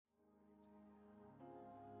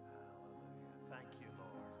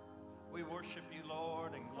worship you,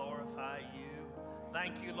 Lord, and glorify you.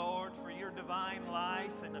 Thank you, Lord, for your divine life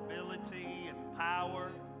and ability and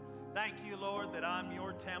power. Thank you, Lord, that I'm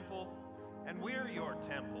your temple and we're your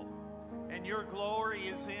temple, and your glory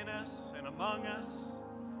is in us and among us.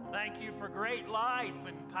 Thank you for great life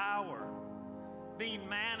and power being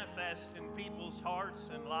manifest in people's hearts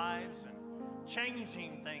and lives and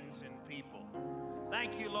changing things in people.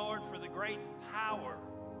 Thank you, Lord, for the great power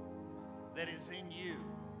that is in you.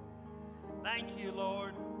 Thank you,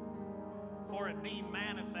 Lord, for it being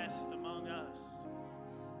manifest among us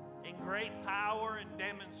in great power and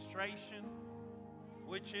demonstration,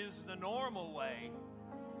 which is the normal way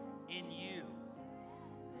in you.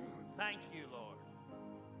 Thank you, Lord.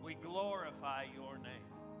 We glorify your name.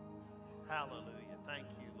 Hallelujah. Thank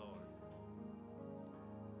you, Lord.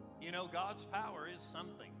 You know, God's power is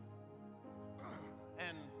something.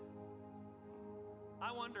 And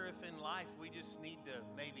I wonder if in life we just need to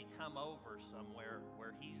maybe come over somewhere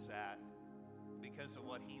where he's at because of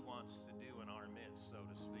what he wants to do in our midst, so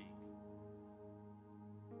to speak.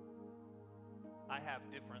 I have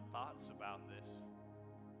different thoughts about this.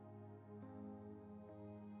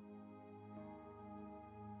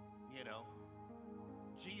 You know,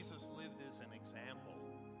 Jesus lived as an example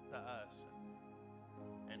to us.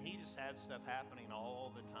 And he just had stuff happening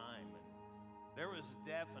all the time. And there was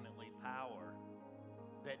definitely power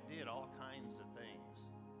that did all kinds of things.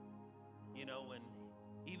 You know,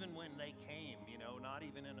 even when they came, you know, not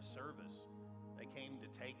even in a service, they came to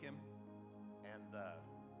take him, and the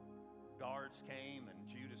guards came, and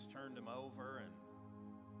Judas turned him over, and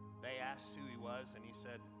they asked who he was, and he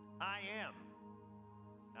said, "I am."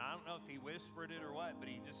 Now, I don't know if he whispered it or what, but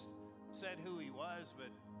he just said who he was.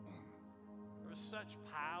 But there was such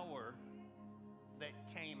power that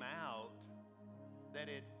came out that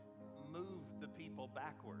it moved the people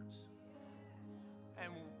backwards.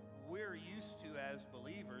 And we're used to, as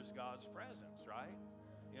believers, God's presence, right?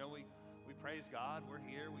 You know, we praise God, we're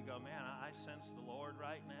here, we go, man, I sense the Lord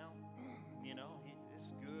right now. You know,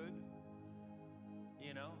 it's good.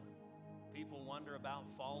 You know, people wonder about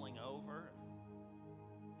falling over.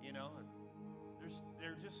 You know,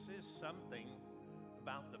 there just is something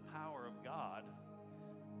about the power of God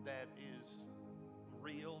that is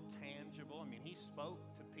real, tangible. I mean, he spoke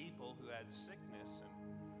to people who had sickness,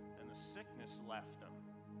 and the sickness left them.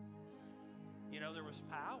 You know, there was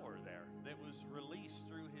power there that was released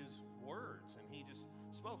through his words, and he just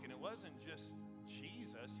spoke. And it wasn't just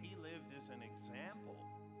Jesus. He lived as an example.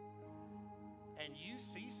 And you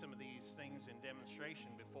see some of these things in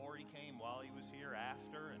demonstration before he came, while he was here,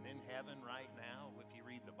 after, and in heaven right now, if you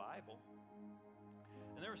read the Bible.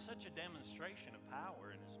 And there was such a demonstration of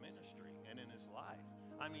power in his ministry and in his life.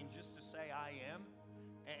 I mean, just to say I am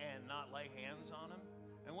and not lay hands on him.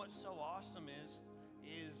 And what's so awesome is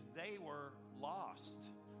they were lost.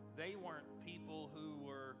 They weren't people who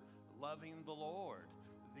were loving the Lord.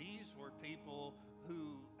 These were people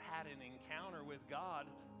who had an encounter with God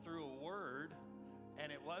through a word,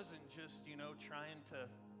 and it wasn't just, you know, trying to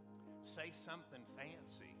say something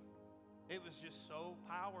fancy. It was just so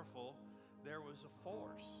powerful. There was a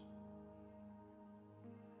force.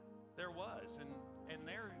 There was, and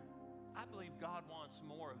there, I believe God wants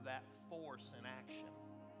more of that force in action.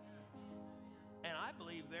 And I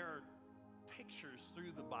believe there are pictures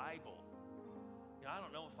through the Bible. You know, I don't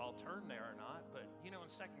know if I'll turn there or not, but you know, in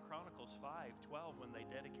 2 Chronicles 5:12, when they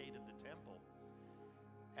dedicated the temple,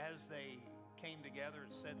 as they came together,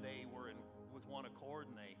 it said they were with one accord,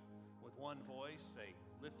 and they, with one voice, they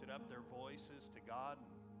lifted up their voices to God and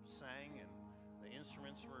sang, and the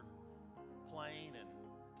instruments were playing, and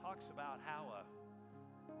talks about how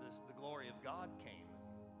the glory of God came.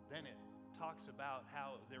 Then it talks about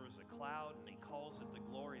how there was a cloud, and he calls it the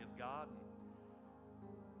glory of God.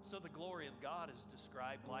 And so the glory of God is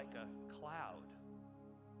described like a cloud.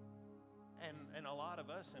 And a lot of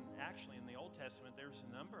us, and actually in the Old Testament, there's a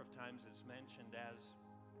number of times it's mentioned as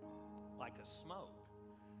like a smoke.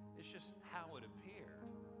 It's just how it appeared.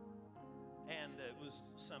 And it was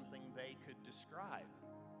something they could describe.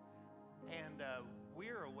 And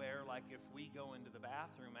we're aware, like if we go into the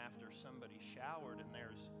bathroom after somebody showered and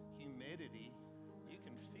there's humidity, you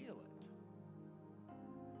can feel it.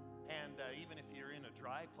 And even if you're in a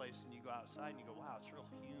dry place and you go outside and you go, wow, it's real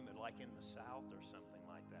humid, like in the South or something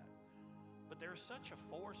like that. But there's such a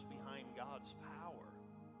force behind God's power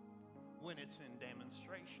when it's in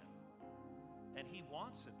demonstration. And he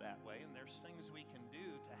wants it that way, and there's things we can do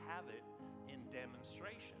to have it in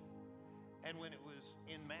demonstration. And when it was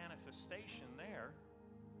in manifestation there,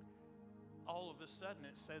 all of a sudden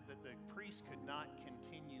it said that the priest could not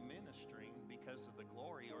continue ministering because of the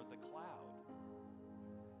glory or the cloud.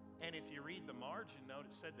 And And if you read the margin note,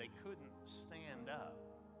 it said they couldn't stand up.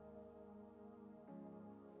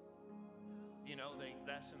 You know,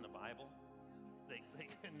 that's in the Bible. They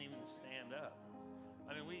couldn't even stand up.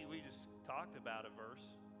 I mean, we just talked about a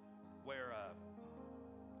verse where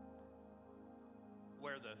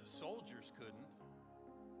the soldiers couldn't.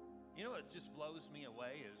 You know what just blows me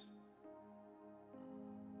away is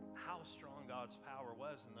how strong God's power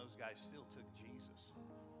was, and those guys still took Jesus.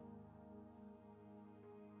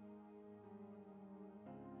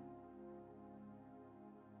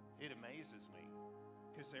 It amazes me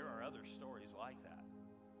because there are other stories like that.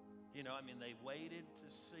 You know, I mean, they waited to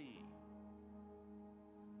see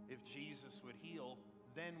if Jesus would heal.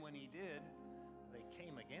 Then when he did, they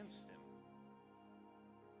came against him.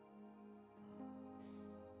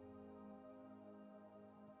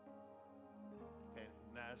 Okay,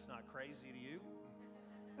 now that's not crazy to you?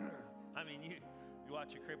 I mean, you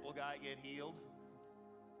watch a crippled guy get healed,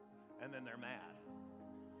 and then they're mad.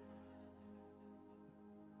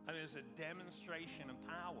 I mean, it's a demonstration of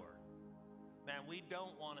power. Man, we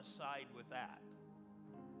don't want to side with that.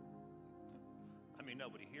 I mean,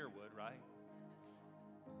 nobody here would, right?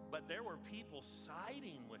 But there were people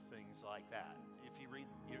siding with things like that. If you read,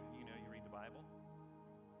 you read the Bible,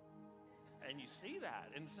 and you see that,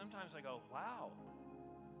 and sometimes I go, wow.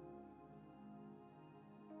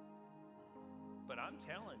 But I'm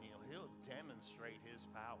telling you, he'll demonstrate his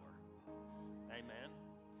power. Amen.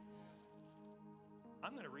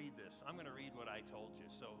 I'm going to read this. I'm going to read what I told you.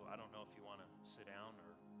 So I don't know if you want to sit down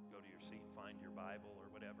or go to your seat and find your Bible or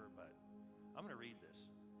whatever, but I'm going to read this.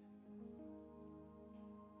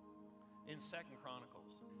 In 2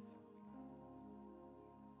 Chronicles.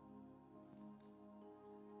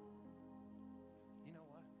 You know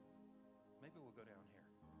what? Maybe we'll go down here.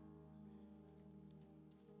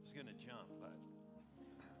 I was going to jump, but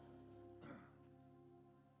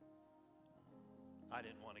I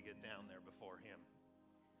didn't want to get down there before him.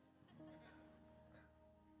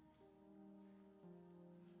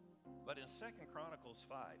 But in 2 Chronicles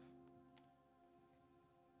 5,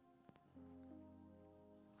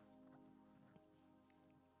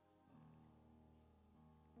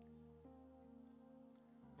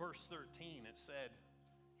 verse 13, it said,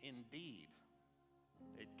 "Indeed,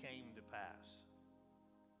 it came to pass."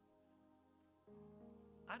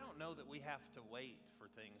 I don't know that we have to wait for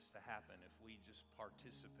things to happen if we just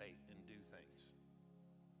participate and do things.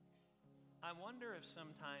 I wonder if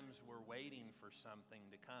sometimes we're waiting for something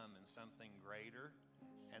to come and something greater,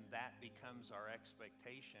 and that becomes our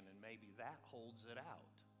expectation, and maybe that holds it out.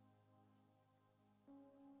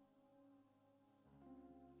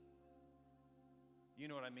 You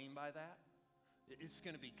know what I mean by that? It's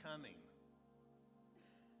going to be coming.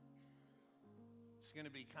 It's going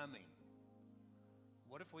to be coming.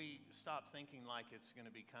 What if we stop thinking like it's going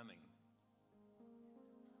to be coming?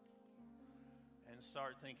 And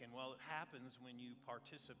start thinking, well, it happens when you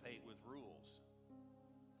participate with rules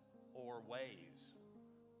or ways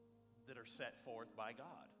that are set forth by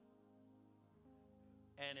God.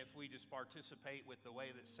 And if we just participate with the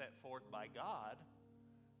way that's set forth by God,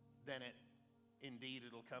 then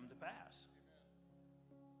it'll come to pass.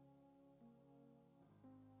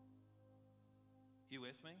 You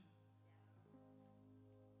with me?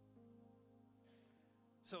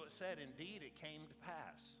 So it said, indeed, it came to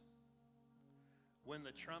pass. When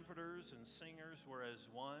the trumpeters and singers were as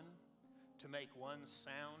one, to make one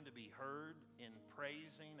sound to be heard in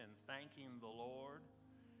praising and thanking the Lord,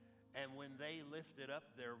 and when they lifted up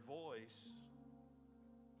their voice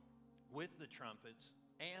with the trumpets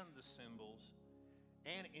and the cymbals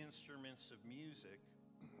and instruments of music,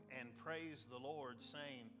 and praised the Lord,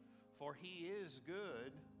 saying, "For he is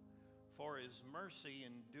good, for his mercy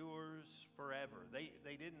endures forever." They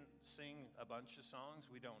didn't sing a bunch of songs.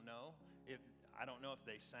 We don't know. I don't know if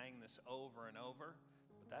they sang this over and over,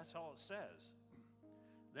 but that's all it says.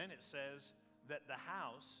 Then it says that the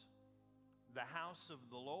house of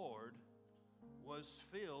the Lord was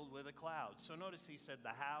filled with a cloud. So notice he said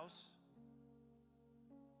the house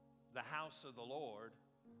of the Lord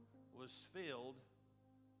was filled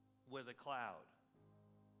with a cloud.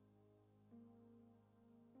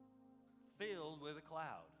 Filled with a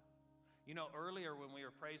cloud. You know, earlier when we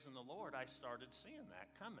were praising the Lord, I started seeing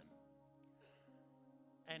that coming.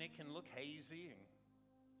 And it can look hazy, and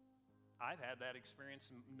I've had that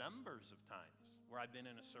experience numbers of times where I've been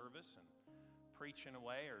in a service and preaching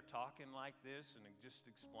away or talking like this and just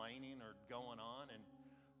explaining or going on, and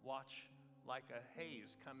watch like a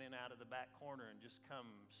haze come in out of the back corner and just come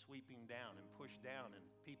sweeping down and push down, and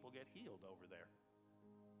people get healed over there.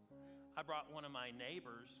 I brought one of my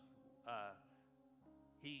neighbors.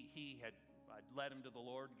 He had I led him to the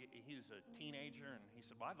Lord. He was a teenager, and he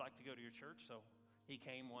said, well, I'd like to go to your church. So he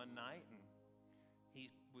came one night, and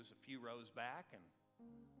he was a few rows back, and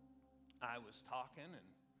I was talking, and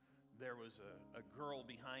there was a girl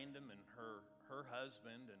behind him and her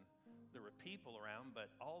husband, and there were people around,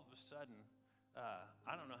 but all of a sudden,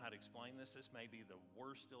 I don't know how to explain this. This may be the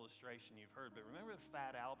worst illustration you've heard, but remember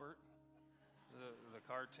Fat Albert, the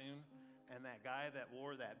cartoon? And that guy that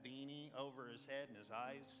wore that beanie over his head and his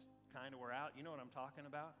eyes kind of were out? You know what I'm talking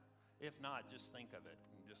about? If not, just think of it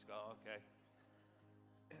and just go, okay.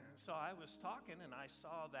 So I was talking, and I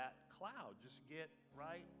saw that cloud just get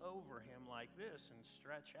right over him like this and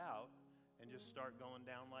stretch out and just start going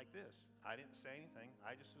down like this. I didn't say anything.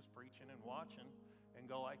 I just was preaching and watching and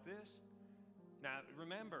go like this. Now,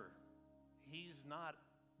 remember, he's not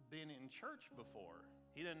been in church before.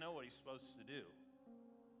 He didn't know what he's supposed to do.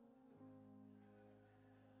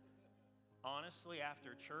 Honestly,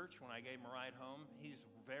 after church, when I gave him a ride home, he's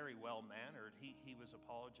very well-mannered. He was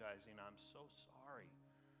apologizing. I'm so sorry.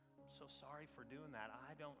 I'm so sorry for doing that.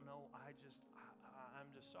 I don't know. I'm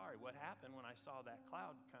just sorry. What happened when I saw that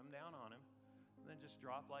cloud come down on him and then just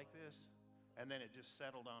drop like this, and then it just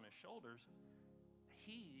settled on his shoulders,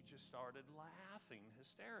 he just started laughing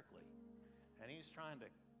hysterically. And he's trying to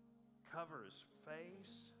cover his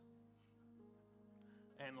face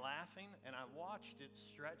and laughing, and I watched it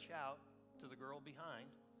stretch out to the girl behind.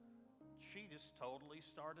 She just totally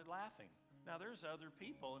started laughing. Now there's other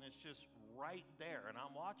people, and it's just right there, and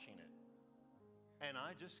I'm watching it. And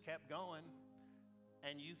I just kept going,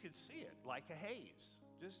 and you could see it like a haze,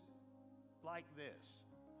 just like this.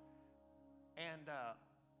 And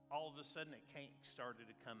all of a sudden it started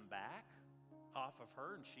to come back off of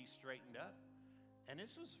her, and she straightened up. And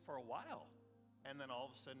this was for a while. And then all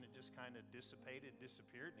of a sudden it just kind of dissipated,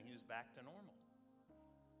 disappeared, and he was back to normal.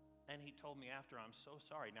 And he told me after, I'm so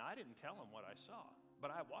sorry. Now, I didn't tell him what I saw, but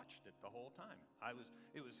I watched it the whole time.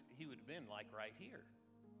 He would have been like right here.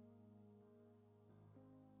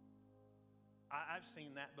 I've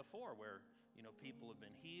seen that before where, people have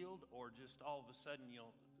been healed, or just all of a sudden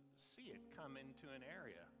you'll see it come into an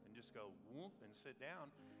area and just go whoop and sit down,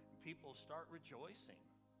 and people start rejoicing.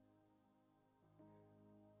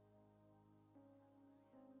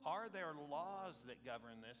 Are there laws that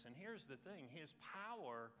govern this? And here's the thing, his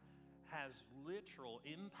power has literal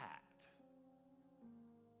impact.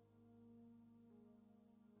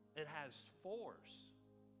 It has force.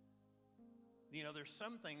 There's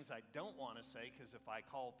some things I don't want to say because if I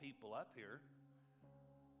call people up here,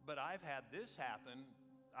 but I've had this happen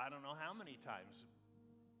I don't know how many times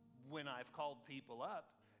when I've called people up,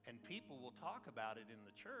 and people will talk about it in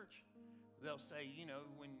the church. They'll say,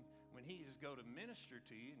 when he just go to minister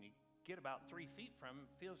to you and you get about 3 feet from him,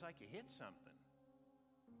 it feels like you hit something.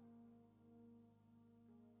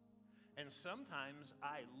 And sometimes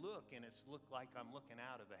I look, and it's looked like I'm looking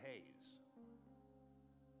out of a haze.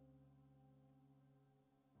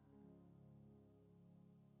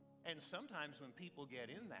 And sometimes when people get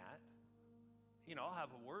in that, I'll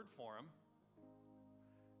have a word for them,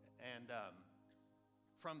 and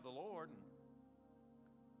from the Lord. And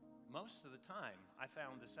most of the time, I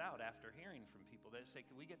found this out after hearing from people. They say,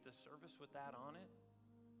 can we get the service with that on it?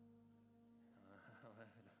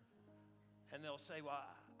 And they'll say, well,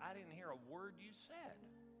 I didn't hear a word you said.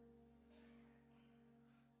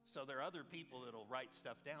 So there are other people that'll write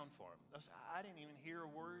stuff down for them. They'll say, I didn't even hear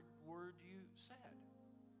a word you said.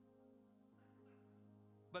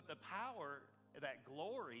 But the power, that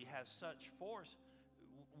glory has such force.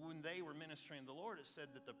 When they were ministering the Lord, it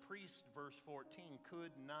said that the priest, verse 14,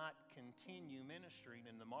 could not continue ministering.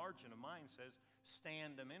 And the margin of mine says,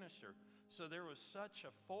 stand to minister. So there was such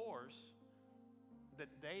a force that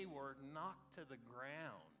they were knocked to the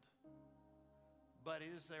ground. But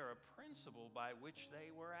is there a principle by which they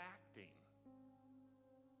were acting?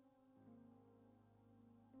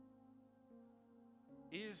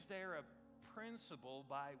 Is there a principle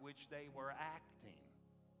by which they were acting?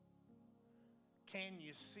 Can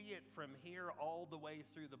you see it from here all the way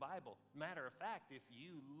through the Bible? Matter of fact, if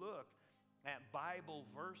you look at Bible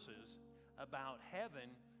verses about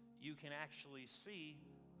heaven, you can actually see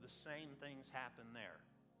the same things happen there.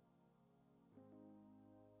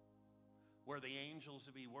 Where the angels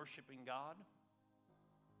will be worshiping God,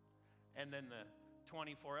 and then the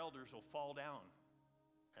 24 elders will fall down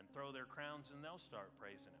and throw their crowns, and they'll start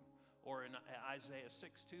praising Him. Or in Isaiah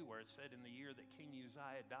 6:2, where it said, in the year that King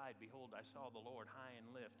Uzziah died, behold, I saw the Lord high and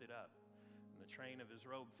lifted up, and the train of his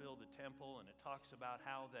robe filled the temple. And it talks about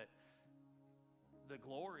how that the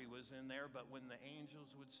glory was in there, but when the angels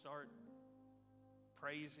would start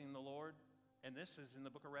praising the Lord, and this is in the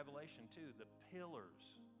book of Revelation too, the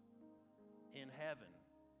pillars in heaven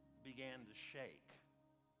began to shake.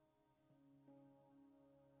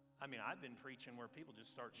 I mean, I've been preaching where people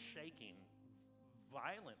just start shaking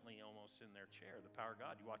violently almost in their chair. The power of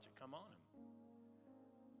God, you watch it come on them.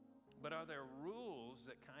 But are there rules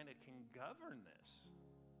that kind of can govern this?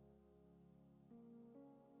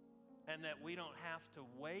 And that we don't have to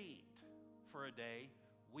wait for a day,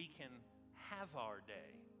 we can have our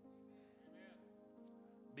day.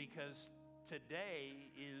 Because today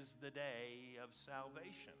is the day of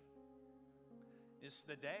salvation. It's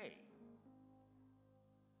the day.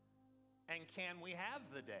 And can we have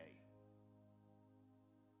the day?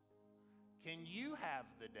 Can you have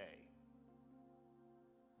the day?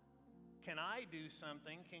 Can I do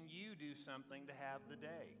something? Can you do something to have the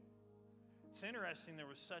day? It's interesting, there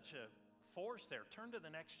was such a force there. Turn to the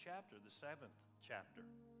next chapter, the 7th chapter.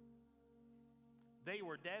 They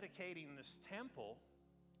were dedicating this temple,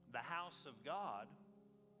 the house of God.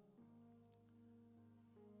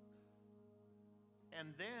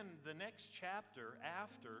 And then the next chapter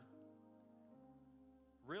after,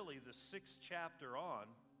 really the 6th chapter on,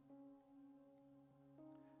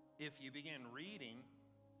 if you begin reading,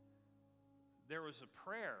 there was a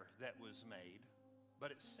prayer that was made,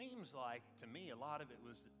 but it seems like, to me, a lot of it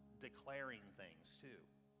was declaring things too.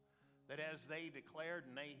 That as they declared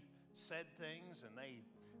and they said things and they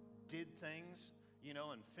did things,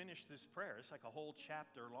 and finished this prayer, it's like a whole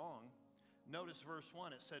chapter long. Notice verse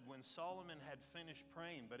 1, it said, when Solomon had finished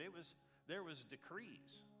praying, but there was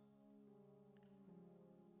decrees.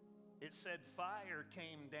 It said fire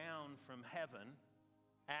came down from heaven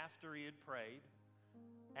after he had prayed,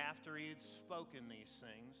 after he had spoken these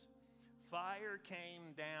things. Fire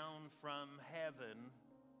came down from heaven.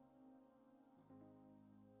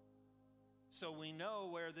 So we know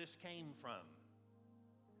where this came from.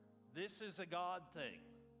 This is a God thing.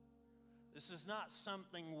 This is not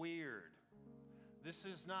something weird. This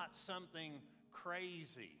is not something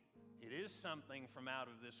crazy. It is something from out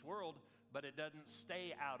of this world, but it doesn't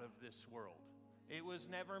stay out of this world. It was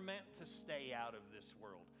never meant to stay out of this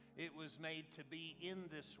world. It was made to be in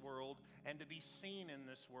this world and to be seen in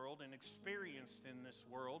this world and experienced in this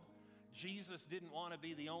world. Jesus didn't want to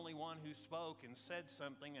be the only one who spoke and said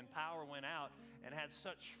something and power went out and had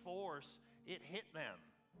such force, it hit them.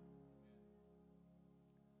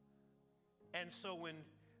 And so when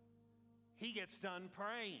he gets done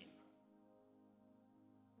praying,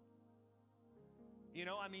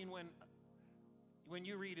 when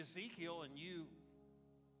you read Ezekiel and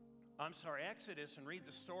Exodus and read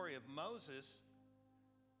the story of Moses,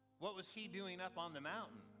 what was he doing up on the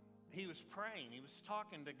mountain? He was praying. He was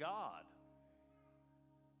talking to God.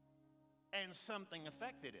 And something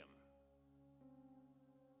affected him.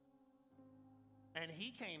 And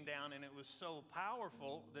he came down and it was so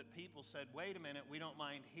powerful that people said, wait a minute, we don't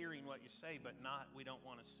mind hearing what you say, but we don't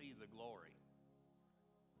want to see the glory.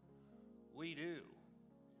 We do.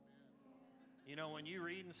 When you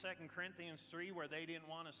read in 2 Corinthians 3 where they didn't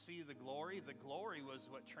want to see the glory was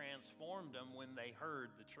what transformed them when they heard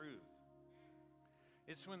the truth.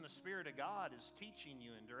 It's when the Spirit of God is teaching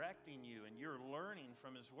you and directing you and you're learning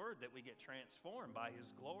from His Word that we get transformed by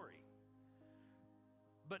His glory.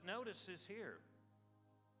 But notice this here.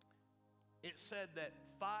 It said that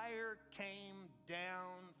fire came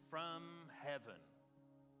down from heaven.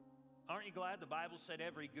 Aren't you glad the Bible said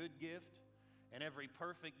every good gift and every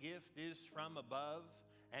perfect gift is from above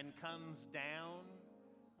and comes down?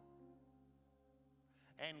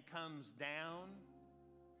 And comes down.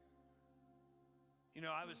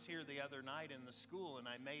 I was here the other night in the school and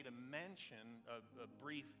I made a mention, a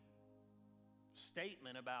brief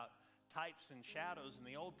statement about types and shadows. In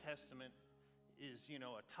the Old Testament is,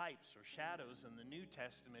 a types or shadows, and the New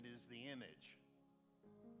Testament is the image.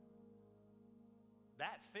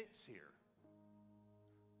 That fits here.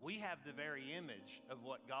 We have the very image of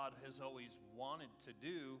what God has always wanted to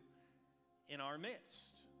do in our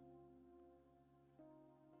midst.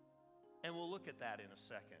 And we'll look at that in a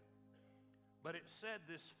second. But it said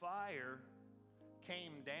this fire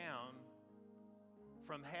came down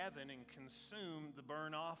from heaven and consumed the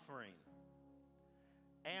burnt offering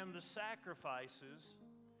and the sacrifices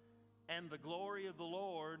and the glory of the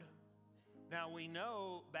Lord. Now we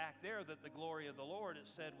know back there that the glory of the Lord, it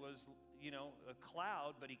said, was, a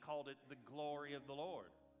cloud, but he called it the glory of the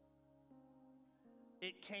Lord.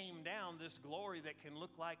 It came down, this glory that can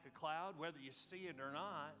look like a cloud, whether you see it or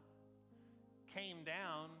not, came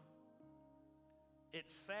down. It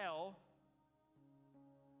fell,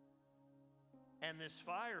 and this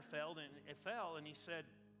fire fell, and he said,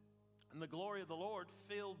 and the glory of the Lord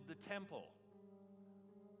filled the temple.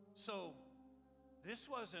 So this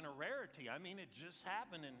wasn't a rarity. It just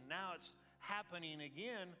happened, and now it's happening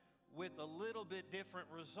again with a little bit different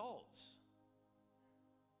results.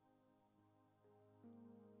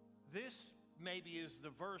 This maybe is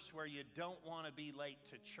the verse where you don't want to be late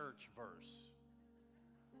to church verse.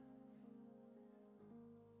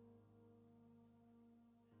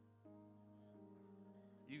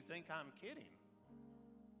 You think I'm kidding?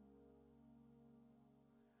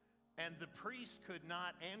 And the priest could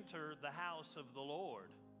not enter the house of the Lord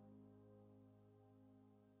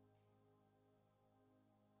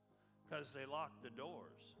because they locked the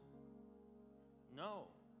doors. No.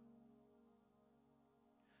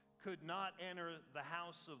 Could not enter the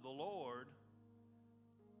house of the Lord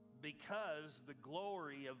because the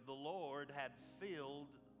glory of the Lord had filled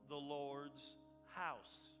the Lord's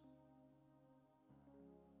house.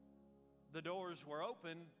 The doors were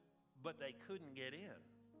open, but they couldn't get in.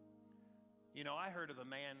 You know, I heard of a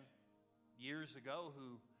man years ago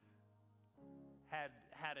who had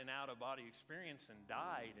an out-of-body experience and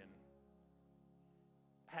died, and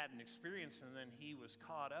had an experience, and then he was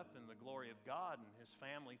caught up in the glory of God, and his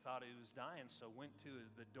family thought he was dying, so went to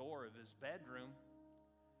the door of his bedroom,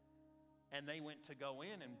 and they went to go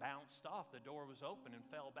in and bounced off. The door was open and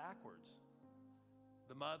fell backwards.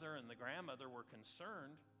 The mother and the grandmother were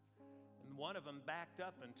concerned, and one of them backed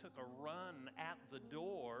up and took a run at the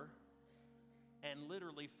door and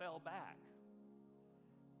literally fell back.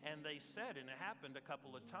 And they said, and it happened a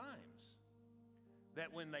couple of times,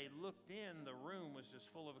 that when they looked in, the room was just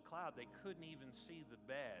full of a cloud. They couldn't even see the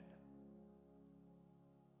bed.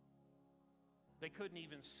 They couldn't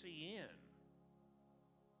even see in.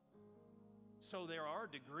 So there are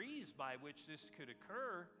degrees by which this could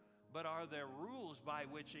occur, but are there rules by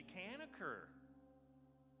which it can occur?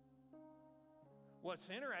 What's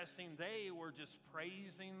interesting, they were just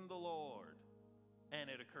praising the Lord, and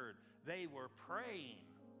it occurred. They were praying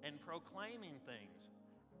and proclaiming things,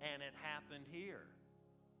 and it happened here.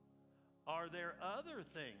 Are there other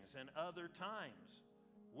things and other times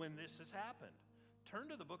when this has happened? Turn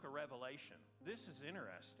to the book of Revelation. This is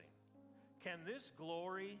interesting. Can this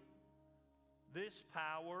glory, this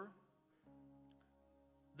power,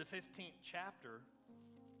 the 15th chapter,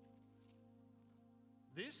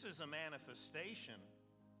 this is a manifestation,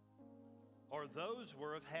 or those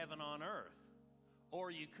were of heaven on earth.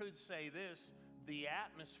 Or you could say this, the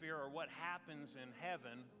atmosphere, or what happens in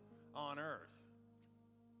heaven on earth.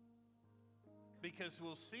 Because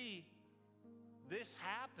we'll see this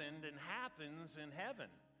happened and happens in heaven.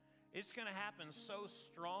 It's going to happen so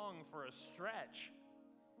strong for a stretch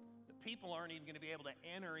that people aren't even going to be able to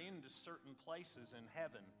enter into certain places in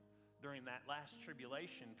heaven during that last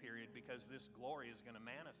tribulation period, because this glory is going to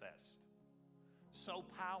manifest. So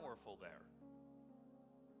powerful there.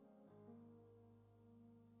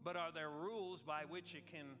 But are there rules by which it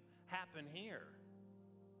can happen here?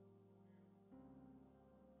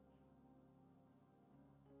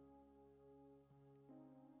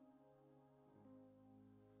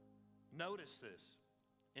 Notice this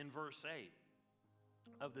in verse 8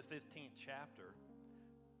 of the 15th chapter.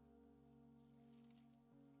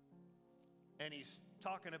 And he's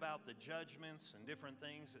talking about the judgments and different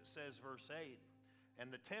things. It says, verse 8,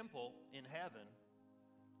 and the temple in heaven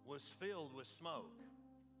was filled with smoke.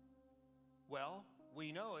 Well,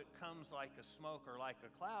 we know it comes like a smoke or like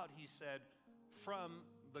a cloud, he said, from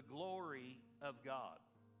the glory of God.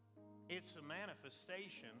 It's a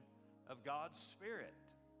manifestation of God's Spirit.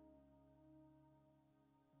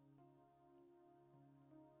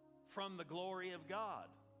 From the glory of God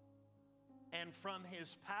and from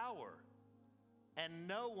His power. And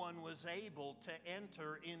no one was able to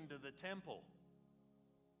enter into the temple.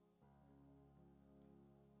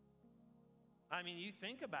 I mean, you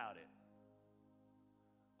think about it.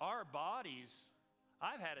 Our bodies,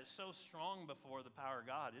 I've had it so strong before the power of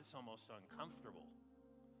God, it's almost uncomfortable.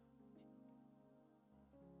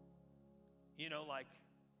 You know, like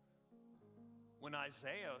when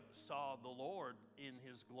Isaiah saw the Lord in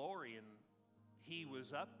His glory and He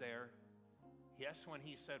was up there, yes, when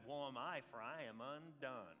He said, woe am I, for I am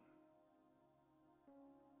undone.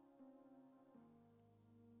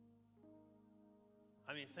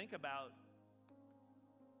 I mean, think about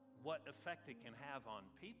what effect it can have on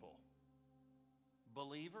people,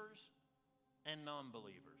 believers and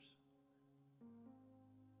non-believers.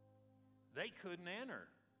 They couldn't enter.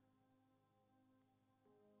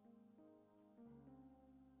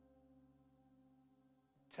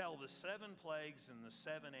 Till the 7 plagues and the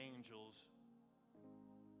 7 angels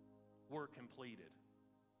were completed,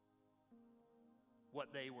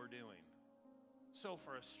 what they were doing. So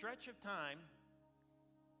for a stretch of time,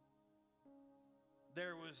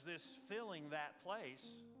 there was this filling that place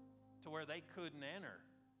to where they couldn't enter.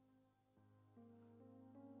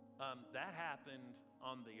 That happened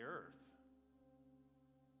on the earth.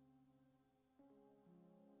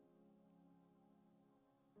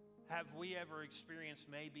 Have we ever experienced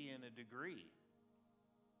maybe in a degree?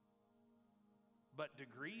 But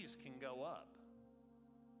degrees can go up.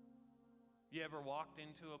 You ever walked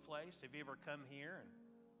into a place? Have you ever come here and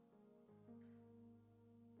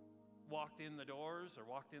walked in the doors or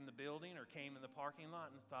walked in the building or came in the parking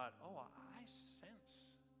lot and thought, oh, I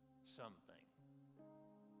sense something?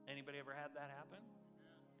 Anybody ever had that happen?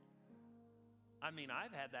 I mean,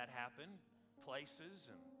 I've had that happen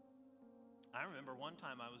places, and I remember one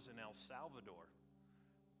time I was in El Salvador,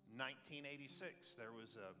 1986. There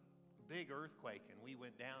was a big earthquake, and we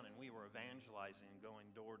went down and we were evangelizing and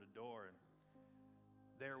going door to door. And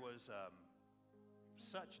there was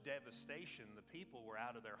such devastation. The people were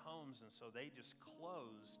out of their homes, and so they just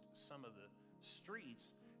closed some of the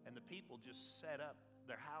streets, and the people just set up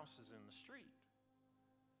their houses in the street.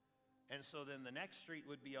 And so then the next street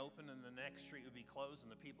would be open and the next street would be closed,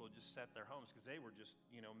 and the people would just set their homes because they were just,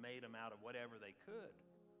 made them out of whatever they could.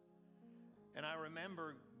 And I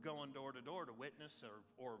remember going door to door to witness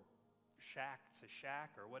or shack to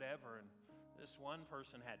shack or whatever. And this one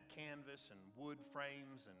person had canvas and wood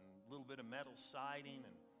frames and a little bit of metal siding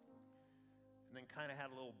and then kind of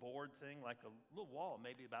had a little board thing, like a little wall,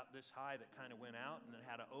 maybe about this high, that kind of went out and it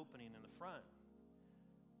had an opening in the front.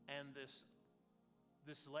 And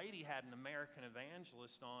this lady had an American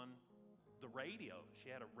Evangelist on the radio. She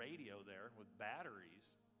had a radio there with batteries.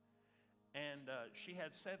 And she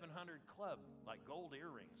had 700 Club, like gold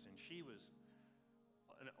earrings. And she was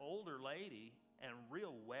an older lady and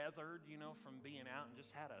real weathered, from being out, and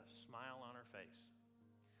just had a smile on her face.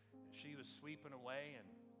 And she was sweeping away and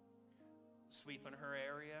sweeping her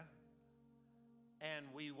area. And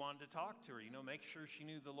we wanted to talk to her, make sure she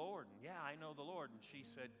knew the Lord. And yeah, I know the Lord. And she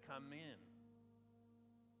said, come in.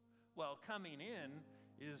 Well, coming in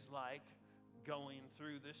is like going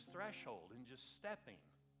through this threshold and just stepping.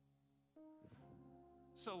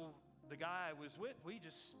 So the guy I was with, we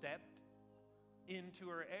just stepped into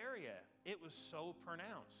her area. It was so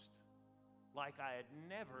pronounced, like I had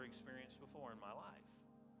never experienced before in my life.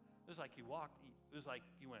 It was like you walked, it was like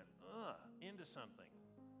you went, into something.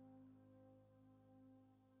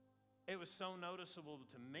 It was so noticeable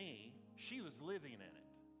to me, she was living in it.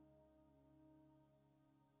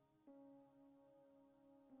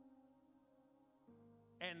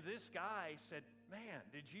 And this guy said, man,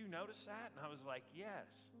 did you notice that? And I was like, yes.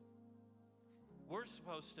 We're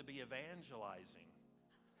supposed to be evangelizing.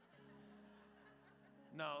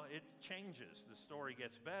 No, it changes. The story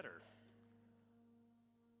gets better.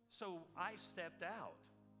 So I stepped out,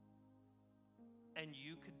 and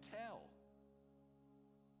you could tell.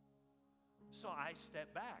 So I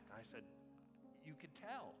stepped back. I said, you could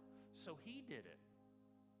tell. So he did it.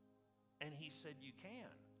 And he said, you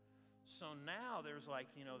can. So now there's like,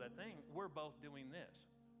 that thing, we're both doing this.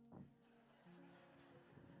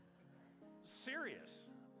 Serious.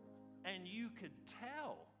 And you could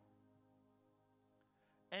tell.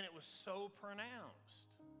 And it was so pronounced.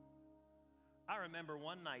 I remember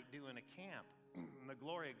one night doing a camp, and the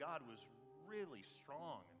glory of God was really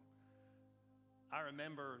strong. I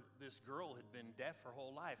remember this girl had been deaf her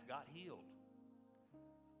whole life, got healed.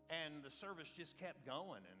 And the service just kept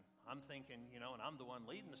going, and I'm thinking, and I'm the one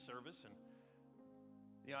leading the service, and,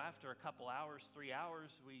 after a couple hours, 3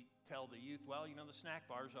 hours, we tell the youth, well, the snack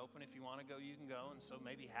bar's open. If you want to go, you can go. And so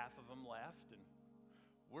maybe half of them left, and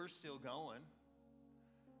we're still going.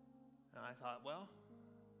 And I thought, well,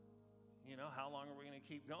 how long are we going to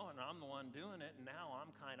keep going? And I'm the one doing it, and now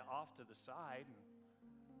I'm kind of off to the side. And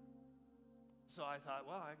so I thought,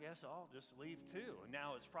 well, I guess I'll just leave too. And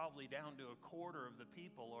now it's probably down to a quarter of the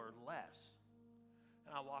people or less.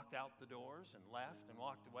 And I walked out the doors and left and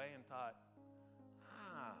walked away and thought,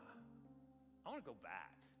 I want to go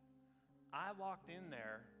back. I walked in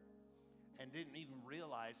there and didn't even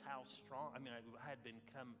realize how strong, I had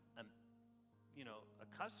become,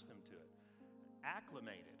 accustomed to it,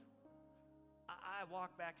 acclimated. I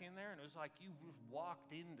walked back in there and it was like you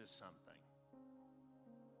walked into something.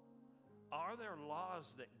 Are there laws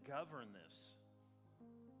that govern this?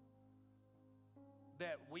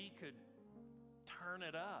 That we could turn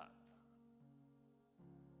it up?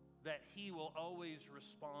 That he will always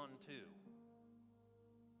respond to?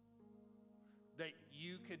 That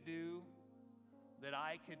you could do, that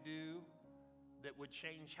I could do, that would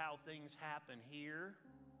change how things happen here?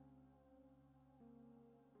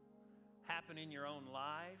 Happen in your own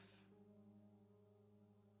life?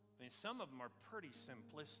 Some of them are pretty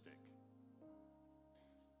simplistic.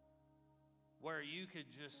 Where you could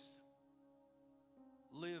just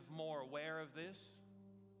live more aware of this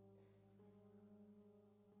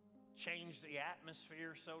change the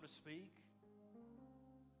atmosphere, so to speak.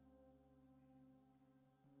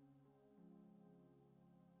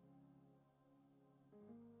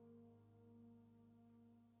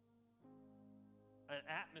 An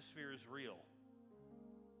atmosphere is real.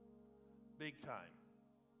 Big time.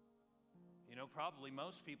 You know, probably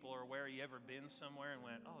most people are aware you ever been somewhere and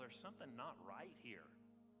went, oh, there's something not right here.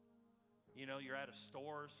 You know, you're at a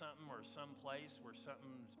store or something, or some place where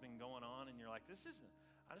something's been going on, and you're like,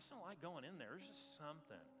 I just don't like going in there. There's just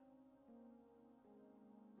something.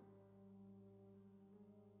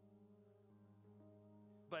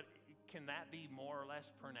 But can that be more or less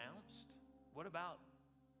pronounced? What about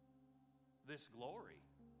this glory?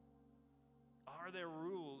 Are there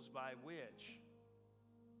rules by which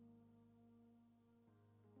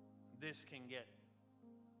this can get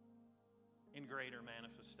in greater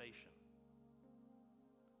manifestation?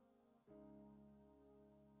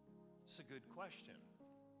 It's a good question.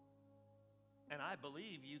 And I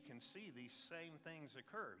believe you can see these same things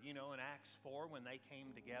occur. You know, in Acts 4, when they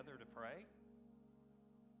came together to pray,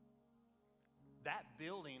 that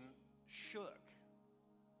building shook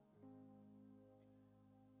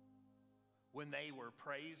when they were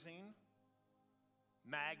praising,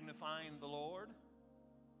 magnifying the Lord,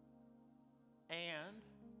 and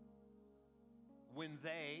when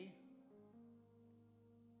they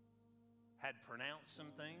had pronounced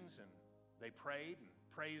some things and they prayed and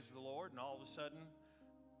praised the Lord, and all of a sudden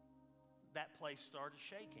that place started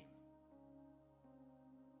shaking.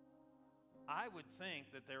 I would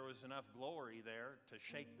think that there was enough glory there to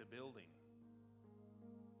shake the building.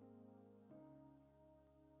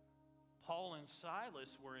 Paul and Silas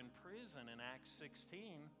were in prison in Acts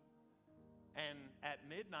 16, and at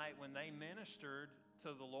midnight when they ministered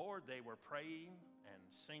to the Lord, they were praying and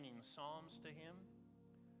singing psalms to Him.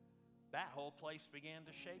 That whole place began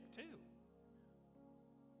to shake too.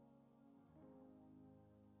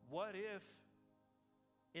 What if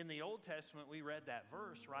in the Old Testament we read that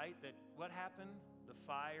verse, right? That what happened? The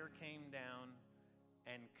fire came down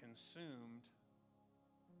and consumed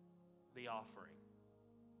the offering.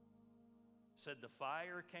 Said the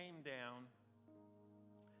fire came down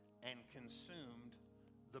and consumed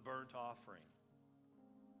the burnt offering.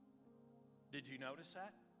 Did you notice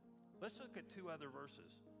that? Let's look at two other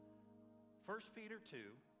verses. 1 Peter 2.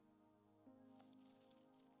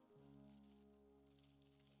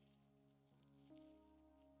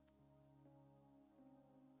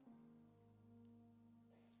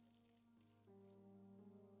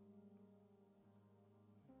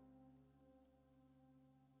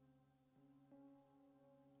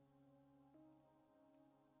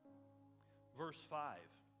 Verse 5,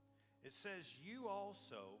 it says, you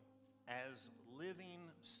also, as living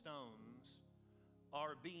stones,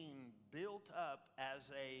 are being built up as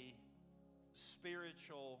a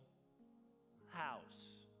spiritual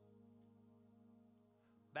house.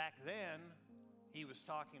 Back then, he was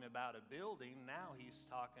talking about a building. Now he's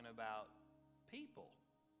talking about people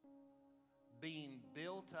being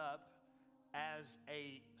built up as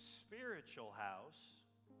a spiritual house,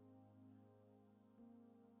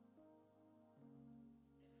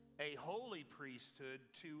 a holy priesthood,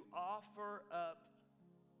 to offer up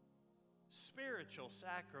spiritual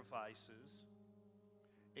sacrifices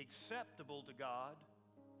acceptable to God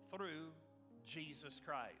through Jesus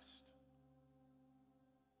Christ.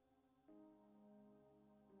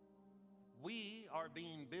 We are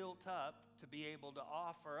being built up to be able to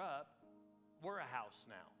offer up, we're a house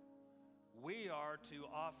now. We are to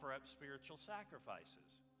offer up spiritual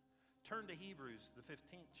sacrifices. Turn to Hebrews, the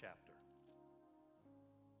 15th chapter.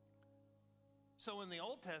 So in the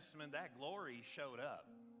Old Testament, that glory showed up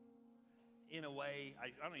in a way,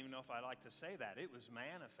 I don't even know if I like to say that. It was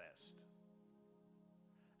manifest.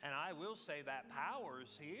 And I will say that power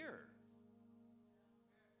is here.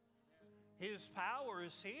 His power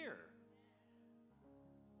is here.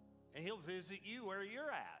 And He'll visit you where you're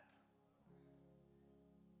at.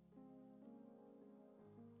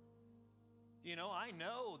 You know, I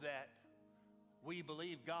know that we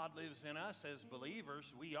believe God lives in us as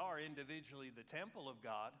believers. We are individually the temple of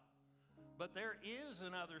God. But there is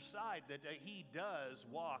another side that He does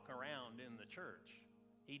walk around in the church.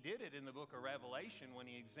 He did it in the book of Revelation when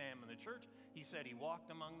He examined the church. He said He walked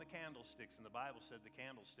among the candlesticks, and the Bible said the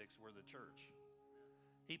candlesticks were the church.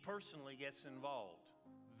 He personally gets involved.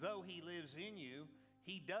 Though He lives in you,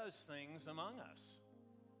 He does things among us.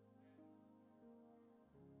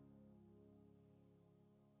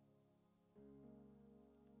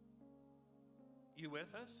 You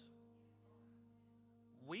with us?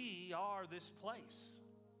 We are this place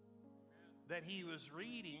that He was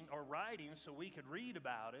reading or writing so we could read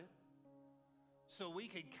about it, so we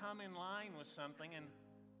could come in line with something and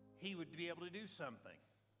he would be able to do something.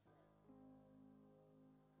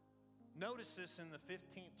 Notice this in the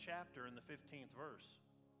 15th chapter, in the 15th verse.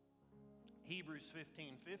 Hebrews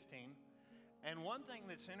 15:15. And one thing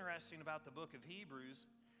that's interesting about the book of Hebrews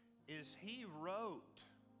is he wrote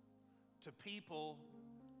to people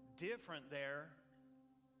different there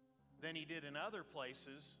than he did in other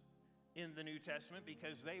places in the New Testament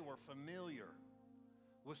because they were familiar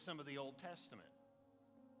with some of the Old Testament.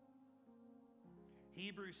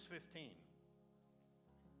 Hebrews 15.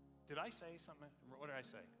 Did I say something? What did I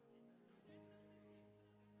say?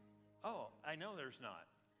 Oh, I know there's not.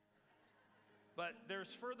 But there's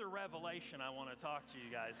further revelation I want to talk to you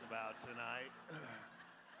guys about tonight.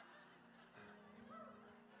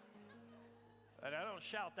 And I don't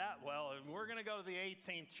shout that well. And we're going to go to the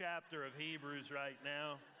 18th chapter of Hebrews right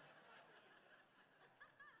now.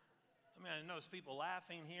 I mean, I notice people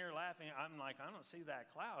laughing here, laughing. I'm like, I don't see that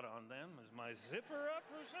cloud on them. Is my zipper up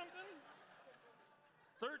or something?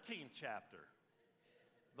 13th chapter.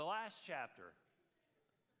 The last chapter.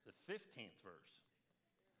 The 15th verse.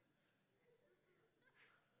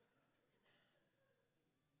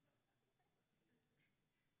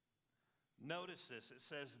 Notice this. It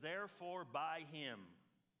says, therefore by him,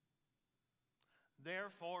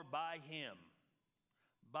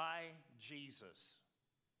 by Jesus,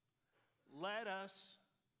 let us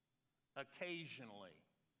occasionally.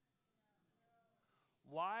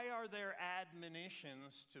 Why are there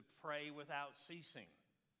admonitions to pray without ceasing?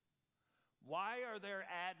 Why are there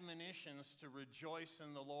admonitions to rejoice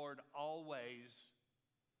in the Lord always?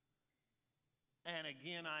 And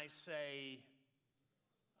again, I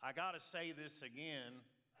got to say this again,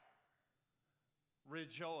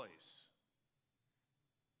 rejoice.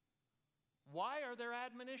 Why are there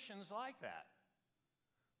admonitions like that?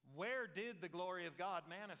 Where did the glory of God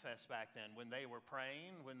manifest back then? When they were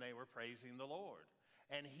praying, when they were praising the Lord.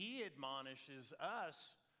 And he admonishes us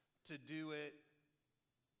to do it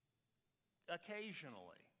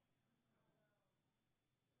occasionally.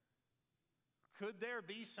 Could there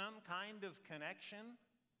be some kind of connection?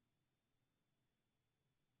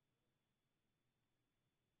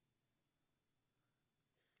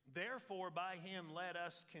 Therefore, by him, let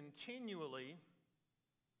us continually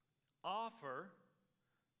offer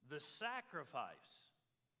the sacrifice.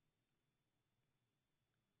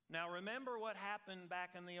 Now, remember what happened back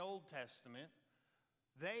in the Old Testament.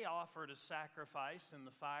 They offered a sacrifice, and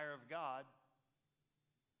the fire of God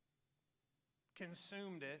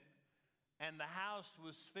consumed it, and the house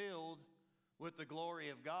was filled with the glory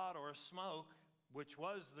of God, or smoke, which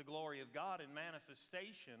was the glory of God in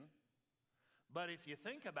manifestation. But if you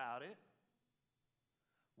think about it,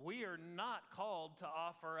 we are not called to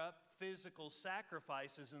offer up physical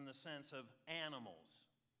sacrifices in the sense of animals.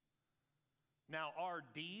 Now, our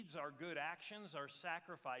deeds, our good actions, our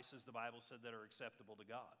sacrifices, the Bible said, that are acceptable to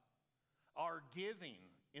God. Our giving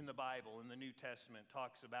in the Bible, in the New Testament,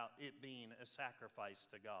 talks about it being a sacrifice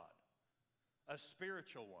to God, a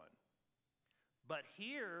spiritual one. But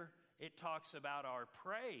here it talks about our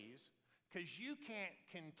praise, because you can't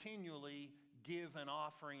continually give an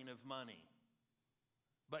offering of money,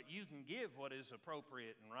 but you can give what is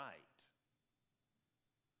appropriate and right.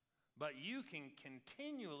 But you can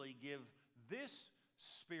continually give this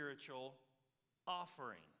spiritual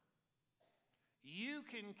offering. You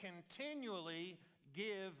can continually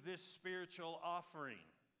give this spiritual offering.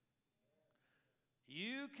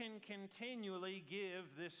 You can continually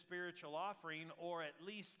give this spiritual offering, or at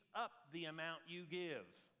least up the amount you give.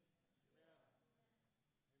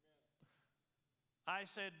 I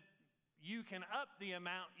said, you can up the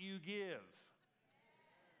amount you give.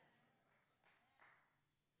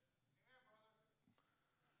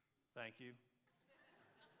 Thank you.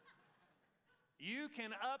 You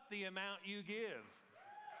can up the amount you give,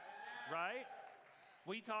 right?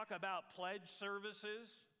 We talk about pledge services.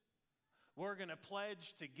 We're going to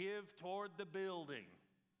pledge to give toward the building.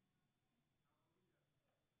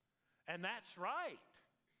 And that's right.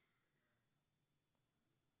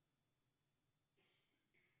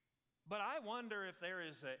 But I wonder if there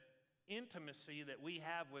is an intimacy that we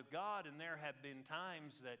have with God, and there have been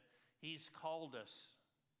times that he's called us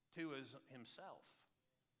to himself.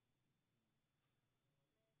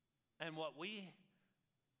 And what we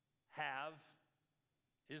have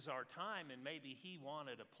is our time, and maybe he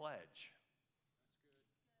wanted a pledge.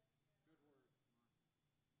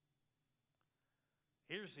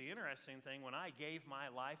 Here's the interesting thing. When I gave my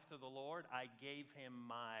life to the Lord, I gave him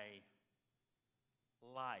my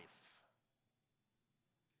life.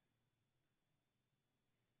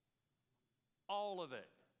 All of it.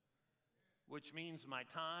 Which means my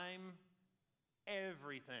time,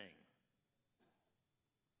 everything.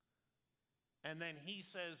 And then he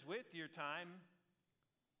says, with your time,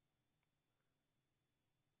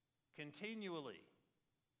 continually,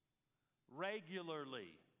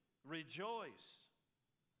 regularly, rejoice.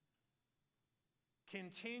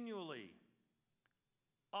 Continually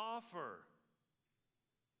offer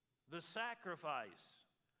the sacrifice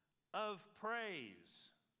of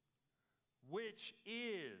praise, which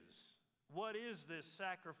is, what is this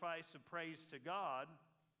sacrifice of praise to God?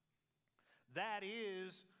 That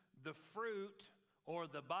is the fruit or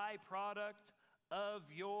the byproduct of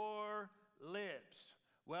your lips.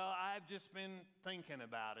 Well, I've just been thinking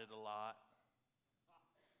about it a lot.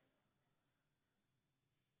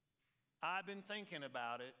 I've been thinking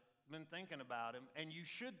about it, Him, and you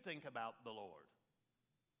should think about the Lord.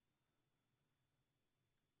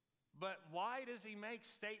 But why does He make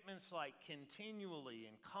statements like continually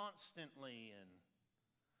and constantly and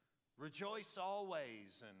rejoice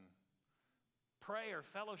always and pray or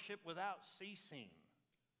fellowship without ceasing?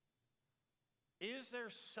 Is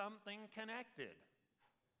there something connected?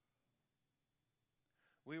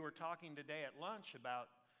 We were talking today at lunch about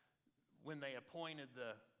when they appointed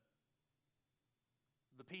the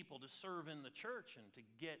people to serve in the church and to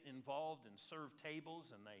get involved and serve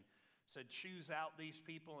tables, and they said, choose out these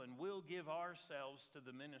people and we'll give ourselves to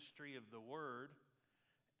the ministry of the Word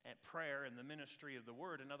and prayer and the ministry of the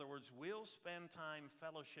Word. In other words, we'll spend time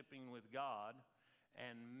fellowshipping with God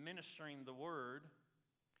and ministering the Word,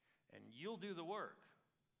 and you'll do the work.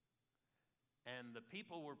 And the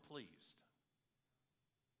people were pleased.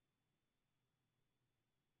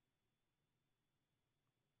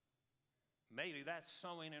 Maybe that's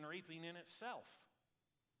sowing and reaping in itself.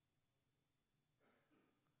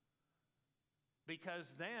 Because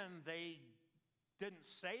then they didn't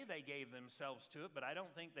say they gave themselves to it, but I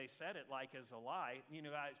don't think they said it like as a lie. You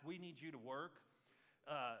know, guys, we need you to work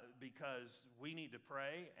because we need to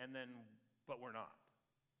pray, but we're not.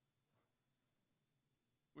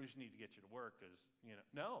 We just need to get you to work because,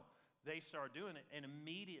 no. They started doing it, and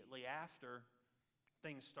immediately after,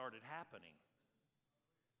 things started happening.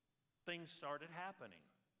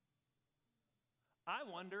 I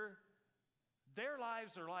wonder, their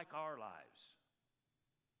lives are like our lives.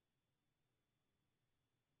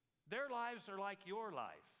 Their lives are like your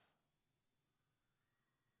life.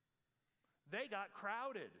 They got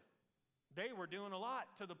crowded. They were doing a lot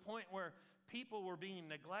to the point where people were being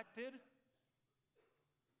neglected.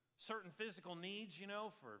 Certain physical needs,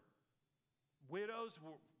 for widows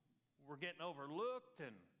were getting overlooked,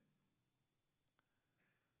 and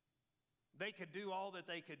they could do all that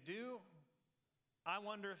they could do. I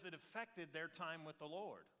wonder if it affected their time with the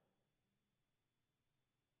Lord.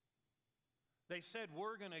 They said,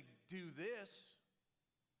 we're going to do this.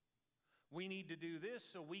 We need to do this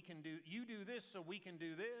so we can do, you do this so we can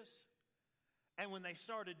do this. And when they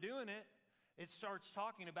started doing it, it starts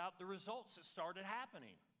talking about the results that started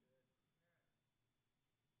happening.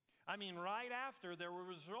 I mean, right after there were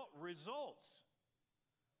results.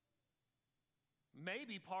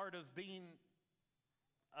 Maybe part of being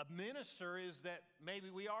a minister is that maybe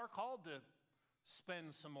we are called to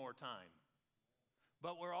spend some more time.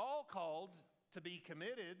 But we're all called to be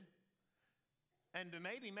committed and to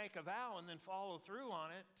maybe make a vow and then follow through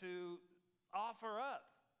on it, to offer up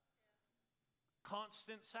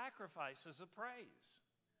constant sacrifices of praise.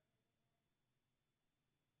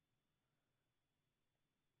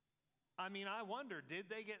 I mean, I wonder, did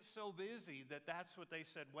they get so busy that that's what they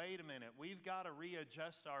said, wait a minute, we've got to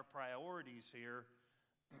readjust our priorities here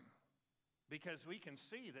because we can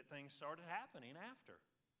see that things started happening after.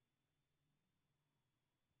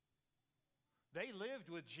 They lived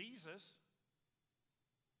with Jesus,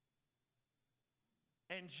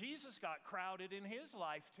 and Jesus got crowded in his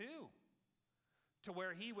life too, to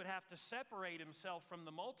where he would have to separate himself from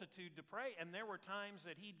the multitude to pray, and there were times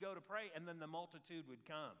that he'd go to pray and then the multitude would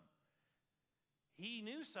come. He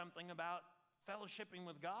knew something about fellowshipping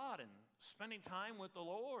with God and spending time with the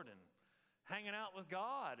Lord and hanging out with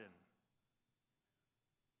God and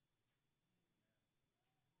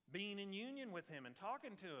being in union with him and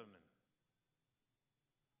talking to him.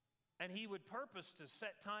 And he would purpose to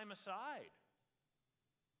set time aside.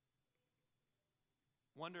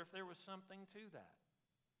 Wonder if there was something to that.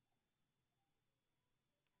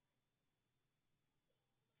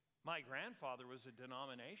 My grandfather was a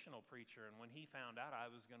denominational preacher, and when he found out I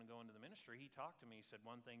was going to go into the ministry, he talked to me. He said,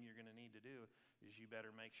 one thing you're going to need to do is you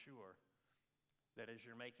better make sure that as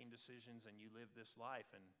you're making decisions and you live this life,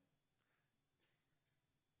 and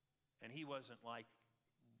he wasn't like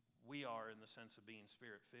we are in the sense of being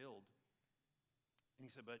Spirit-filled. And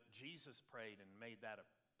he said, but Jesus prayed and made that a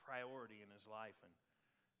priority in his life and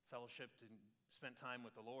fellowshiped and spent time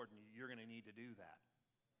with the Lord, and you're going to need to do that.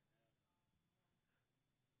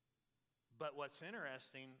 But what's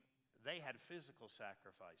interesting, they had physical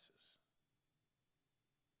sacrifices.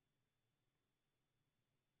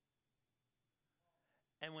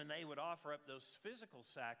 And when they would offer up those physical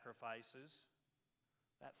sacrifices,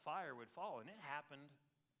 that fire would fall. And it happened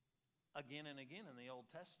again and again in the Old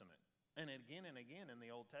Testament. And again in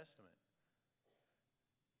the Old Testament.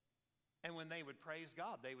 And when they would praise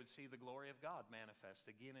God, they would see the glory of God manifest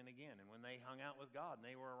again and again. And when they hung out with God and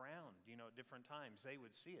they were around, at different times, they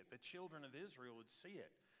would see it. The children of Israel would see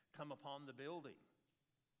it come upon the building.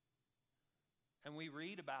 And we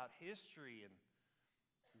read about history and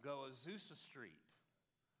go Azusa Street.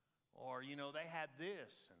 Or, they had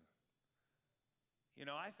this. And,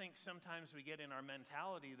 I think sometimes we get in our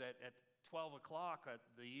mentality that at 12 o'clock at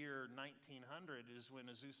the year 1900 is when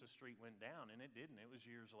Azusa Street went down, and it didn't. It was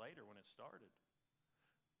years later when it started.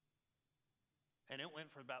 And it went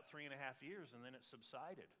for about 3.5 years, and then it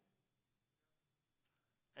subsided.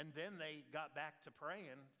 And then they got back to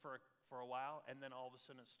praying for a while, and then all of a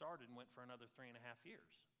sudden it started and went for another 3.5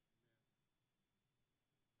 years.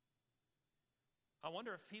 I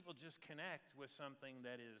wonder if people just connect with something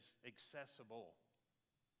that is accessible.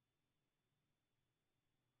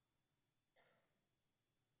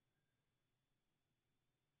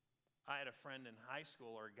 I had a friend in high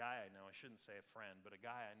school, or a guy I know, I shouldn't say a friend, but a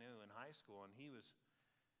guy I knew in high school, and he was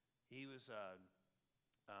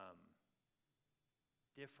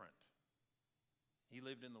different. He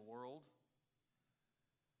lived in the world,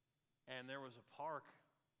 and there was a park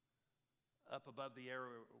up above the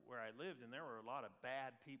area where I lived, and there were a lot of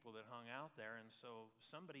bad people that hung out there, and so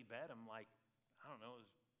somebody bet him, it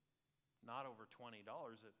was not over $20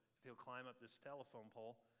 that he'll climb up this telephone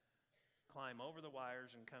pole, climb over the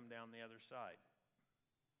wires, and come down the other side.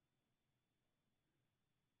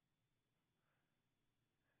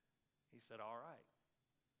 He said, all right.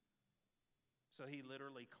 So he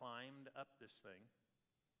literally climbed up this thing,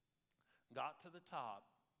 got to the top,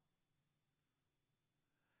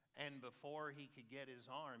 and before he could get his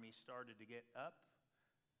arm, he started to get up.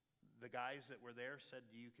 The guys that were there said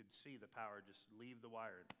you could see the power just leave the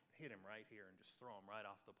wire, hit him right here, and just throw him right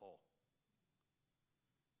off the pole.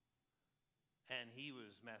 And he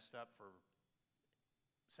was messed up for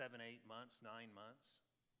 7, 8 months, 9 months.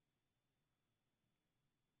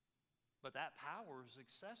 But that power is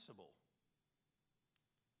accessible.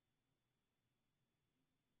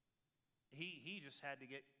 He just had to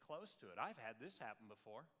get close to it. I've had this happen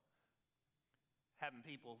before. Having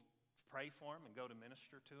people pray for him and go to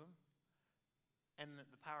minister to him. And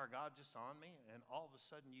the power of God just on me, and all of a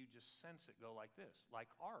sudden you just sense it go like this. Like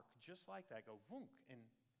arc, just like that, go voonk.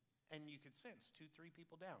 And you could sense 2, 3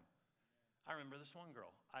 people down. I remember this one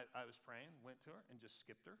girl. I was praying, went to her, and just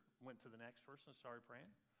skipped her. Went to the next person, started praying.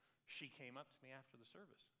 She came up to me after the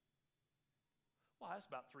service. Well, I was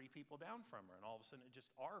about 3 people down from her, and all of a sudden it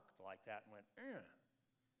just arced like that and went,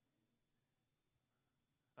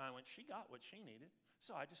 I went, she got what she needed,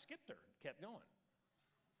 so I just skipped her and kept going.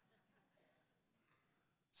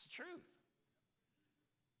 It's the truth.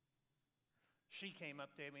 She came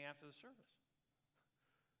up to me after the service.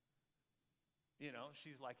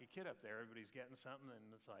 She's like a kid up there. Everybody's getting something,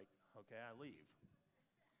 and it's like, okay, I leave.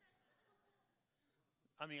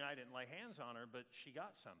 I didn't lay hands on her, but she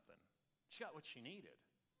got something. She got what she needed.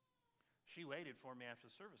 She waited for me after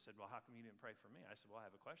the service, said, well, how come you didn't pray for me? I said, well, I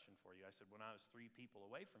have a question for you. I said, when I was 3 people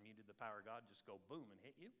away from you, did the power of God just go boom and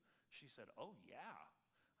hit you? She said, oh, yeah.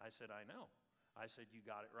 I said, I know. I said, you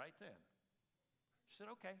got it right then. She said,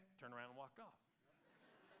 okay. Turned around and walked off.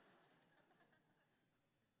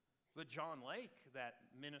 But John Lake, that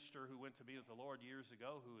minister who went to be with the Lord years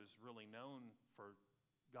ago, who is really known for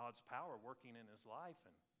God's power working in his life,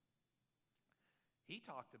 and he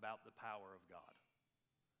talked about the power of God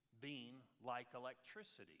being like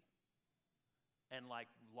electricity and like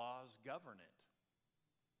laws govern it.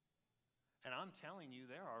 And I'm telling you,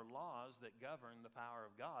 there are laws that govern the power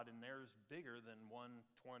of God, and there's bigger than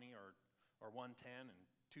 120 or 110 and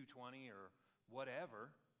 220 or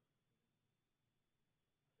whatever.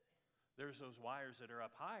 There's those wires that are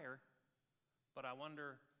up higher, but I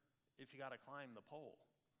wonder if you got to climb the pole.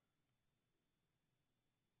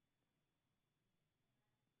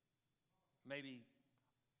 Maybe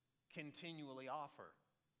continually offer.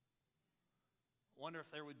 Wonder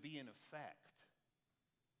if there would be an effect.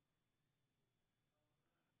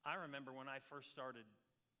 I remember when I first started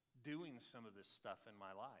doing some of this stuff in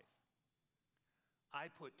my life,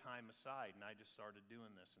 I put time aside and I just started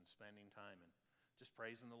doing this and spending time and just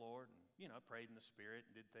praising the Lord and prayed in the Spirit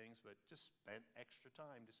and did things, but just spent extra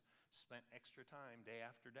time day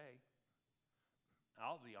after day.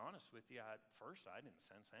 I'll be honest with you, at first I didn't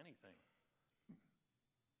sense anything,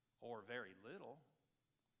 or very little.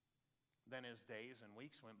 Then as days and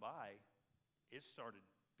weeks went by, it started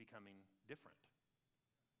becoming different.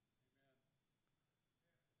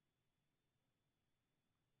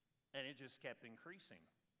 And it just kept increasing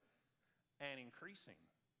and increasing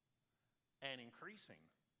and increasing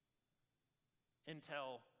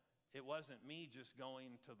until it wasn't me just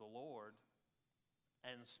going to the Lord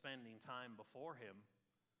and spending time before Him.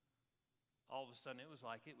 All of a sudden, it was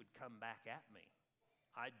like it would come back at me.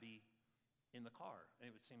 I'd be in the car, and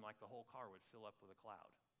it would seem like the whole car would fill up with a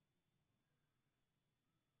cloud.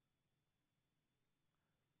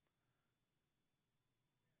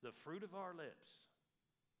 The fruit of our lips,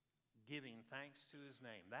 giving thanks to His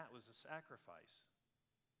name, that was a sacrifice.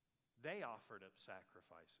 They offered up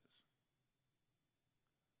sacrifices.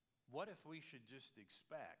 What if we should just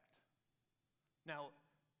expect? Now,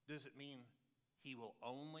 does it mean He will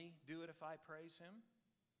only do it if I praise Him?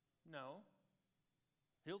 No.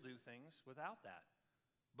 He'll do things without that.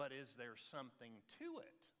 But is there something to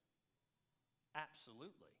it?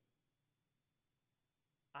 Absolutely.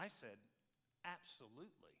 I said,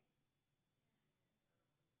 absolutely.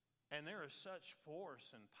 And there is such force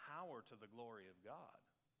and power to the glory of God.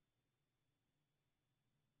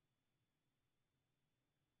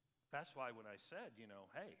 That's why when I said,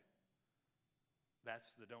 hey,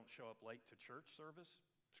 that's the don't show up late to church service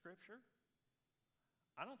scripture,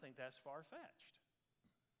 I don't think that's far-fetched.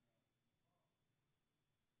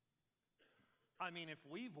 I mean, if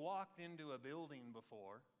we've walked into a building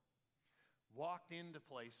before, walked into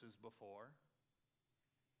places before,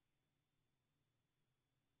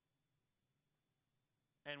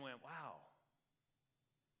 and went, wow,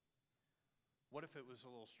 what if it was a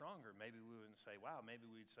little stronger? Maybe we wouldn't say, wow, maybe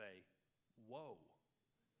we'd say, whoa.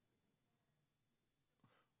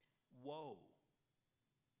 Whoa.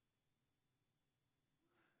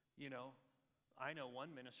 I know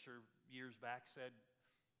one minister years back said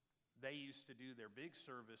they used to do their big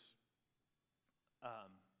service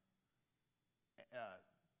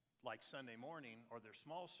like Sunday morning, or their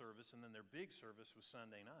small service, and then their big service was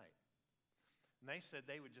Sunday night. And they said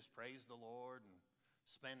they would just praise the Lord and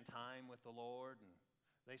spend time with the Lord. And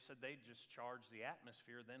they said they'd just charge the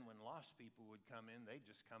atmosphere. Then when lost people would come in, they'd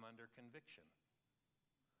just come under conviction.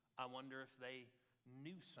 I wonder if they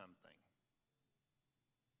knew something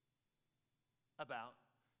about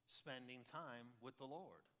spending time with the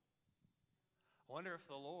Lord. I wonder if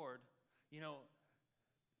the Lord,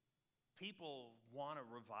 people want a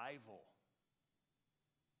revival.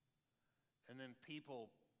 And then people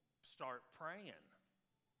start praying.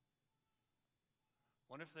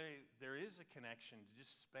 What if there is a connection to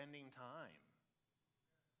just spending time?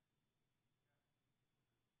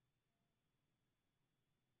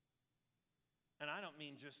 And I don't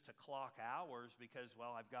mean just to clock hours because,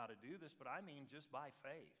 I've got to do this, but I mean just by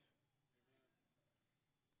faith.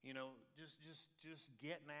 Just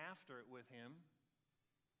getting after it with Him.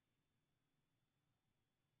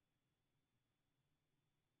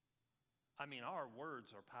 I mean, our words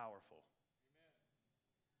are powerful.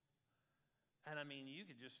 And I mean, you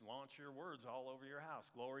could just launch your words all over your house.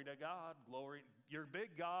 Glory to God. Glory. You're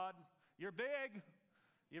big, God. You're big.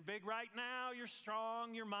 You're big right now. You're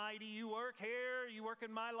strong. You're mighty. You work here. You work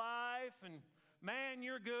in my life. And man,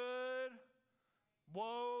 you're good.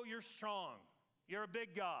 Whoa, you're strong. You're a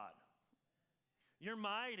big God. You're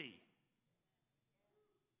mighty.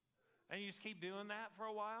 And you just keep doing that for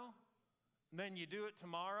a while. And then you do it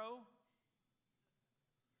tomorrow.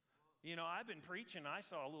 I've been preaching, I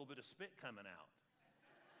saw a little bit of spit coming out.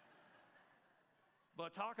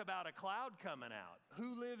 But talk about a cloud coming out.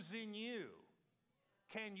 Who lives in you?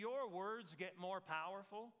 Can your words get more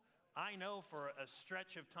powerful? I know for a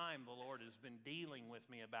stretch of time the Lord has been dealing with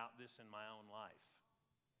me about this in my own life.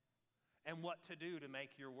 And what to do to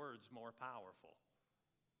make your words more powerful.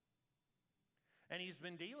 And He's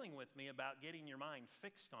been dealing with me about getting your mind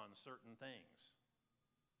fixed on certain things.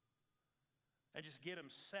 And just get them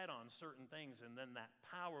set on certain things, and then that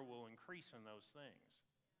power will increase in those things.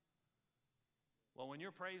 Well, when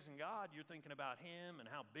you're praising God, you're thinking about Him and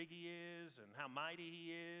how big He is and how mighty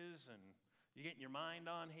He is, and you're getting your mind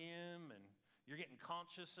on Him, and you're getting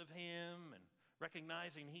conscious of Him and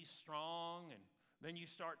recognizing He's strong, and then you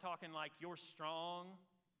start talking like you're strong.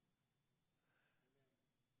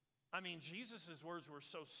 I mean, Jesus' words were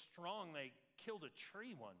so strong they killed a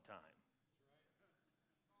tree one time.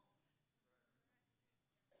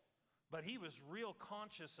 But He was real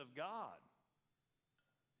conscious of God.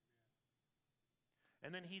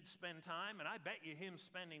 And then he'd spend time, and I bet you him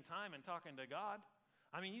spending time and talking to God.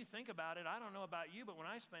 I mean, you think about it, I don't know about you, but when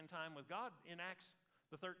I spend time with God in Acts,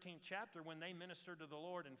 the 13th chapter, when they ministered to the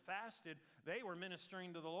Lord and fasted, they were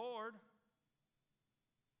ministering to the Lord.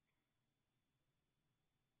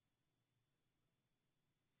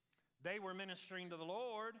 They were ministering to the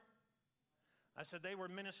Lord. I said they were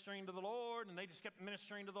ministering to the Lord, and they just kept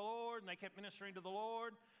ministering to the Lord, and they kept ministering to the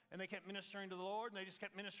Lord, and they kept ministering to the Lord, and they just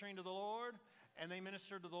kept ministering to the Lord, and they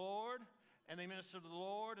ministered to the Lord, and they ministered to the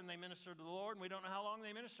Lord, and they ministered to the Lord, and we don't know how long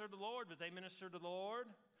they ministered to the Lord, but they ministered to the Lord,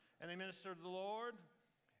 and they ministered to the Lord,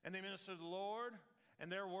 and they ministered to the Lord, and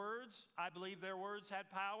their words, I believe their words had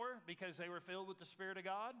power because they were filled with the Spirit of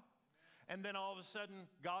God. And then all of a sudden,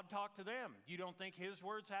 God talked to them. You don't think his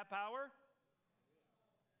words have power?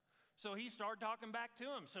 So he started talking back to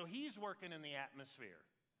him. So he's working in the atmosphere.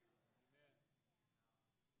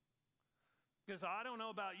 Because I don't know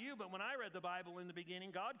about you, but when I read the Bible in the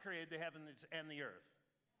beginning, God created the heavens and the earth.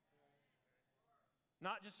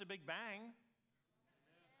 Not just a big bang.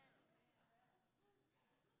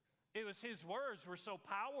 It was his words were so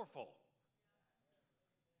powerful.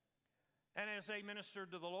 And as they ministered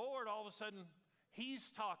to the Lord, all of a sudden, he's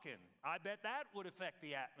talking. I bet that would affect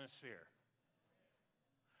the atmosphere.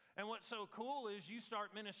 And what's so cool is you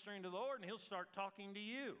start ministering to the Lord, and he'll start talking to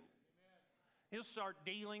you. He'll start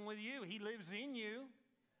dealing with you. He lives in you.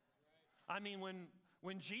 I mean,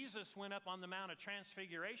 when Jesus went up on the Mount of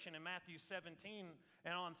Transfiguration in Matthew 17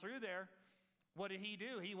 and on through there, what did he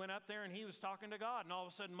do? He went up there and he was talking to God. And all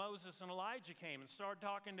of a sudden Moses and Elijah came and started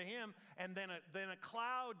talking to him. And then a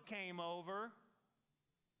cloud came over.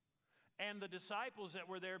 And the disciples that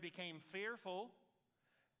were there became fearful.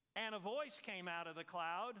 And a voice came out of the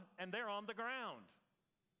cloud, and they're on the ground.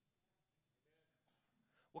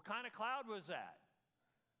 What kind of cloud was that?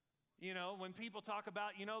 You know, when people talk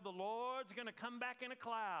about, you know, the Lord's going to come back in a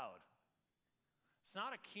cloud. It's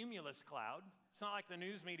not a cumulus cloud. It's not like the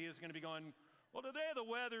news media is going to be going, well, today the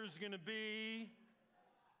weather's going to be,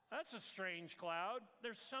 that's a strange cloud.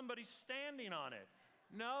 There's somebody standing on it.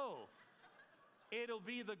 No, it'll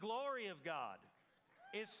be the glory of God.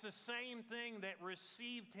 It's the same thing that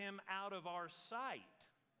received him out of our sight.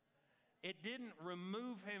 It didn't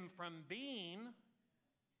remove him from being.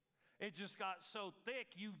 It just got so thick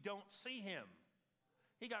you don't see him.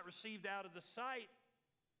 He got received out of the sight,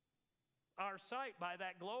 our sight, by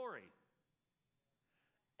that glory.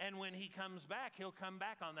 And when he comes back, he'll come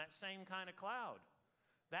back on that same kind of cloud.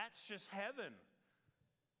 That's just heaven.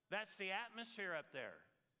 That's the atmosphere up there.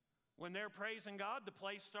 When they're praising God, the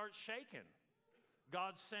place starts shaking.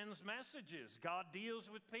 God sends messages. God deals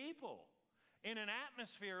with people. In an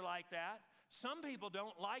atmosphere like that, some people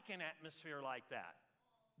don't like an atmosphere like that.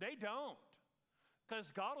 They don't. Because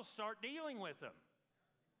God will start dealing with them.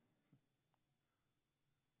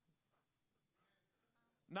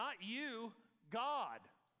 Not you, God.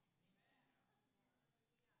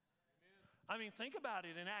 I mean, think about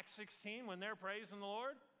it in Acts 16 when they're praising the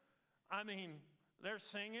Lord. I mean, they're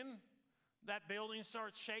singing. That building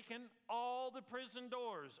starts shaking. All the prison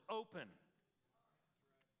doors open.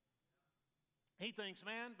 He thinks,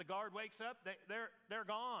 man, the guard wakes up. They're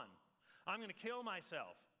gone. I'm going to kill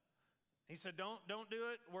myself. He said, don't do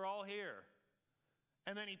it. We're all here.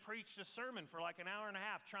 And then he preached a sermon for like an hour and a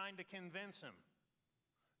half trying to convince him.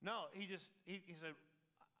 No, he said,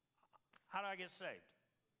 how do I get saved?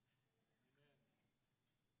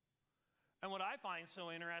 And what I find so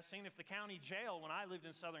interesting, if the county jail, when I lived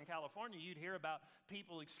in Southern California, you'd hear about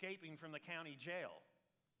people escaping from the county jail.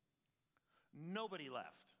 Nobody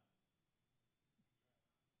left.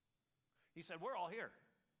 He said, we're all here.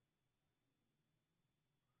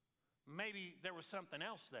 Maybe there was something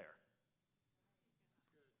else there.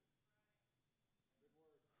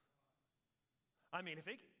 I mean,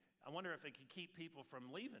 I wonder if it could keep people from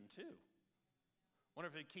leaving too. Wonder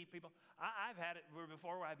if it'd keep people. I've had it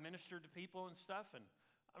before where I've ministered to people and stuff, and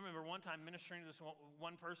I remember one time ministering to this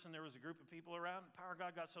one person. There was a group of people around. The power of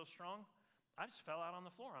God got so strong, I just fell out on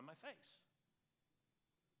the floor on my face.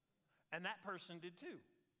 And that person did too.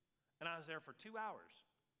 And I was there for 2 hours.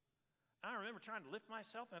 And I remember trying to lift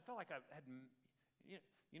myself, and I felt like I had,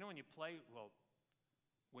 you know when you play, well,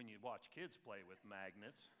 when you watch kids play with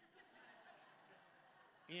magnets,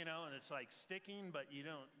 you know, and it's like sticking, but you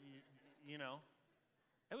don't, you know.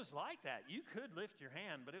 It was like that. You could lift your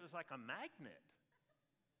hand, but it was like a magnet.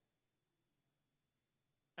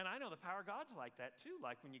 And I know the power of God's like that too.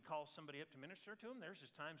 Like when you call somebody up to minister to them, there's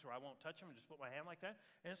just times where I won't touch them and just put my hand like that.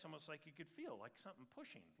 And it's almost like you could feel like something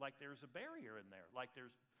pushing, like there's a barrier in there, like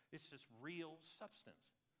it's just real substance.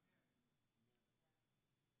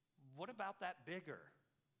 What about that bigger?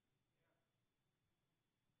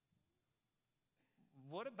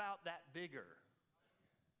 What about that bigger?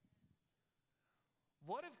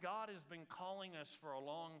 What if God has been calling us for a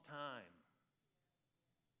long time?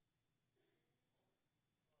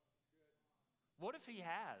 What if He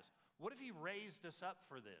has? What if He raised us up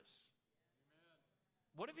for this?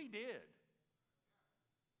 What if He did?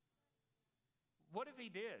 What if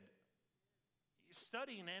He did?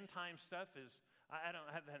 Studying end time stuff is, I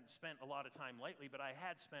haven't spent a lot of time lately, but I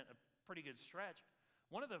had spent a pretty good stretch.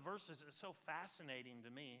 One of the verses that's so fascinating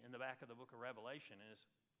to me in the back of the book of Revelation is,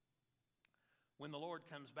 when the Lord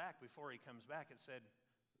comes back, before He comes back, it said,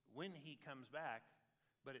 when He comes back,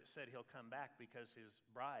 but it said He'll come back because His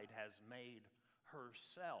bride has made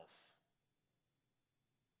herself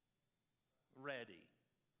ready.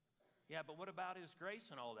 Yeah, but what about His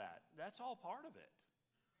grace and all that? That's all part of it.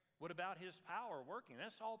 What about His power working?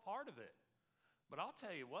 That's all part of it. But I'll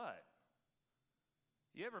tell you what,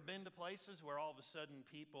 you ever been to places where all of a sudden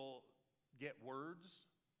people get words?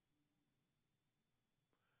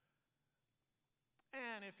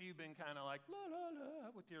 And if you've been kind of like, la, la,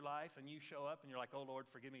 la, with your life, and you show up and you're like, oh,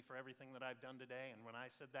 Lord, forgive me for everything that I've done today. And when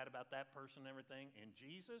I said that about that person and everything, in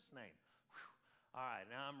Jesus' name, whew, all right,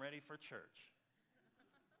 now I'm ready for church.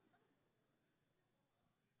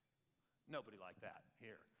 Nobody like that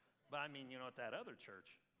here. But I mean, you know, at that other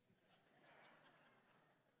church,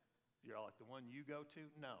 you're all like, the one you go to?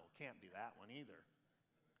 No, can't be that one either.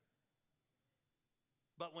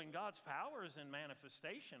 But when God's power is in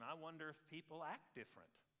manifestation, I wonder if people act different.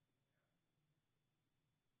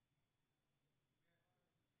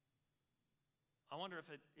 I wonder if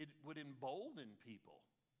it would embolden people.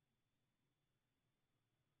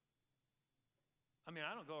 I mean,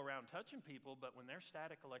 I don't go around touching people, but when there's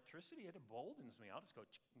static electricity, it emboldens me. I'll just go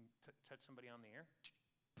touch somebody on the ear,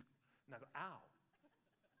 and I go, ow.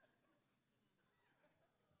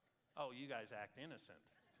 Oh, you guys act innocent.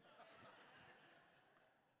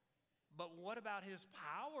 But what about His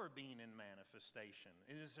power being in manifestation?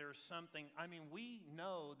 Is there something, I mean, we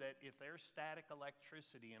know that if there's static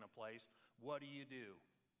electricity in a place, what do?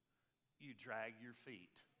 You drag your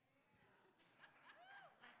feet.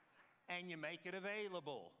 And you make it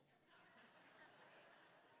available.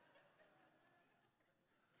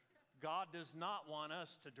 God does not want us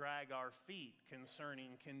to drag our feet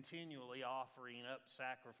concerning continually offering up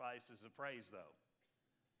sacrifices of praise, though.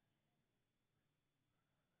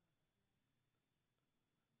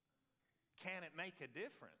 Can it make a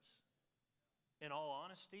difference? In all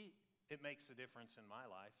honesty, it makes a difference in my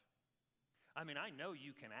life. I mean, I know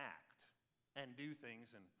you can act and do things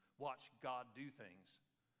and watch God do things,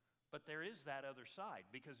 but there is that other side,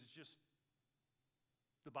 because it's just,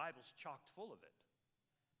 the Bible's chocked full of it.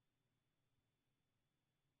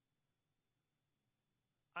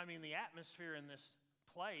 I mean, the atmosphere in this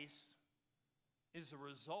place is a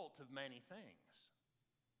result of many things.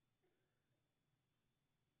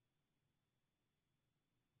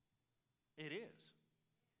 It is.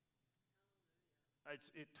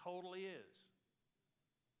 It totally is.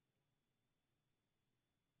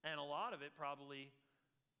 And a lot of it probably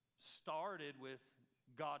started with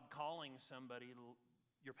God calling somebody,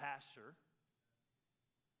 your pastor.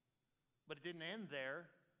 But it didn't end there,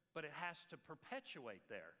 but it has to perpetuate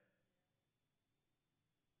there.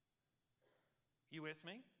 You with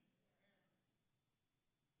me?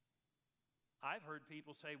 I've heard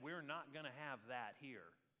people say, we're not going to have that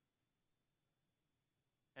here.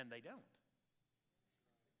 And they don't.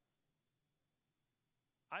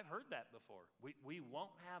 I've heard that before. We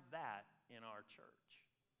won't have that in our church.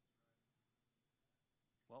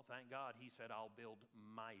 Well, thank God He said, I'll build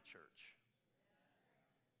my church.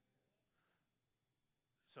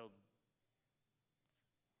 So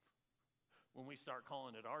when we start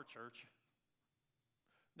calling it our church,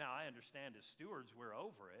 now I understand as stewards we're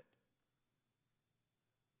over it.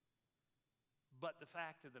 But the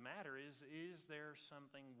fact of the matter is there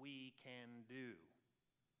something we can do?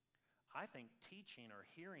 I think teaching or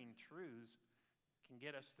hearing truths can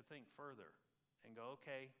get us to think further and go,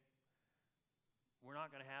 okay, we're not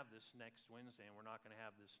going to have this next Wednesday and we're not going to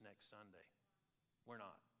have this next Sunday. We're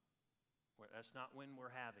not. That's not when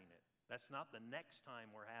we're having it. That's not the next time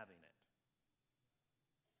we're having it.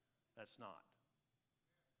 That's not.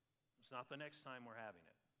 It's not the next time we're having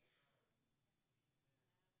it.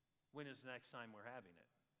 When is the next time we're having it?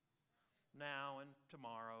 Now and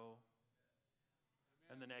tomorrow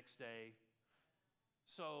and the next day.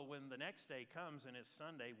 So when the next day comes and it's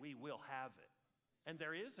Sunday, we will have it. And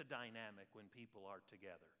there is a dynamic when people are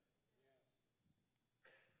together.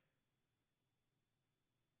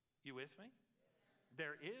 You with me?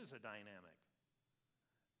 There is a dynamic.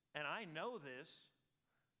 And I know this.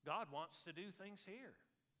 God wants to do things here.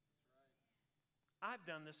 I've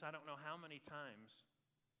done this, I don't know how many times,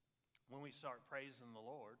 when we start praising the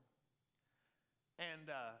Lord. And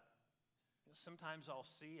sometimes I'll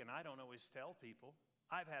see, and I don't always tell people.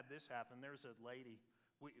 I've had this happen. There's a lady,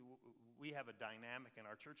 we have a dynamic in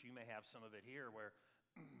our church. You may have some of it here where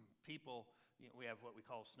people, we have what we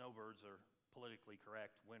call snowbirds, or politically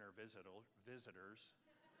correct winter visitors.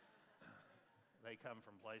 They come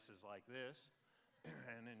from places like this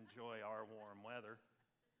and enjoy our warm weather.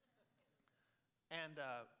 And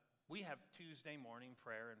we have Tuesday morning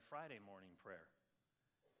prayer and Friday morning prayer.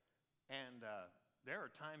 And there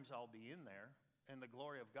are times I'll be in there, and the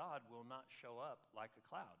glory of God will not show up like a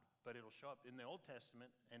cloud, but it'll show up in the Old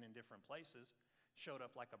Testament and in different places, showed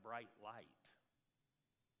up like a bright light.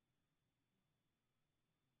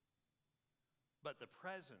 But the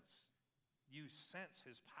presence, you sense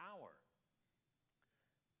his power.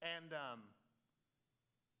 And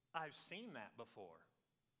I've seen that before.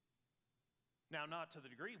 Now, not to the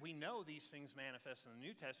degree. We know these things manifest in the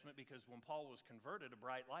New Testament because when Paul was converted, a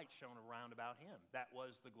bright light shone around about him. That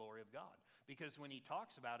was the glory of God. Because when he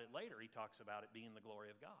talks about it later, he talks about it being the glory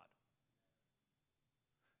of God.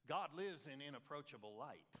 God lives in inapproachable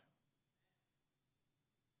light.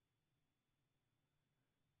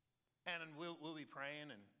 And we'll be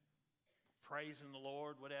praying and praising the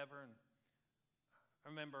Lord, whatever. And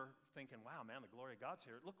I remember thinking, wow, man, the glory of God's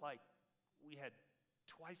here. It looked like we had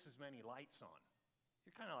twice as many lights on.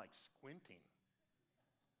 You're kind of like squinting.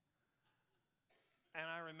 And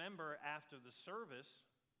I remember after the service,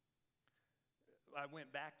 I went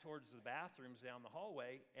back towards the bathrooms down the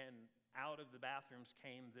hallway, and out of the bathrooms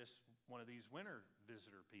came one of these winter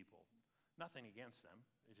visitor people. Nothing against them.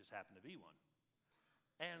 It just happened to be one.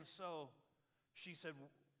 And so she said,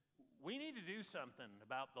 we need to do something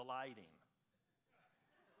about the lighting.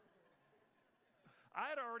 I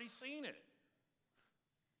had already seen it.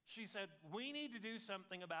 She said, we need to do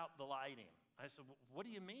something about the lighting. I said, what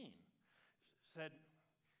do you mean? She said,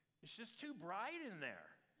 it's just too bright in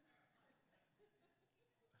there.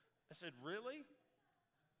 I said, really?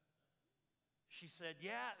 She said,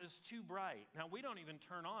 yeah, it's too bright. Now, we don't even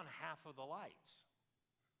turn on half of the lights.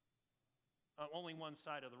 Only one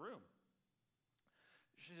side of the room.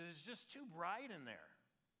 She said, it's just too bright in there.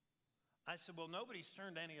 I said, well, nobody's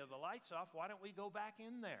turned any of the lights off. Why don't we go back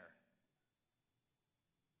in there?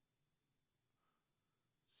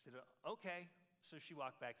 She said, okay. So she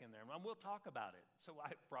walked back in there. Mom, we'll talk about it. So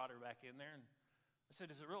I brought her back in there, and I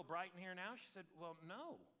said, is it real bright in here now? She said, well,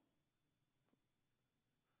 no.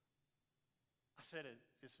 I said,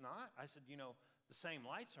 it's not? I said, the same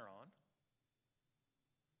lights are on.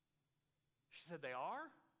 She said, they are?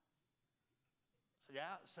 I said,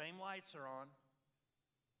 yeah, same lights are on.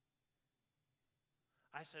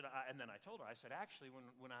 I said, and then I told her, I said, actually,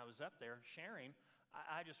 when I was up there sharing,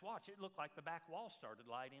 I just watched. It looked like the back wall started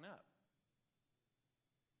lighting up.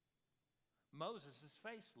 Moses'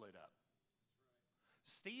 face lit up.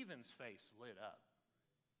 Stephen's face lit up.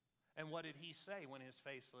 And what did he say when his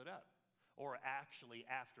face lit up? Or actually,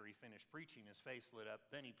 after he finished preaching, his face lit up.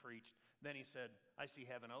 Then he preached. Then he said, I see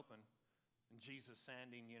heaven open. And Jesus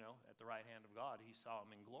standing, at the right hand of God, he saw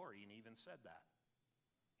him in glory, and he even said that.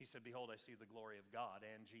 He said, behold, I see the glory of God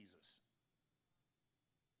and Jesus.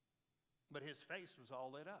 But his face was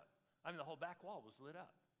all lit up. I mean, the whole back wall was lit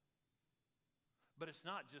up. But it's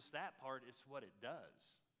not just that part, it's what it does.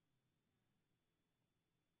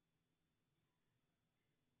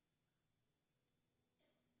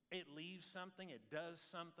 It leaves something, it does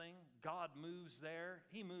something. God moves there.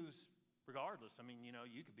 He moves regardless. I mean,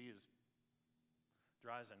 you could be as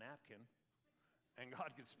dry as a napkin, and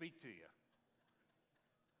God could speak to you.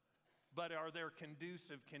 But are there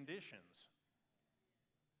conducive conditions?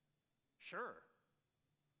 Sure.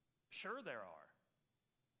 Sure there are.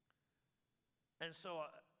 And so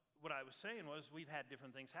what I was saying was we've had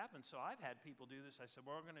different things happen. So I've had people do this. I said,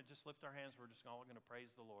 well, we're going to just lift our hands. We're just all going to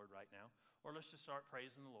praise the Lord right now. Or let's just start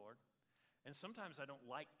praising the Lord. And sometimes I don't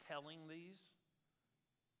like telling these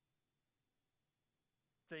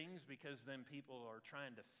things because then people are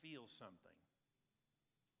trying to feel something.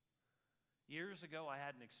 Years ago, I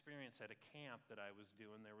had an experience at a camp that I was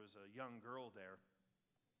doing. There was a young girl there.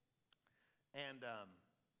 And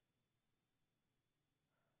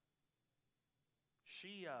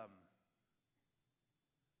she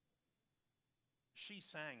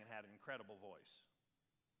sang and had an incredible voice.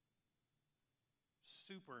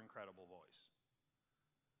 Super incredible voice.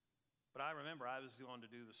 But I remember I was going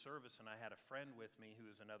to do the service, and I had a friend with me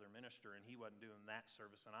who was another minister, and he wasn't doing that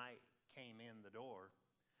service, and I came in the door.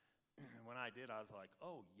 And when I did, I was like,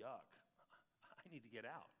 oh, yuck. I need to get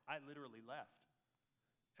out. I literally left.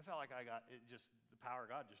 It felt like the power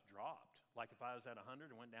of God just dropped. Like if I was at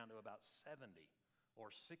 100, it went down to about 70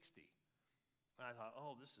 or 60. And I thought,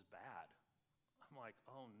 oh, this is bad. I'm like,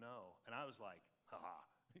 oh, no. And I was like, ha,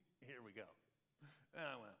 here we go. And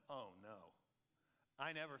I went, oh, no.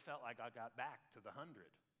 I never felt like I got back to the 100.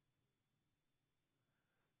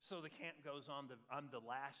 So the camp goes on. I'm the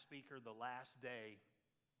last speaker, the last day.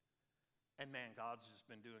 And man, God's just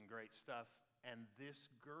been doing great stuff. And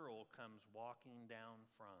this girl comes walking down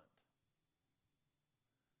front.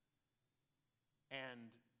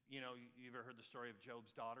 And, you know, you ever heard the story of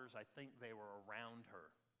Job's daughters? I think they were around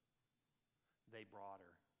her. They brought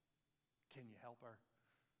her. Can you help her?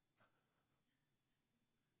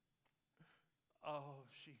 Oh,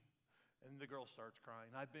 and the girl starts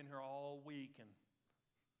crying. I've been here all week and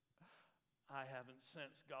I haven't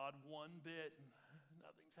sensed God one bit.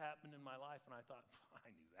 Nothing's happened in my life. And I thought, I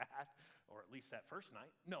knew that, or at least that first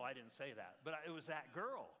night. No, I didn't say that, but it was that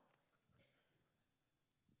girl.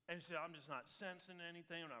 And she said, I'm just not sensing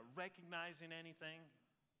anything. I'm not recognizing anything.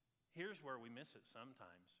 Here's where we miss it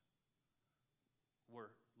sometimes.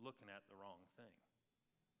 We're looking at the wrong thing.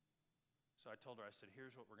 So I told her, I said,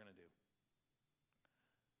 here's what we're going to do.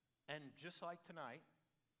 And just like tonight,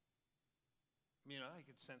 you know, I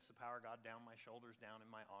could sense the power of God down my shoulders, down in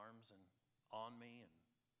my arms, and on me. And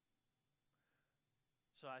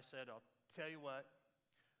so I said, I'll tell you what,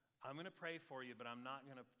 I'm going to pray for you, but I'm not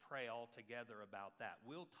going to pray all together about that.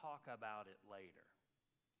 We'll talk about it later.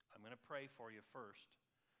 I'm going to pray for you first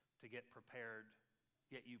to get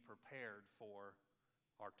you prepared for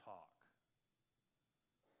our talk.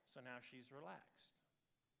 So now she's relaxed.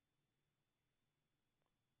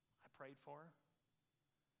 I prayed for her.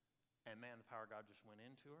 And man, the power of God just went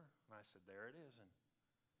into her. And I said, there it is. And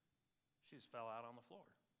she just fell out on the floor.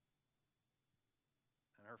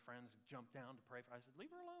 And her friends jumped down to pray for her. I said,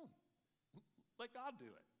 leave her alone. Let God do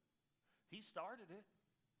it. He started it.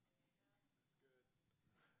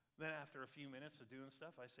 Then after a few minutes of doing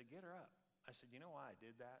stuff, I said, get her up. I said, you know why I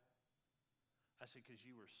did that? I said, because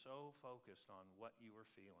you were so focused on what you were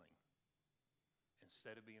feeling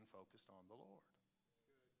instead of being focused on the Lord.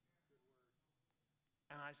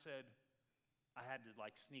 And I said, I had to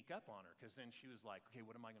like sneak up on her because then she was like, okay,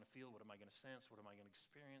 what am I going to feel? What am I going to sense? What am I going to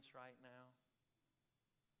experience right now?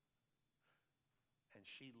 And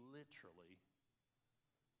she literally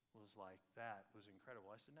was like, that was incredible.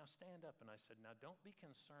 I said, now stand up. And I said, now don't be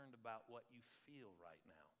concerned about what you feel right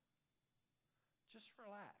now. Just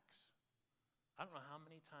relax. I don't know how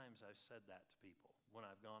many times I've said that to people when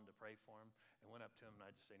I've gone to pray for them and went up to them and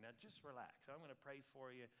I just say, now just relax. I'm going to pray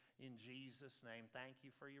for you in Jesus' name. Thank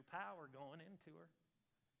you for your power going into her.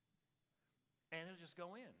 And it'll just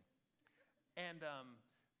go in. And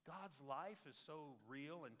God's life is so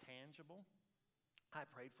real and tangible. I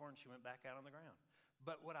prayed for her and she went back out on the ground.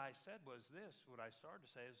 But what I said was this, what I started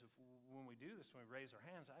to say is when we do this, when we raise our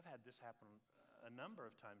hands, I've had this happen a number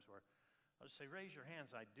of times where I'll just say, raise your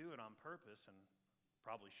hands. I do it on purpose, and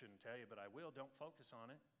probably shouldn't tell you, but I will. Don't focus on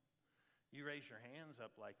it. You raise your hands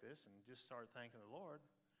up like this and just start thanking the Lord.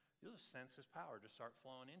 You'll just sense His power just start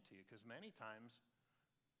flowing into you, because many times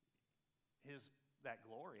that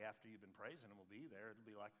glory after you've been praising Him will be there. It'll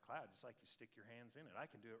be like a cloud, just like you stick your hands in it. I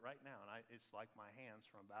can do it right now, and it's like my hands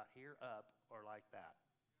from about here up or like that.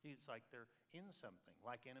 It's like they're in something,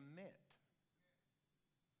 like in a mitt.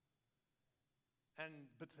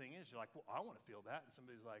 But the thing is, you're like, well, I want to feel that. And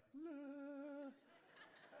somebody's like, nah.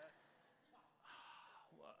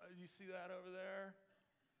 You see that over there?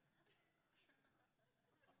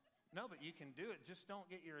 No, but you can do it. Just don't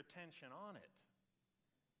get your attention on it.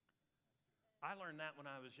 I learned that when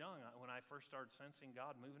I was young. When I first started sensing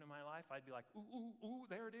God moving in my life, I'd be like, ooh, ooh, ooh,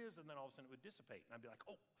 there it is. And then all of a sudden it would dissipate. And I'd be like,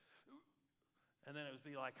 oh. Ooh. And then it would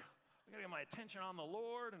be like, I got to get my attention on the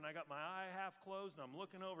Lord, and I got my eye half closed, and I'm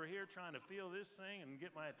looking over here trying to feel this thing and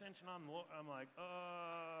get my attention on the Lord. I'm like,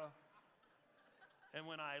 And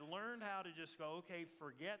when I learned how to just go, okay,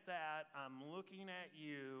 forget that, I'm looking at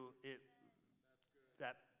you,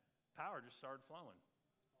 that power just started flowing.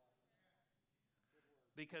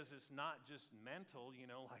 Because it's not just mental,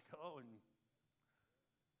 like,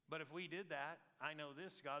 but if we did that, I know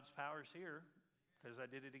this, God's power's here, because I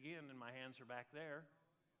did it again, and my hands are back there.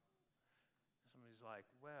 Somebody's like,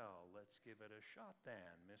 well, let's give it a shot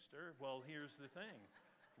then, mister. Well, here's the thing.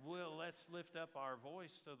 Well, let's lift up our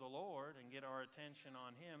voice to the Lord and get our attention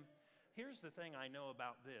on Him. Here's the thing I know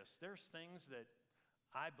about this. There's things that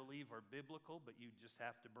I believe are biblical, but you just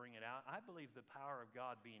have to bring it out. I believe the power of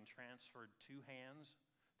God being transferred to hands,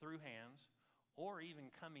 through hands, or even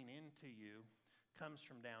coming into you comes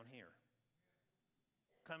from down here.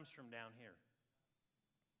 Comes from down here.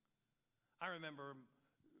 I remember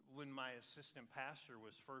when my assistant pastor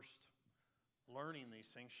was first learning these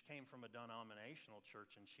things, she came from a denominational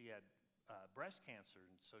church, and she had breast cancer,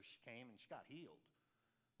 and so she came and she got healed,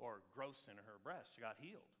 or growths in her breast. She got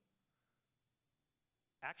healed.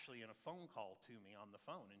 Actually, in a phone call to me on the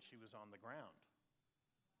phone, and she was on the ground.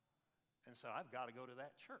 And so I've got to go to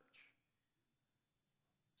that church.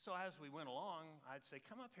 So as we went along, I'd say,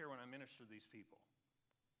 come up here when I minister to these people.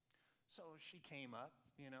 So she came up,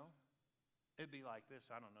 you know. It'd be like this.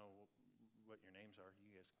 I don't know what your names are.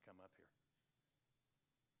 You guys can come up here.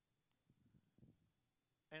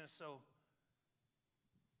 And so,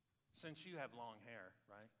 since you have long hair,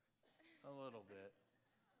 right? A little bit.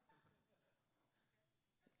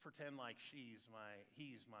 Pretend like he's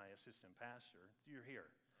my assistant pastor. You're here.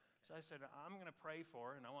 So I said, I'm going to pray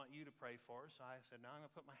for her, and I want you to pray for her. So I said, now I'm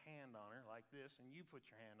going to put my hand on her like this, and you put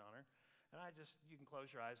your hand on her. And you can close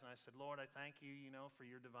your eyes, and I said, Lord, I thank you, for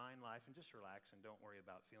your divine life, and just relax and don't worry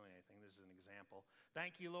about feeling anything. This is an example.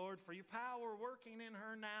 Thank you, Lord, for your power working in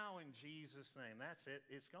her now in Jesus' name. That's it.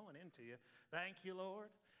 It's going into you. Thank you, Lord,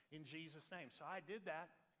 in Jesus' name. So I did that,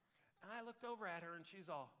 and I looked over at her, and she's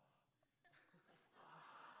all,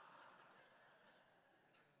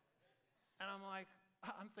 and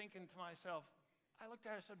I'm thinking to myself, I looked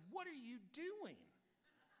at her and said, what are you doing?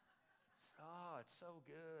 Oh, it's so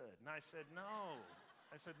good. And I said, no.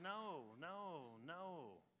 I said, no.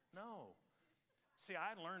 See,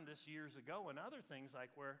 I learned this years ago and other things like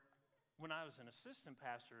when I was an assistant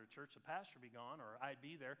pastor at a church, the pastor would be gone or I'd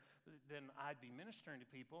be there, then I'd be ministering to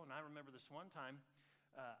people. And I remember this one time,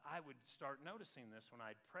 I would start noticing this when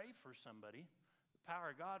I'd pray for somebody. The power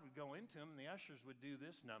of God would go into them and the ushers would do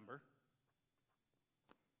this number.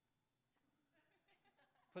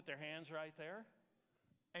 Put their hands right there.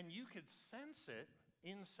 And you could sense it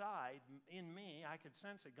inside, in me. I could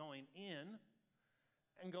sense it going in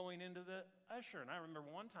and going into the usher. And I remember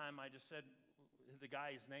one time I just said, the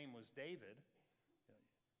guy's name was David.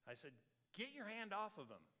 I said, get your hand off of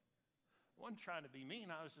him. I wasn't trying to be mean.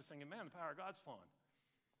 I was just thinking, man, the power of God's flowing.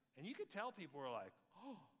 And you could tell people were like,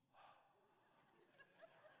 oh.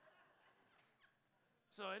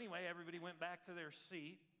 So anyway, everybody went back to their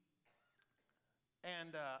seat.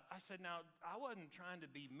 And I said, now, I wasn't trying to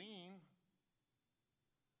be mean.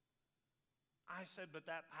 I said, but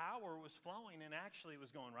that power was flowing, and actually it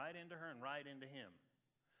was going right into her and right into him.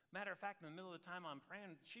 Matter of fact, in the middle of the time I'm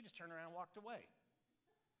praying, she just turned around and walked away.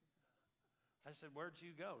 I said, where'd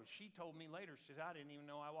you go? She told me later, she said, I didn't even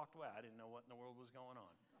know I walked away. I didn't know what in the world was going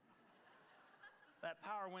on. That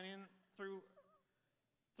power went in through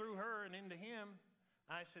her and into him.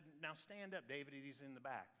 I said, now stand up, David. He's in the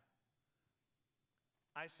back.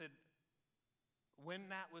 I said,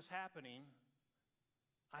 when that was happening,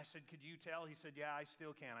 I said, could you tell? He said, yeah, I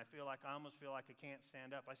still can. I almost feel like I can't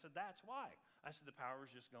stand up. I said, that's why. I said, the power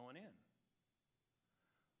was just going in.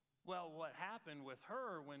 Well, what happened with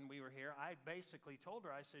her when we were here, I basically told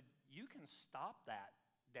her, I said, you can stop that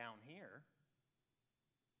down here,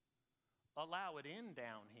 allow it in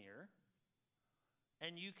down here,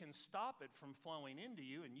 and you can stop it from flowing into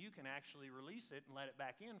you, and you can actually release it and let it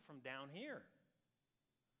back in from down here.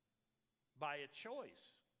 By a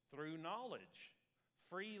choice, through knowledge.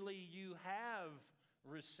 Freely you have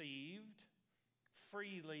received,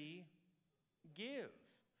 freely give.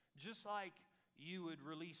 Just like you would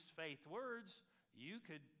release faith words, you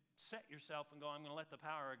could set yourself and go, I'm going to let the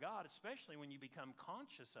power of God, especially when you become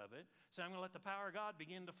conscious of it, say, I'm going to let the power of God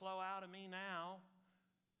begin to flow out of me now.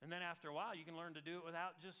 And then after a while, you can learn to do it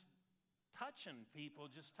without just touching people,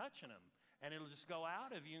 just touching them. And it'll just go out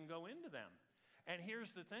of you and go into them. And here's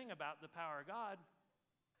the thing about the power of God.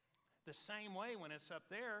 The same way when it's up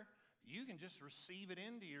there, you can just receive it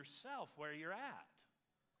into yourself where you're at.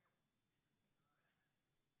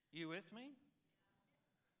 You with me?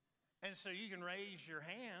 And so you can raise your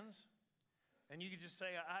hands and you can just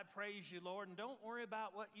say, I praise you, Lord, and don't worry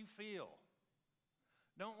about what you feel.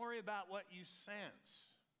 Don't worry about what you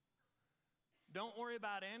sense. Don't worry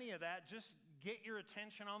about any of that. Just get your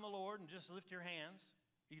attention on the Lord and just lift your hands.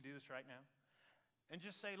 You can do this right now. And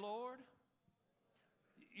just say, Lord,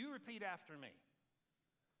 you repeat after me.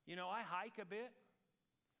 I hike a bit,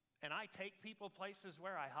 and I take people places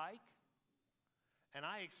where I hike, and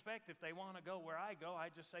I expect if they want to go where I go, I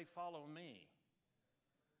just say, follow me.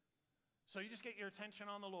 So you just get your attention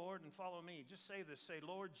on the Lord and follow me. Just say this. Say,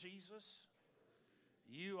 Lord Jesus,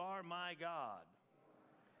 you are my God.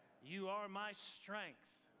 You are my strength.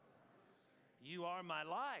 You are my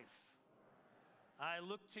life. I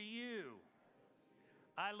look to you.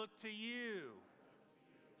 I look to you.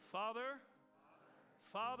 Father,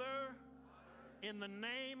 in the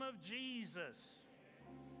name of Jesus,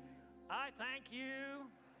 I thank you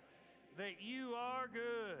that you are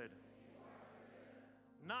good.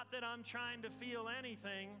 Not that I'm trying to feel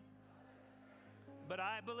anything, but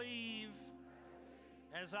I believe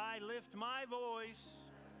as I lift my voice,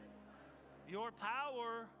 your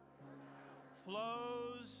power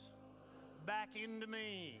flows back into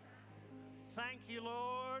me. Thank you,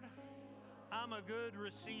 Lord. I'm a good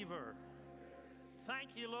receiver. Thank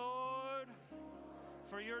you, Lord,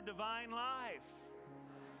 for your divine life.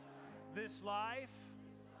 This life,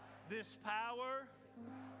 this power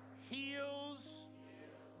heals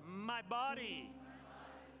my body,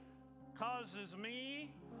 causes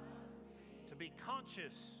me to be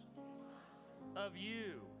conscious of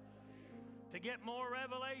you, to get more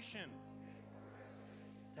revelation,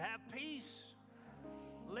 to have peace,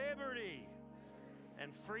 liberty,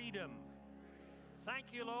 and freedom. Thank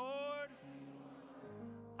you, Lord.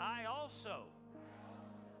 I also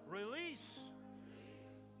release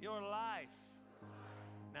your life.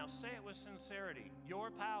 Now say it with sincerity. Your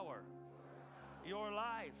power, your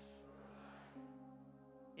life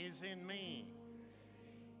is in me.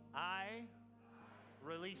 I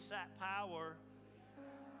release that power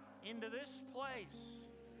into this place,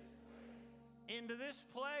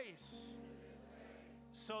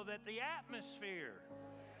 so that the atmosphere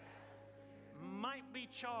might be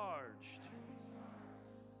charged.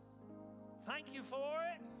 Thank you for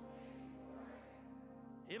it.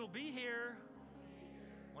 It'll be here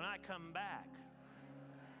when I come back.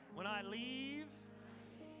 When I leave,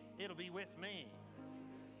 it'll be with me.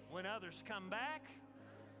 When others come back,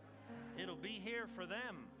 it'll be here for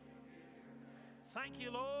them. Thank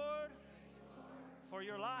you, Lord, for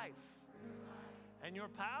your life and your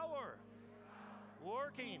power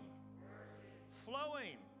working,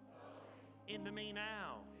 flowing into me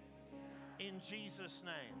now, in Jesus'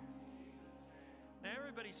 name. Now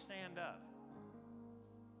everybody stand up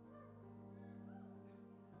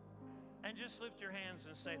and just lift your hands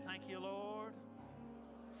and say, thank you, Lord,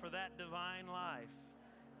 for that divine life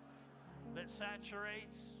that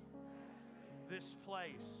saturates this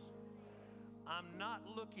place. I'm not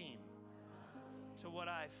looking to what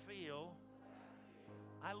I feel.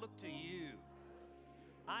 I look to you.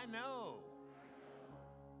 I know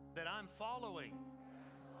that I'm following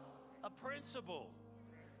a principle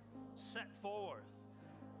set forth,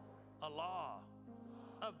 a law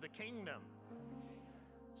of the kingdom.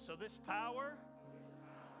 So this power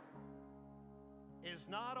is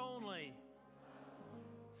not only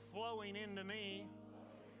flowing into me,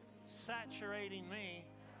 saturating me,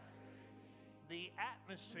 the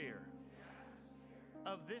atmosphere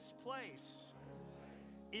of this place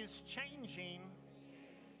is changing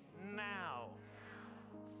now.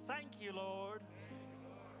 Thank you, Lord.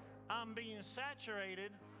 I'm being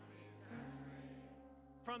saturated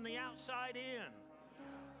from the outside in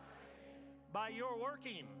by your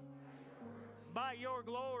working, by your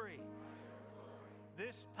glory.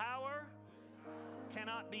 This power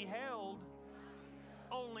cannot be held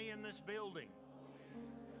only in this building,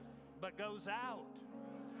 but goes out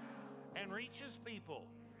and reaches people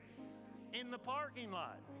in the parking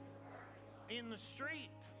lot, in the street.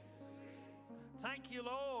 Thank you,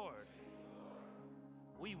 Lord.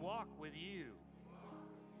 We walk with you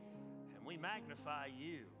and we magnify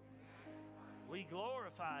you. We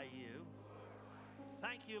glorify you.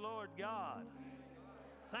 Thank you, Lord God.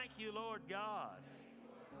 Thank you, Lord God.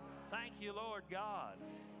 Thank you, Lord God,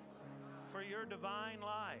 for your divine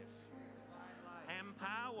life and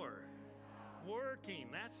power working.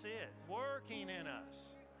 That's it. Working in us.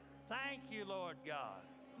 Thank you, Lord God.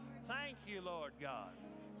 Thank you, Lord God.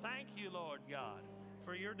 Thank you, Lord God,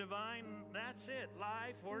 for your divine, that's it,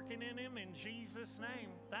 life working in him in Jesus' name.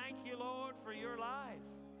 Thank you, Lord, for your life.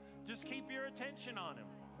 Just keep your attention on him.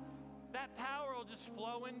 That power will just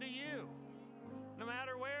flow into you. No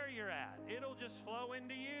matter where you're at, it'll just flow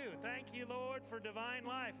into you. Thank you, Lord, for divine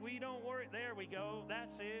life. We don't worry. There we go.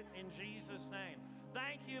 That's it, in Jesus' name.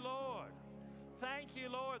 Thank you, Lord. Thank you,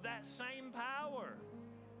 Lord. That same power,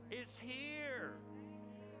 it's here.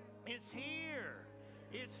 It's here.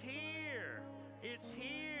 It's here. It's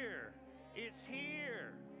here. It's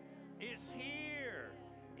here. It's here.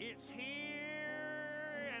 It's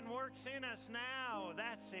here. And works in us now.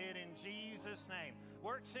 That's it, in Jesus' name.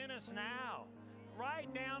 Works in us now.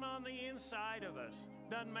 Right down on the inside of us.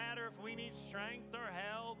 Doesn't matter if we need strength or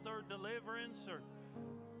health or deliverance or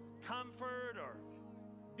comfort or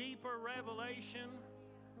deeper revelation.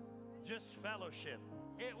 Just fellowship.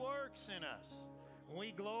 It works in us.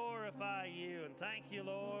 We glorify you and thank you,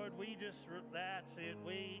 Lord, Lord. That's it.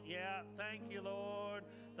 Thank you, Lord.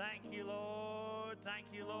 Thank you, Lord. Thank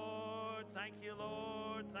you, Lord. Thank you,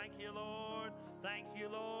 Lord. Thank you, Lord. Thank you,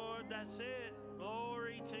 Lord. That's it.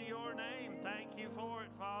 Glory to your name. Thank you for it,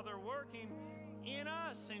 Father, working in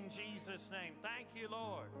us in Jesus' name. Thank you,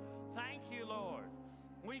 Lord. Thank you, Lord.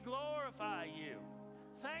 We glorify you.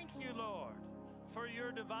 Thank you, Lord, for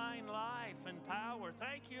your divine life and power.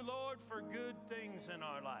 Thank you, Lord, for good things in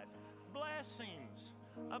our life. Blessings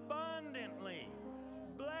abundantly.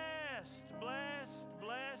 Blessed, blessed,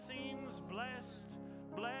 blessings, blessed,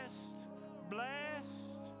 blessed, blessed,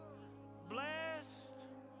 blessed.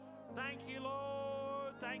 Thank you,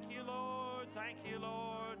 Lord. Thank you, Lord. Thank you,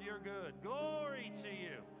 Lord. You're good. Glory to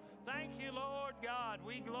you. Thank you, Lord God.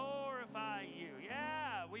 We glorify you.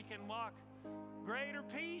 Yeah, we can walk greater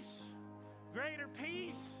peace, greater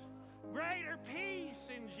peace, greater peace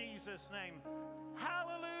in Jesus' name.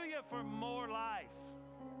 Hallelujah for more life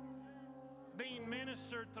being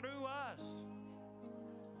ministered through us.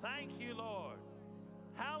 Thank you, Lord.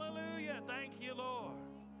 Hallelujah. Thank you, Lord.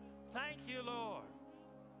 Thank you, Lord.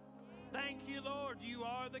 Thank you, Lord. You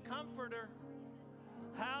are the comforter.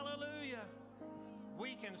 Hallelujah.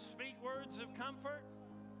 We can speak words of comfort.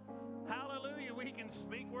 Hallelujah. We can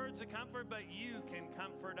speak words of comfort, but you can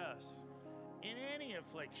comfort us in any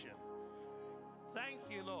affliction. Thank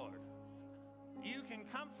you, Lord. You can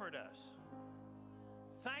comfort us.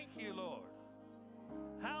 Thank you, Lord.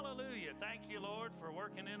 Hallelujah. Thank you, Lord, for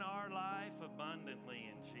working in our life abundantly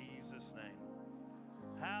in Jesus' name.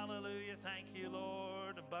 Hallelujah. Thank you,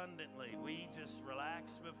 Lord, abundantly. We just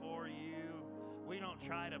relax before you. We don't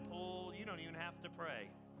try to pull. You don't even have to pray.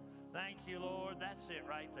 Thank you, Lord. That's it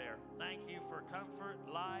right there. Thank you for comfort,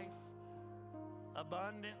 life,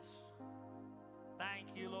 abundance.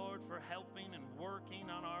 Thank you, Lord, for helping and working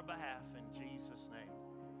on our behalf in Jesus' name.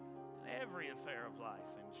 In every affair of life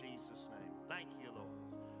in Jesus' name. Thank you, Lord.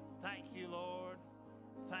 Thank you, Lord.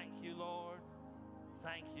 Thank you, Lord.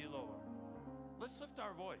 Thank you, Lord. Let's lift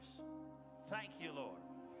our voice. Thank you, Lord.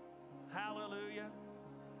 Hallelujah.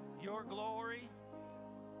 Your glory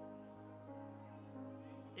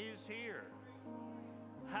is here.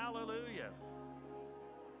 Hallelujah.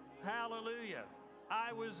 Hallelujah.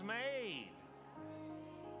 I was made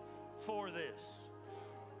for this.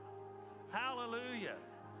 Hallelujah.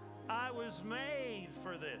 I was made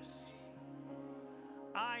for this.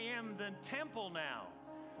 I am the temple now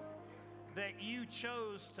that you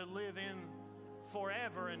chose to live in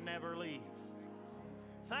forever and never leave.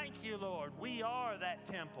 Thank you, Lord. We are that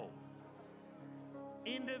temple.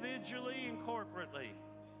 Individually and corporately,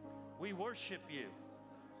 we worship you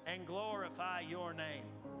and glorify your name.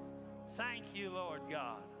 Thank you, Lord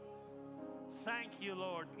God. Thank you,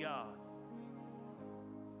 Lord God.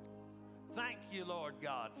 Thank you, Lord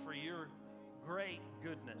God, for your great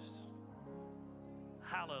goodness.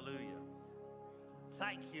 Hallelujah.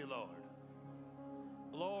 Thank you, Lord.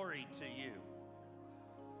 Glory to you.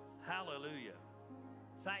 Hallelujah.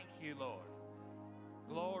 Thank you, Lord.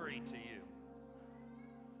 Glory to you.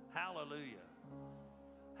 Hallelujah.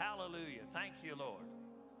 Hallelujah. Thank you, Lord.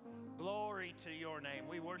 Glory to your name.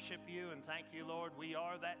 We worship you and thank you, Lord. We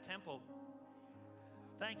are that temple.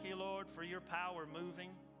 Thank you, Lord, for your power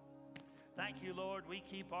moving. Thank you, Lord. We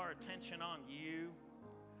keep our attention on you.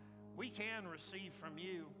 We can receive from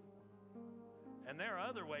you. And there are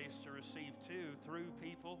other ways to receive too, through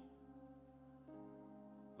people.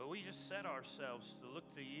 But we just set ourselves to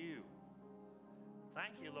look to you.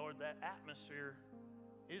 Thank you, Lord, that atmosphere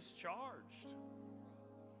is charged.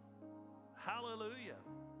 Hallelujah.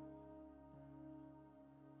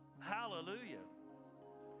 Hallelujah.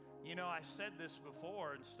 You know, I said this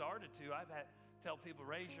before and started to. I've had tell people,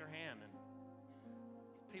 raise your hand. And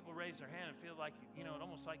people raise their hand and feel like, you know, it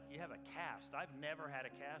almost like you have a cast. I've never had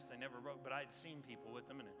a cast. I never wrote, but I'd seen people with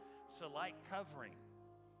them. And it's a light covering.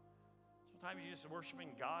 Sometimes you're just worshiping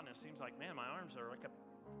God and it seems like, man, my arms are like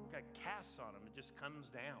got casts on them. It just comes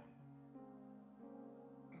down.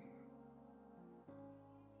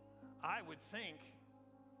 I would think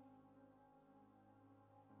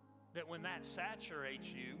that when that saturates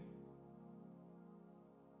you,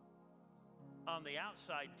 on the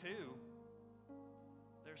outside too,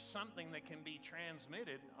 there's something that can be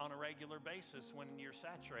transmitted on a regular basis when you're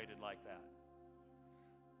saturated like that.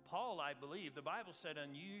 Paul, I believe, the Bible said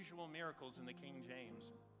unusual miracles in the King James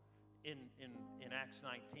in Acts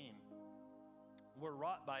 19 were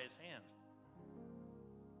wrought by his hand.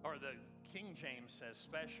 Or the King James says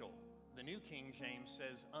special. The New King James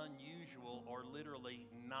says unusual, or literally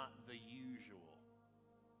not the usual.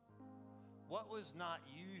 What was not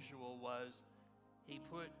usual was he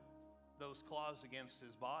put those claws against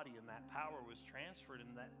his body, and that power was transferred,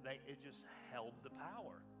 and it just held the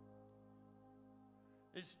power.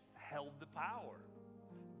 It just held the power.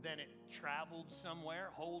 Then it traveled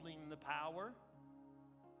somewhere holding the power.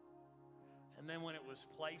 And then when it was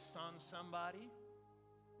placed on somebody,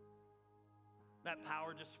 that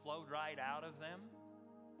power just flowed right out of them,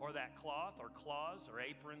 or that cloth or claws or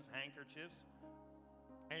aprons, handkerchiefs,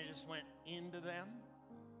 and it just went into them.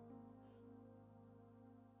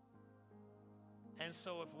 And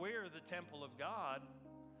so if we're the temple of God,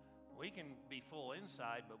 we can be full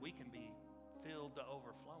inside, but we can be filled to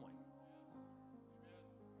overflowing.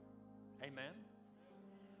 Amen?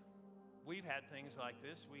 We've had things like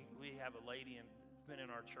this. We have a lady been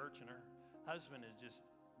in our church, and her husband has just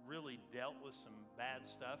really dealt with some bad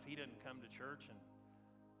stuff. He didn't come to church, and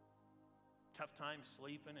tough time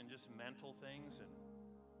sleeping and just mental things. And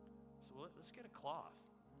so let's get a cloth.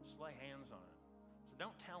 Just lay hands on it. So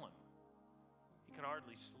don't tell him. He could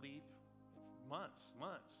hardly sleep. Months.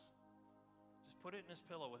 Just put it in his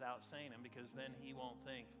pillow without saying him, because then he won't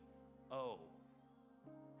think, oh,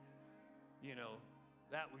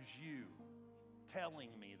 that was you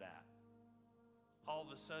telling me that. All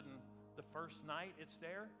of a sudden, the first night it's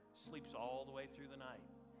there, sleeps all the way through the night.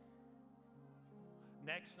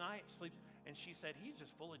 Next night, sleeps, and she said, he's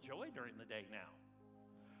just full of joy during the day now.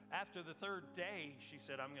 After the third day, she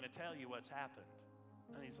said, I'm going to tell you what's happened.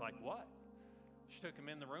 And he's like, what? She took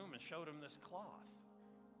him in the room and showed him this cloth.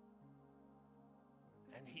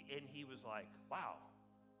 And he was like, wow,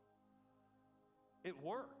 it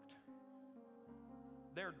worked.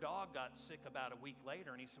 Their dog got sick about a week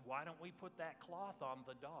later, and he said, why don't we put that cloth on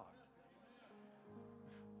the dog?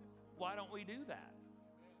 Why don't we do that?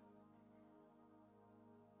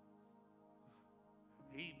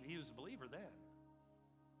 He was a believer then.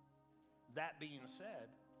 That being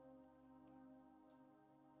said,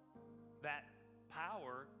 that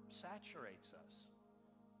power saturates us.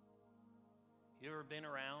 You ever been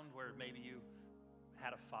around where maybe you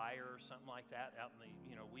had a fire or something like that out in the,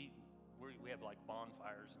 we have like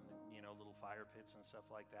bonfires and little fire pits and stuff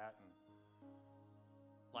like that, and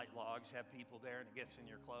light logs. You have people there, and it gets in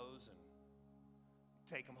your clothes, and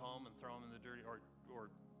take them home and throw them in the dirty, or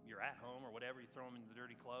you're at home or whatever, you throw them in the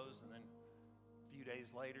dirty clothes, and then a few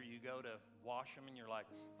days later you go to wash them, and you're like,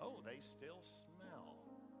 oh, they still smell.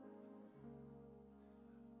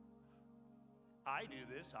 I do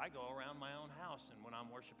this. I go around my own house, and when I'm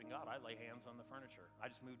worshiping God, I lay hands on the furniture. I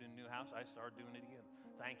just moved in a new house. I started doing it again.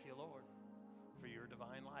 Thank you, Lord, for your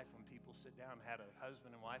divine life. When people sit down, had a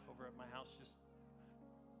husband and wife over at my house just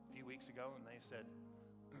a few weeks ago, and they said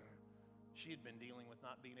she had been dealing with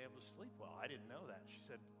not being able to sleep well. I didn't know that. She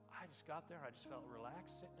said, I just got there. I just felt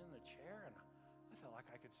relaxed sitting in the chair, and I felt like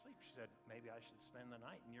I could sleep. She said, maybe I should spend the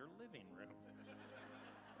night in your living room.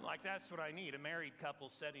 I'm like, that's what I need, a married couple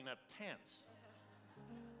setting up tents.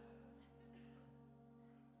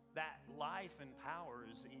 That life and power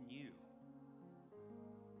is in you.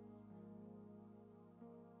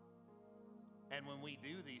 And when we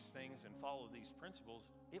do these things and follow these principles,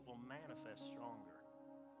 it will manifest stronger.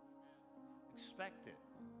 Expect it.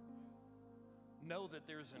 Know that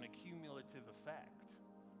there's an accumulative effect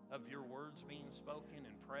of your words being spoken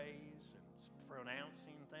in praise and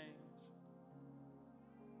pronouncing things.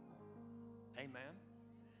 Amen.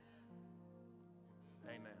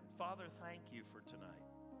 Amen. Father, thank you for tonight.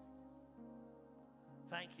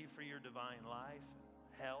 Thank you for your divine life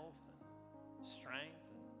and health and strength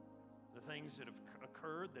and the things that have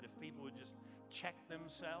occurred, that if people would just check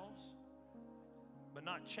themselves, but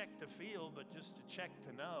not check to feel, but just to check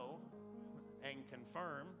to know and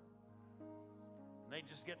confirm, and they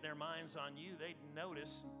just get their minds on you, they'd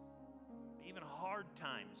notice even hard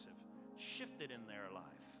times have shifted in their life.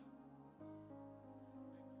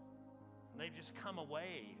 And they just come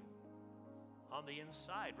away on the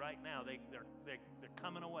inside right now. They're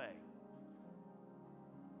coming away.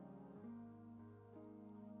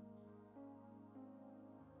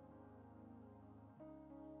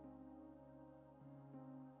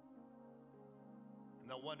 And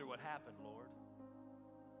they'll wonder what happened, Lord.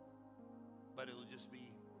 But it'll just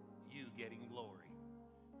be you getting glory.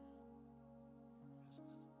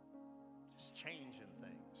 Just changing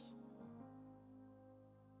things.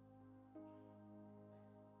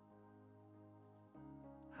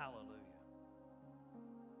 Hallelujah.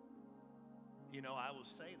 I will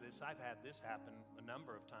say this. I've had this happen a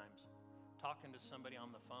number of times. Talking to somebody on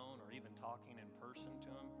the phone, or even talking in person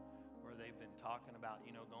to them, where they've been talking about,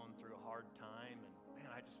 going through a hard time. And man,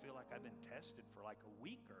 I just feel like I've been tested for like a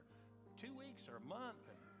week or 2 weeks or a month.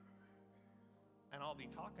 And And I'll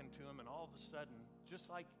be talking to him, and all of a sudden,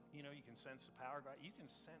 just like, you know, you can sense the power of God, you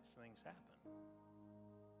can sense things happen.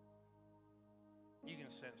 You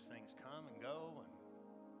can sense things come and go, and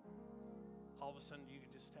all of a sudden you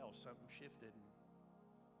can just tell something shifted. And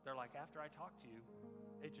they're like, after I talked to you,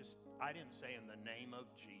 I didn't say in the name of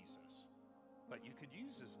Jesus, but you could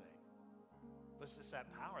use his name. But it's just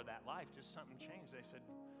that power, that life, just something changed. They said,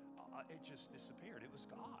 it just disappeared. It was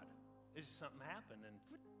God. It's just something happened, and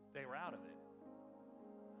they were out of it.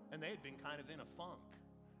 And they had been kind of in a funk.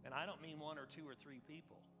 And I don't mean one or two or three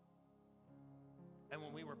people. And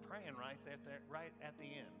when we were praying right at the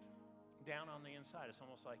end, down on the inside, it's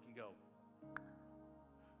almost like you go.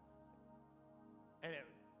 And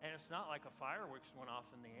it's not like a fireworks went off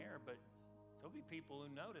in the air, but there'll be people who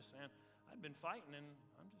notice, man, I've been fighting and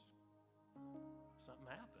something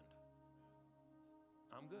happened.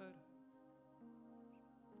 I'm good.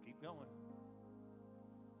 Keep going.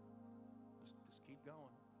 Just keep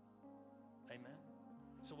going. Amen.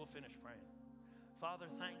 So we'll finish praying. Father,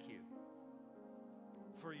 thank you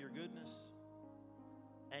for your goodness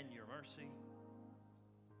and your mercy.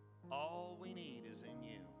 All we need is in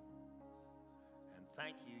you. And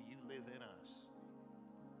thank you, you live in us.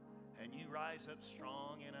 And you rise up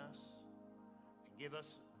strong in us and give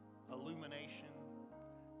us illumination,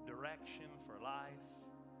 direction for life,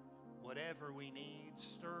 whatever we need.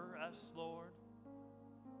 Stir us, Lord,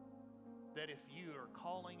 that if you are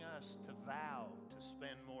calling us to vow to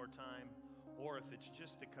spend more time, or if it's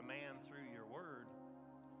just a command through your word,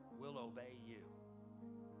 we'll obey you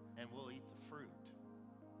and we'll eat the fruit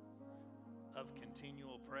of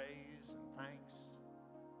continual praise and thanks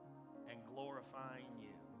and glorifying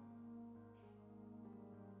you.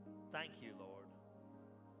 Thank you, Lord,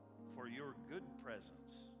 for your good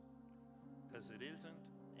presence, because it isn't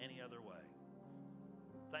any other way.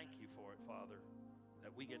 Thank you for it, Father,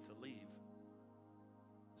 that we get to leave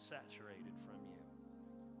saturated from you.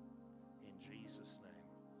 In Jesus' name,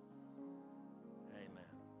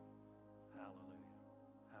 amen. Hallelujah.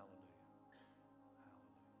 Hallelujah.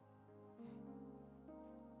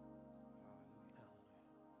 Hallelujah. Hallelujah.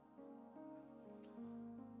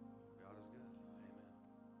 God is good. Amen.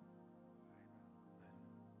 Amen.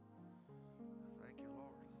 Thank you,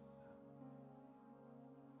 Lord.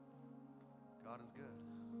 God is good.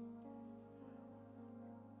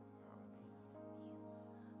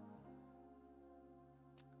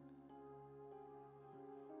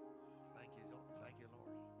 Thank you,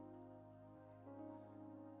 Lord.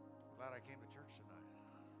 Glad I came to church tonight.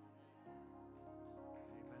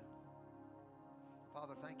 Amen.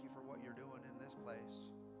 Father, thank you for what you're doing in this place.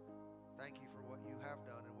 Thank you for what you have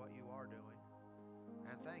done and what you are doing.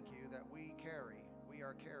 And thank you that we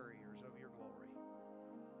are carriers of your glory,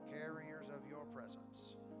 carriers of your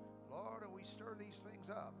presence. Lord, we stir these things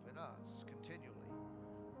up in us continually.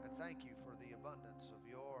 And thank you for the abundance of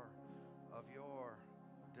your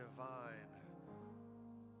divine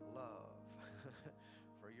love,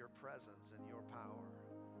 for your presence and your power,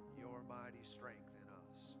 your mighty strength in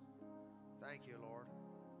us. Thank you, Lord.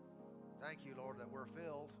 Thank you, Lord, that we're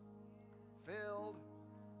filled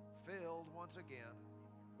once again,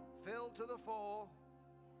 filled to the full,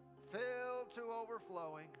 filled to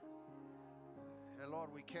overflowing. And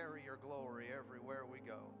Lord, we carry your glory everywhere we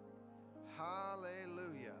go.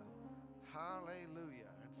 Hallelujah. Hallelujah.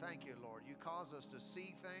 And thank you, Lord. You cause us to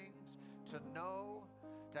see things, to know,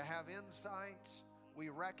 to have insight. We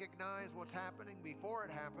recognize what's happening before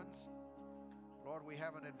it happens. Lord, we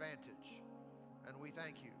have an advantage. And we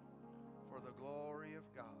thank you for the glory of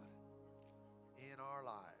God in our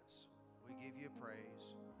lives. We give you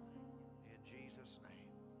praise in Jesus' name.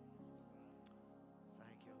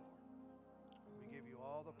 Thank you, Lord. We give you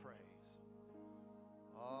all the praise,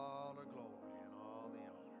 all the glory, and all the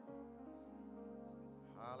honor.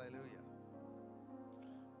 Hallelujah.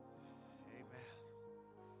 Amen.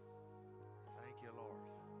 Thank you, Lord.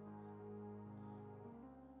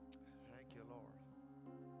 Thank you, Lord.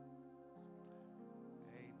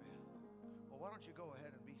 Amen. Well, why don't you go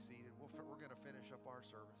ahead and be seated? We're going to finish up our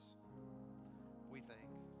service, we think.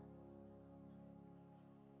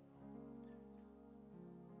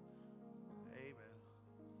 Amen.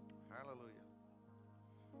 Hallelujah.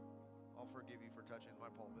 I'll forgive you for touching my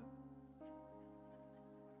pulpit.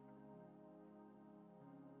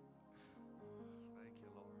 Thank you,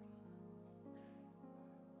 Lord.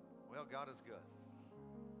 Well, God is good.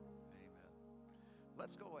 Amen.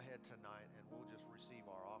 Let's go ahead tonight and we'll just receive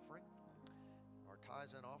our offering, our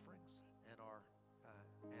tithes and offerings, and our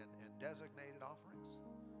and designated offerings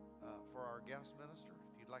for our guest minister.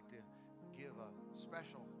 If you'd like to give a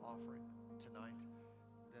special offering tonight,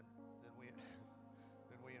 then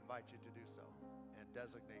we invite you to do so and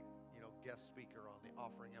designate, guest speaker on the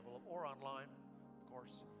offering envelope or online, of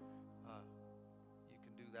course. You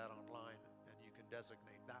can do that online, and you can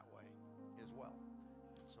designate that way as well.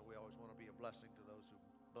 And so we always want to be a blessing to those who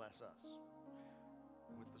bless us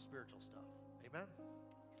with the spiritual stuff. Amen?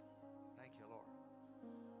 Thank you, Lord.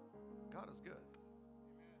 God is good.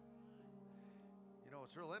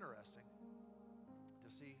 It's real interesting to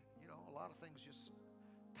see, a lot of things just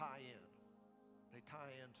tie in. They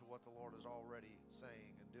tie into what the Lord is already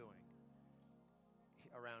saying and doing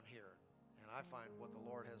around here. And I find what the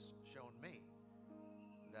Lord has shown me,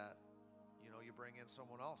 that, you bring in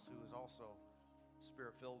someone else who is also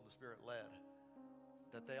Spirit-filled and Spirit-led,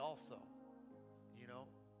 that they also,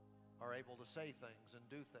 are able to say things and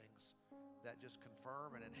do things that just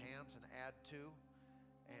confirm and enhance and add to.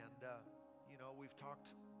 And, we've talked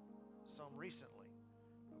some recently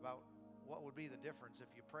about what would be the difference if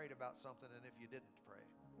you prayed about something and if you didn't pray.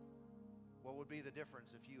 What would be the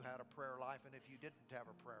difference if you had a prayer life and if you didn't have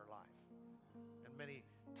a prayer life? And many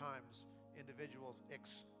times individuals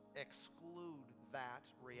exclude that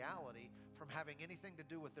reality from having anything to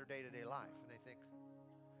do with their day-to-day life. And they think,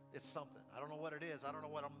 it's something. I don't know what it is. I don't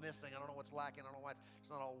know what I'm missing. I don't know what's lacking. I don't know why it's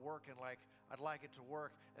not all working like I'd like it to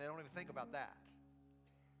work. And they don't even think about that.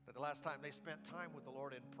 But the last time they spent time with the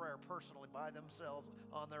Lord in prayer personally by themselves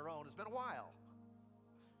on their own, it's been a while.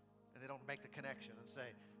 And they don't make the connection and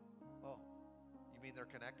say, oh, you mean they're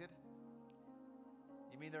connected?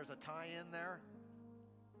 You mean there's a tie-in there?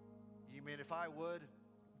 You mean if I would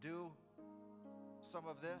do some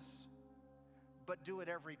of this, but do it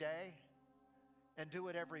every day, and do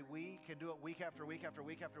it every week, and do it week after week after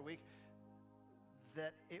week after week,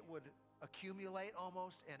 that it would accumulate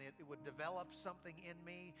almost, and it would develop something in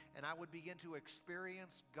me, and I would begin to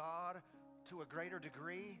experience God to a greater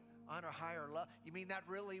degree on a higher level. You mean that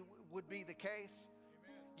really would be the case?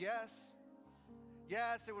 Amen.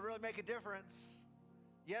 Yes, it would really make a difference.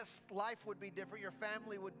 Yes, life would be different. Your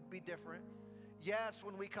family would be different. Yes,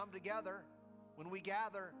 when we come together, when we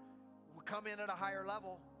gather, we come in at a higher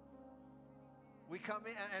level. We come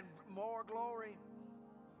in and more glory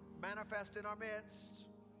manifest in our midst.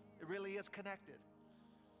 It really is connected.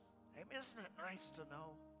 Amen. Isn't it nice to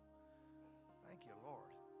know? Thank you, Lord.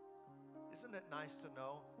 Isn't it nice to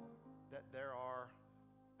know that there are,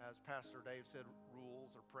 as Pastor Dave said,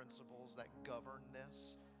 rules or principles that govern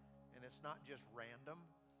this? And it's not just random.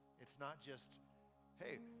 It's not just,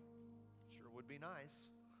 hey, sure would be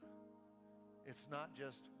nice. It's not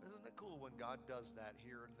just, isn't it cool when God does that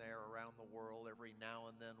here and there around the world every now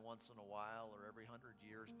and then, once in a while, or every 100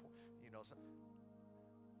 years,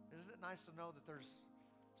 Isn't it nice to know that there's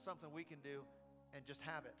something we can do and just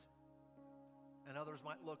have it? And others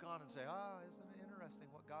might look on and say, isn't it interesting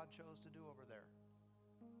what God chose to do over there?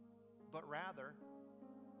 But rather,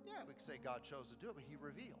 we could say God chose to do it, but He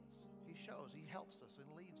reveals. He shows. He helps us and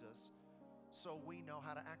leads us so we know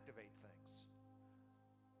how to activate things.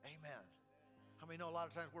 Amen. How many know a lot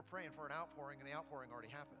of times we're praying for an outpouring and the outpouring already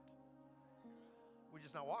happened? We're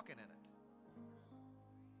just not walking in it.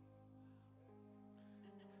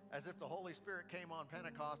 As if the Holy Spirit came on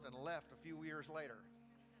Pentecost and left a few years later.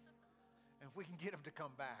 And if we can get Him to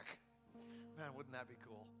come back, man, wouldn't that be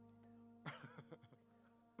cool?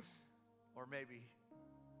 Or maybe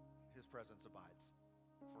His presence abides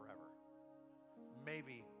forever.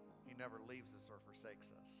 Maybe He never leaves us or forsakes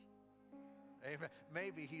us. Amen.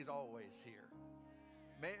 Maybe He's always here.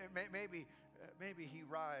 Maybe He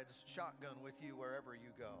rides shotgun with you wherever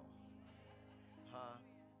you go.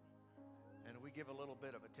 And we give a little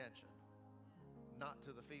bit of attention, not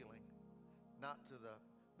to the feeling, not to the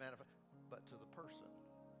manifest, but to the person,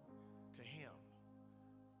 to Him.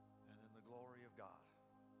 And then the glory of God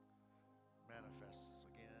manifests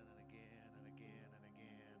again and again and again and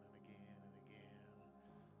again and again and again.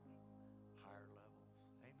 Higher levels.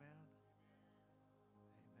 Amen.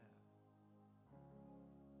 Amen.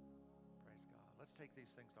 Praise God. Let's take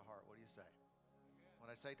these things to heart. What do you say?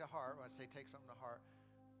 When I say to heart, when I say take something to heart,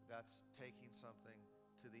 that's taking something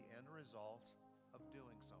to the end result of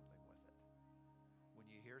doing something with it. When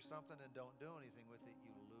you hear something and don't do anything with it,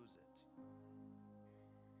 you lose it.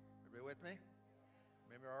 Everybody with me?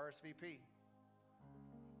 Remember RSVP.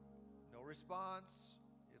 No response,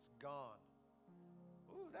 it's gone.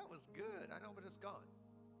 Ooh, that was good. I know, but it's gone.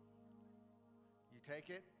 You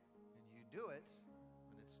take it and you do it,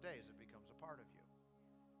 and it stays. It becomes a part of you.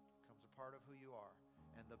 It becomes a part of who you are.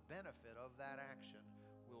 And the benefit of that action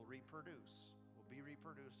will be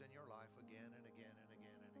reproduced in your life again and again and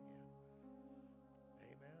again and again.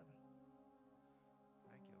 Amen.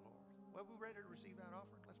 Thank you, Lord. Are we ready to receive that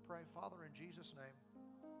offering? Let's pray. Father, in Jesus' name,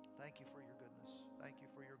 thank you for your goodness. Thank you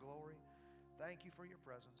for your glory. Thank you for your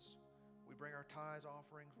presence. We bring our tithes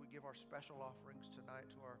offerings. We give our special offerings tonight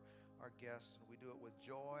to our guests. And we do it with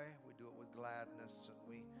joy. We do it with gladness. And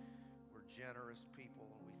we're generous people.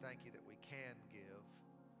 And we thank you that we can give.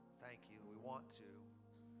 Thank you that we want to.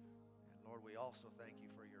 And Lord, we also thank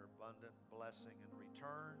you for your abundant blessing in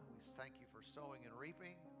return. We thank you for sowing and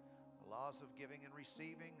reaping, the laws of giving and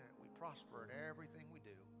receiving, that we prosper in everything we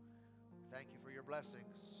do. Thank you for your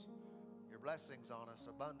blessings on us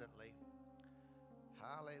abundantly.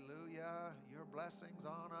 Hallelujah. Your blessings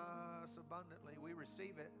on us abundantly. We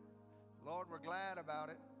receive it. Lord, we're glad about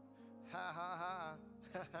it. Ha, ha, ha.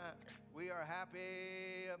 We are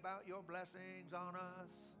happy about your blessings on us.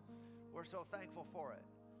 We're so thankful for it.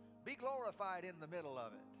 Be glorified in the middle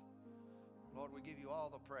of it. Lord, we give you all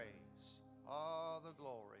the praise, all the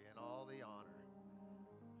glory, and all the honor.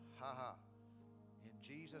 Ha, ha. In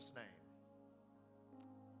Jesus' name.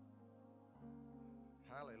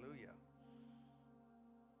 Hallelujah.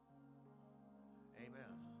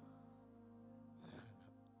 Amen.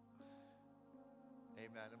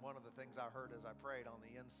 Amen. And one of the things I heard as I prayed on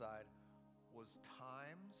the inside was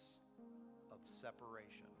times of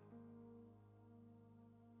separation.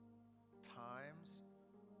 Times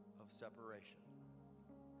of separation.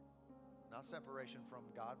 Not separation from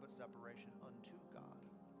God, but separation unto God.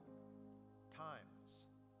 Times.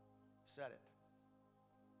 Set it.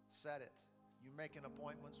 Set it. You making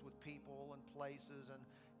appointments with people and places and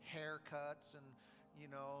haircuts and,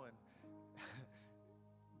 and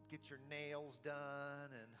get your nails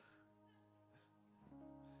done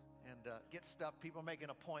and get stuff. People making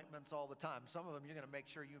appointments all the time. Some of them you're going to make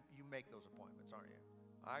sure you make those appointments, aren't you?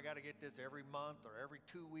 I got to get this every month or every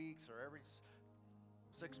 2 weeks or every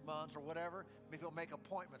 6 months or whatever. People make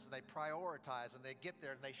appointments and they prioritize and they get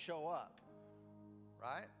there and they show up,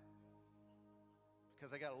 right?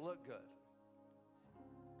 Because they got to look good.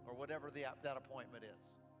 Or whatever that appointment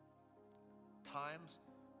is.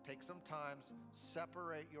 Take some times,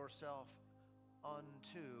 separate yourself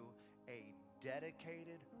unto a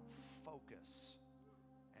dedicated focus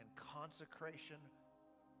and consecration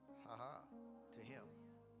to Him.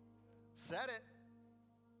 Set it.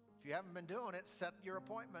 If you haven't been doing it, set your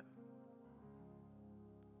appointment.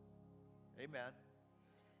 Amen.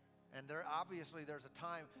 And there's a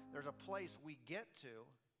time, there's a place we get to.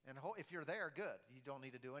 And if you're there, good. You don't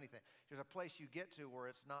need to do anything. There's a place you get to where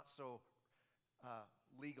it's not so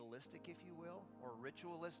legalistic, if you will, or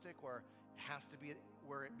ritualistic, where it has to be,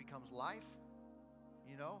 where it becomes life,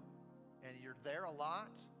 and you're there a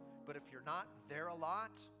lot. But if you're not there a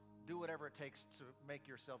lot, do whatever it takes to make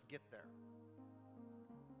yourself get there.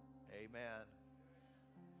 Amen.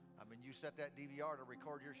 I mean, you set that DVR to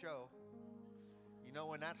record your show. You know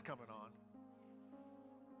when that's coming on.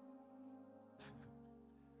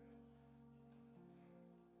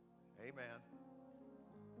 Amen.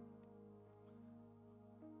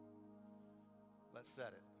 Let's set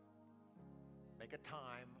it. Make a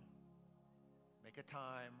time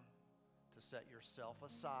to set yourself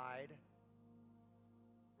aside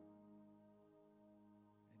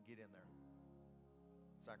and get in there.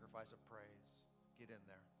 Sacrifice of praise. Get in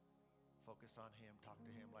there. Focus on Him. Talk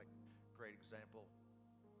to Him. Like, great example.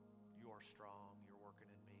 You are strong. You're working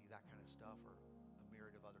in me. That kind of stuff, or a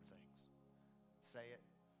myriad of other things. Say it.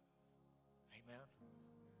 Amen.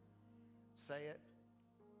 Say it.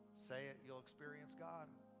 Say it. You'll experience God.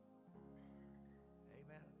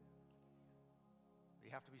 Amen.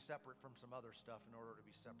 You have to be separate from some other stuff in order to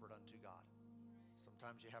be separate unto God.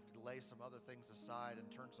 Sometimes you have to lay some other things aside and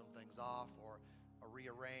turn some things off, or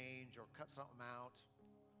rearrange, or cut something out.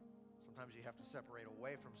 Sometimes you have to separate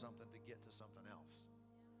away from something to get to something else.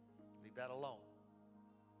 Leave that alone.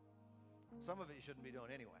 Some of it you shouldn't be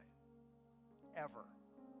doing anyway. Ever.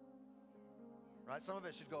 Right? Some of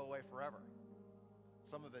it should go away forever.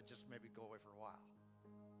 Some of it just maybe go away for a while.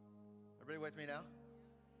 Everybody with me now?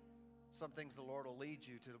 Some things the Lord will lead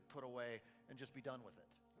you to put away and just be done with it.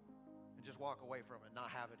 And just walk away from it,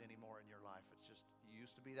 not have it anymore in your life. It's just, you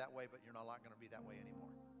used to be that way, but you're not going to be that way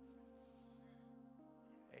anymore.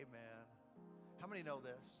 Amen. How many know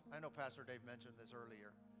this? I know Pastor Dave mentioned this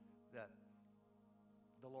earlier, that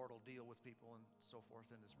the Lord will deal with people and so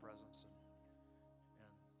forth in His presence.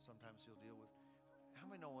 And sometimes He'll deal with... How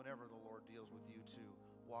many know whenever the Lord deals with you to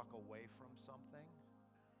walk away from something,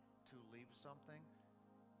 to leave something,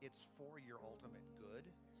 it's for your ultimate good?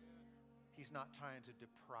 He's not trying to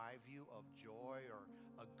deprive you of joy or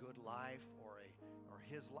a good life or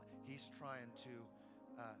His life. He's trying to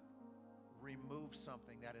remove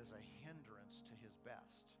something that is a hindrance to His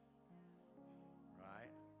best. Right?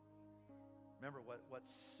 Remember what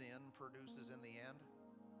sin produces in the end?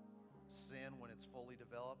 Sin, when it's fully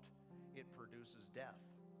developed, it produces death.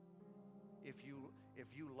 If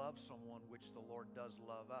you love someone, which the Lord does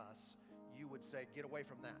love us, you would say, get away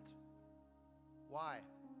from that. Why?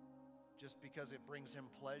 Just because it brings him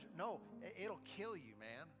pleasure? No, it'll kill you,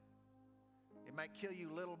 man. It might kill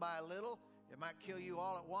you little by little. It might kill you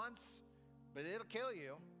all at once, but it'll kill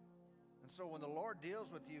you. And so when the Lord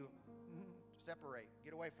deals with you, separate.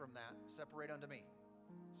 Get away from that. Separate unto me.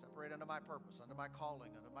 Separate unto my purpose, unto my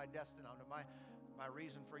calling, unto my destiny, unto my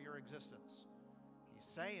reason for your existence. He's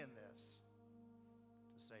saying this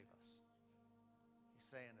to save us. He's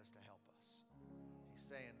saying this to help us. He's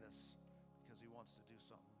saying this because he wants to do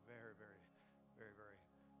something very, very, very, very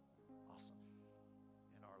awesome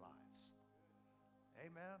in our lives.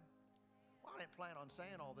 Amen. Well, I didn't plan on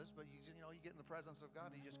saying all this, but you get in the presence of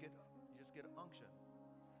God, you just get unction.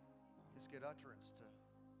 You just get utterance to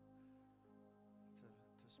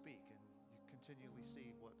speak, and you continually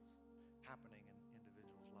see what's happening in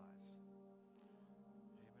individuals' lives.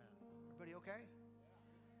 Amen. Everybody okay?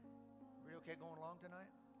 Everybody okay going along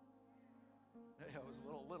tonight? Yeah, it was a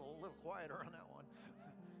little quieter on that one.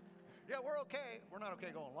 Yeah, we're okay. We're not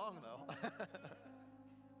okay going along though.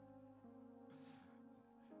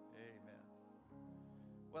 Amen.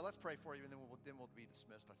 Well, let's pray for you, and then we'll be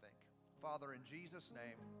dismissed, I think. Father, in Jesus'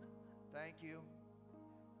 name, thank you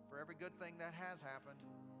for every good thing that has happened,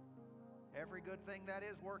 every good thing that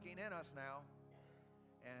is working in us now,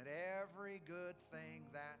 and every good thing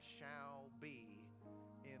that shall be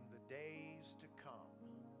in the days to come.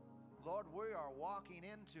 Lord, we are walking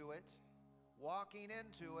into it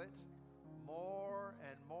more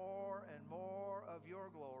and more and more of your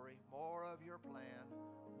glory, more of your plan,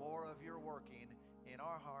 more of your working in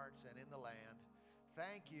our hearts and in the land.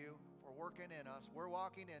 Thank you for working in us. We're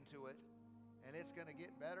walking into it, and it's going to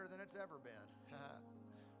get better than it's ever been.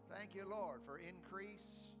 Thank you, Lord, for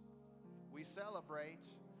increase. We celebrate.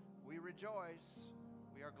 We rejoice.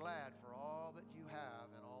 We are glad for all that you have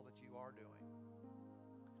and all that you are doing,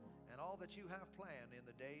 and all that you have planned in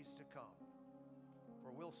the days to come.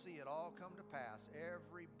 For we'll see it all come to pass,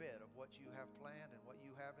 every bit of what you have planned and what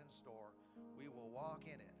you have in store. We will walk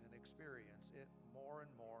in it and experience it more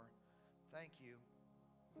and more. Thank you.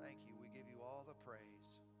 Thank you. We give you all the praise.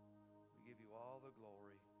 We give you all the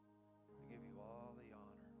glory. We give you all the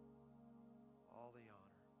honor. All the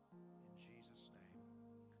honor. In Jesus' name.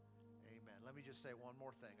 Amen. Let me just say one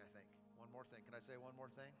more thing, I think. One more thing. Can I say one more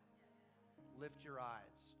thing? Lift your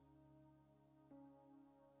eyes.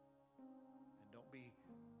 And don't be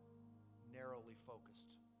narrowly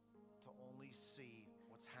focused to only see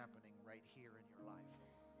what's happening right here in your life.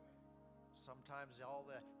 Sometimes all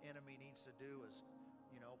the enemy needs to do is,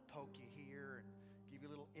 poke you here and give you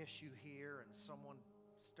a little issue here, and someone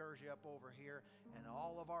stirs you up over here, and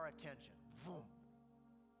all of our attention, boom.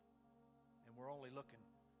 And we're only looking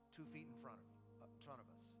 2 feet in front of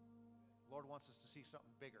us. The Lord wants us to see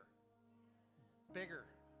something bigger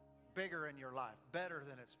in your life, better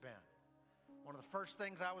than it's been. One of the first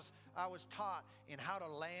things I was taught in how to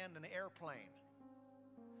land an airplane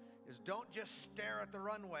is don't just stare at the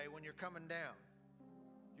runway when you're coming down.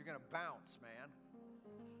 You're going to bounce, man.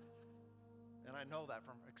 And I know that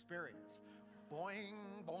from experience.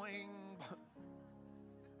 Boing, boing.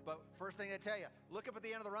 But first thing they tell you, look up at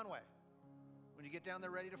the end of the runway. When you get down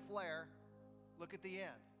there ready to flare, look at the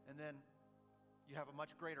end. And then you have a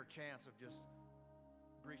much greater chance of just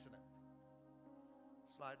greasing it.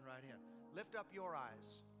 Sliding right in. Lift up your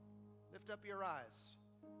eyes. Lift up your eyes.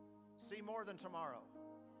 See more than tomorrow.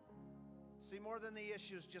 See more than the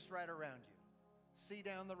issues just right around you. See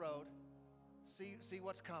down the road. See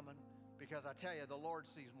what's coming. Because I tell you, the Lord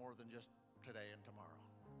sees more than just today and tomorrow.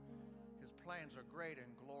 His plans are great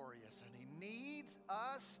and glorious, and He needs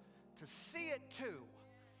us to see it too.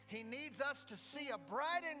 He needs us to see a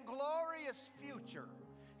bright and glorious future.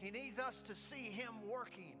 He needs us to see Him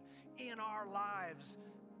working in our lives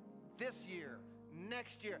this year,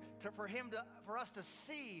 next year, for us to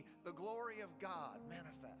see the glory of God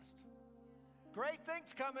manifest. Great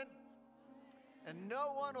things coming, and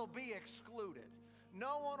no one will be excluded.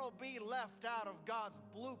 No one will be left out of God's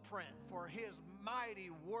blueprint for His mighty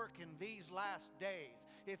work in these last days.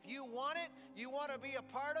 If you want it, you want to be a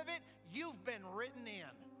part of it, you've been written in.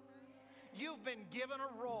 You've been given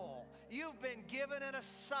a role. You've been given an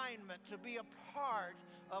assignment to be a part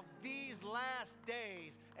of these last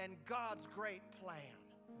days and God's great plan.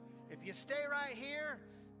 If you stay right here,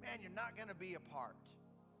 man, you're not going to be a part,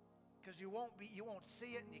 because you won't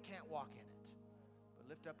see it and you can't walk in it. But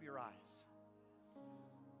lift up your eyes.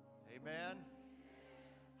 Amen.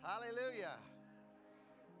 Hallelujah.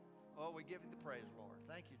 Oh, Oh, we give you the praise, Lord.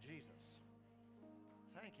 Thank you, Jesus.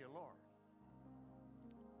 Thank you, Lord.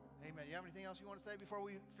 Amen. You have anything else you want to say before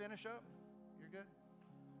we finish up? You're good?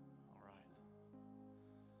 All right.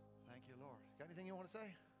 Thank you, Lord. Got anything you want to say?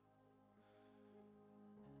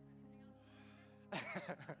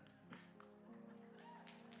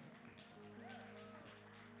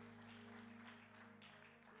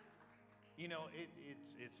 You know,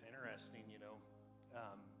 it's interesting, you know,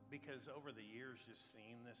 because over the years, just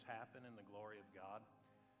seeing this happen in the glory of God,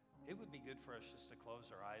 it would be good for us just to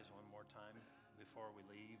close our eyes one more time before we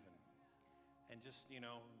leave and just, you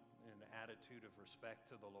know, in an attitude of respect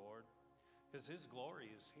to the Lord, because His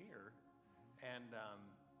glory is here. And,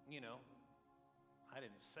 you know, I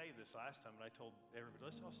didn't say this last time, but I told everybody,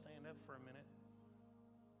 let's all stand up for a minute.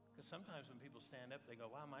 Because sometimes when people stand up, they go,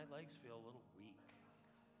 wow, my legs feel a little weak.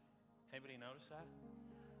 Anybody notice that?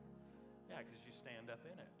 Yeah, because you stand up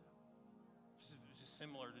in it. It's just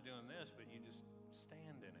similar to doing this, but you just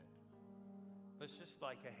stand in it. But it's just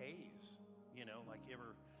like a haze, you know, like you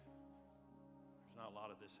ever, there's not a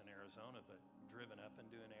lot of this in Arizona, but driven up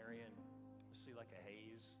into an area and you see like a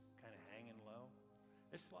haze kind of hanging low.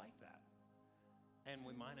 It's like that. And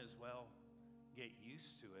we might as well get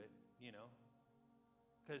used to it, you know.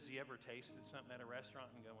 Because you ever tasted something at a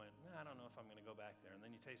restaurant and went, no, I don't know if I'm going to go back there. And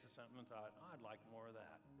then you tasted something and thought, oh, I'd like more of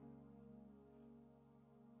that.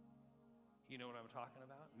 You know what I'm talking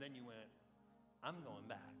about? And then you went, I'm going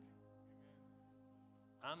back.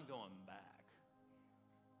 I'm going back.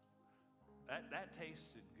 That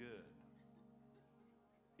tasted good.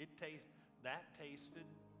 That tasted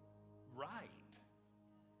right.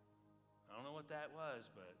 I don't know what that was,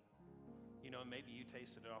 but you know, maybe you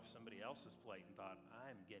tasted it off somebody else's plate and thought,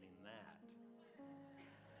 I'm getting that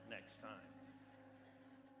next time.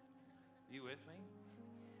 You with me?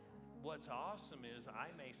 What's awesome is I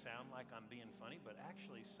may sound like I'm being funny, but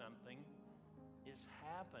actually something is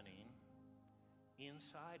happening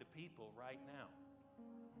inside of people right now.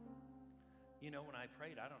 You know, when I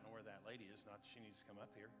prayed, I don't know where that lady is, not that she needs to come up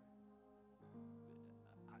here.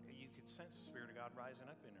 You could sense the Spirit of God rising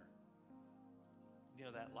up in her. You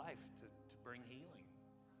know, that life to bring healing.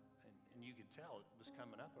 And you could tell it was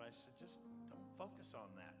coming up, but I said, just don't focus on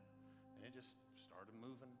that. And it just started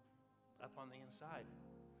moving up on the inside.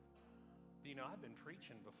 But, you know, I've been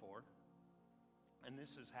preaching before, and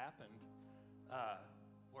this has happened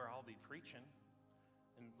where I'll be preaching,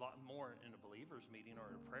 and a lot more in a believer's meeting or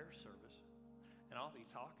a prayer service, and I'll be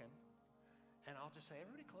talking, and I'll just say,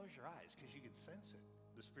 everybody close your eyes, because you can sense it.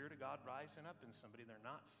 The Spirit of God rising up in somebody, they're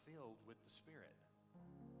not filled with the Spirit.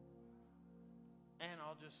 And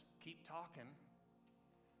I'll just keep talking.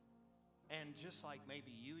 And just like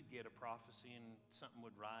maybe you would get a prophecy and something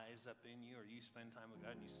would rise up in you, or you spend time with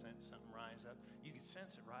God and you sense something rise up, you could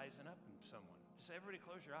sense it rising up in someone. Just everybody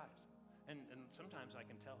close your eyes. And sometimes I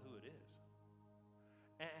can tell who it is.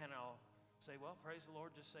 And I'll say, well, praise the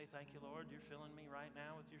Lord. Just say, thank you, Lord. You're filling me right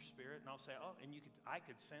now with your Spirit. And I'll say, oh, and I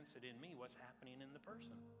could sense it in me, what's happening in the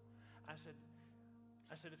person. I said,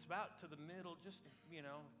 it's about to the middle, just, you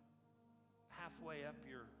know, halfway up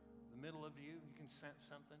the middle of you. You can sense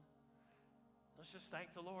something. Let's just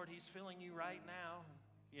thank the Lord. He's filling you right now.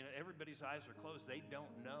 You know, everybody's eyes are closed. They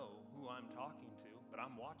don't know who I'm talking to, but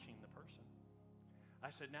I'm watching the person. I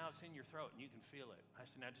said, now it's in your throat and you can feel it. I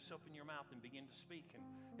said, now just open your mouth and begin to speak, and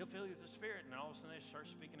He'll fill you with the Spirit. And all of a sudden they start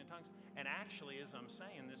speaking in tongues. And actually, as I'm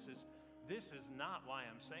saying, this is not why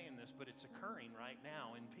I'm saying this, but it's occurring right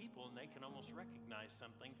now in people, and they can almost recognize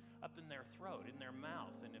something up in their throat, in their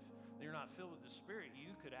mouth. And if they're not filled with the Spirit,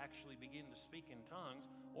 you could actually begin to speak in tongues.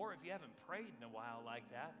 Or if you haven't prayed in a while like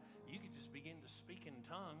that, you could just begin to speak in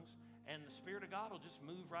tongues, and the Spirit of God will just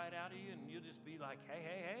move right out of you, and you'll just be like, hey,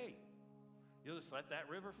 hey, hey. You'll just let that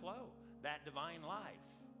river flow, that divine life.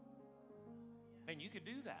 And you could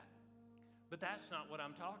do that. But that's not what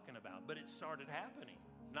I'm talking about. But it started happening.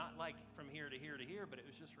 Not like from here to here to here, but it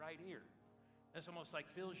was just right here. It's almost like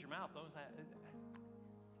fills your mouth.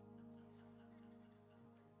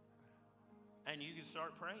 And you can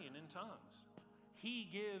start praying in tongues. He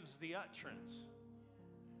gives the utterance.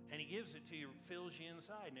 And He gives it to you, fills you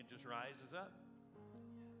inside, and it just rises up.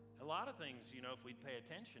 A lot of things, you know, if we'd pay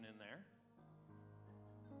attention in there,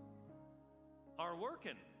 are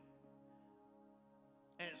working.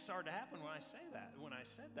 And it started to happen when I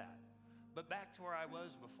said that. But back to where I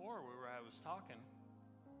was before, where I was talking,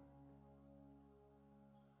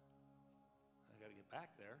 I got to get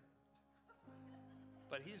back there.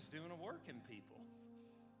 But He's doing a work in people.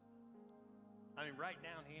 I mean, right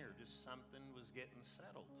down here, just something was getting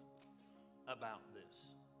settled about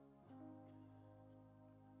this.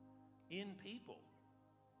 In people.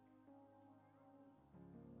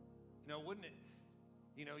 You Wouldn't it,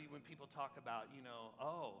 when people talk about,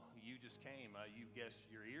 oh, you just came, you guess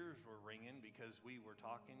your ears were ringing because we were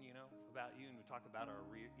talking, about you, and we talk about our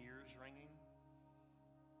ears ringing.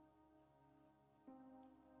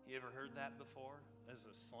 You ever heard that before as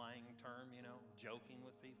a slang term, joking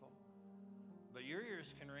with people? But your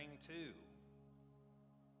ears can ring too.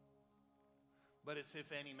 But it's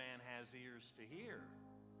if any man has ears to hear,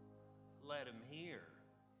 let him hear.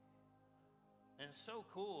 And it's so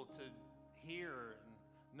cool to hear and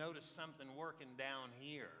notice something working down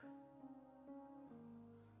here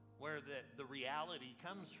where the reality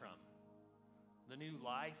comes from. The new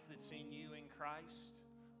life that's in you in Christ,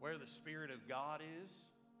 where the Spirit of God is.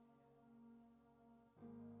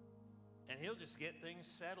 And He'll just get things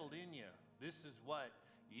settled in you. This is what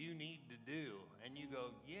you need to do. And you go,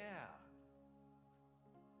 yeah.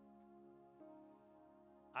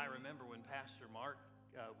 I remember when Pastor Mark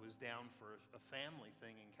was down for a family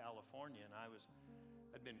thing in California, and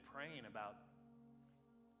I'd been praying about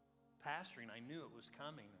pastoring. I knew it was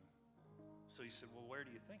coming. So he said, well, where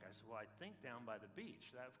do you think? I said, well, I think down by the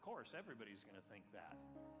beach. Of course, everybody's going to think that.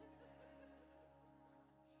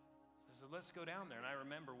 I said, let's go down there. And I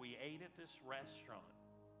remember we ate at this restaurant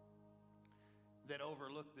that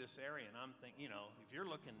overlooked this area. And I'm thinking, if you're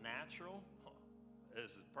looking natural,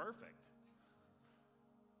 this is perfect.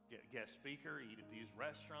 Get a guest speaker, eat at these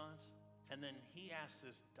restaurants. And then he asked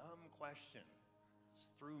this dumb question.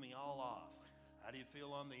 Just threw me all off. How do you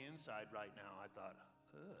feel on the inside right now? I thought,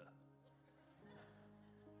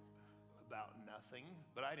 about nothing.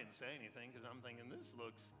 But I didn't say anything because I'm thinking, this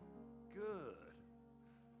looks good.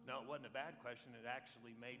 No, it wasn't a bad question. It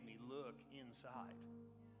actually made me look inside.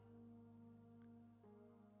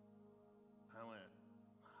 I went,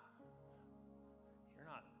 you're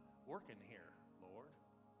not working here, Lord.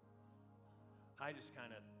 I just kind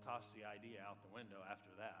of tossed the idea out the window after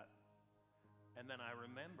that. And then I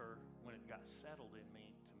remember when it got settled in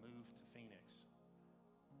me to move to Phoenix.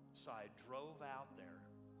 So I drove out there,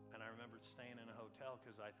 and I remembered staying in a hotel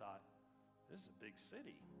because I thought, this is a big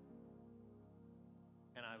city.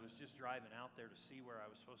 And I was just driving out there to see where I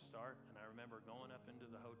was supposed to start, and I remember going up into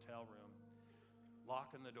the hotel room,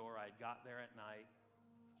 locking the door. I got there at night,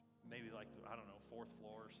 maybe like, fourth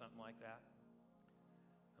floor or something like that.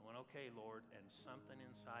 I went, okay, Lord, and something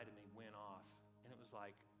inside of me went off. And it was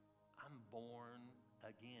like, I'm born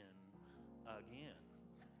again.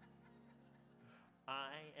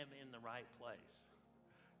 I am in the right place.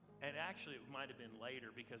 And actually, it might have been later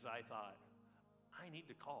because I thought, I need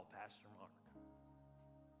to call Pastor Mark.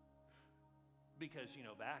 Because,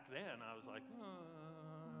 back then I was like,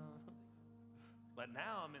 But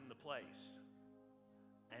now I'm in the place.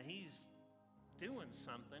 And He's doing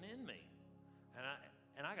something in me.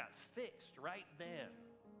 And I got fixed right then.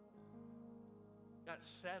 Got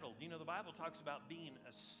settled. The Bible talks about being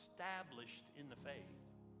established in the faith.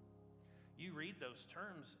 You read those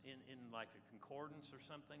terms in like a concordance or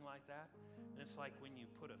something like that, and it's like when you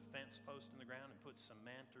put a fence post in the ground and put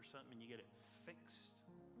cement or something and you get it fixed.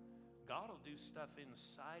 God will do stuff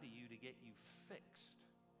inside of you to get you fixed.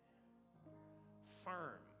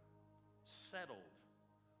 Firm. Settled.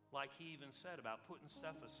 Like He even said about putting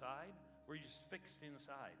stuff aside, where you're just fixed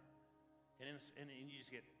inside. And you just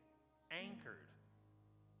get anchored.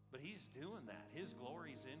 But He's doing that. His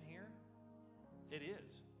glory's in here. It is.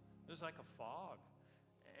 It's like a fog.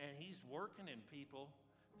 And He's working in people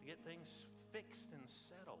to get things fixed and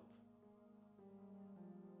settled.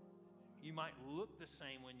 You might look the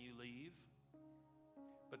same when you leave,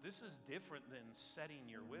 but this is different than setting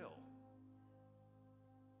your will.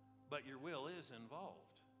 But your will is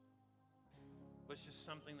involved. But it's just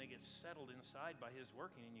something that gets settled inside by His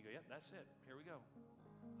working, and you go, yep, that's it. Here we go.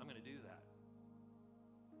 I'm going to do that.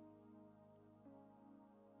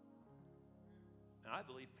 And I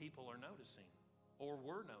believe people are noticing, or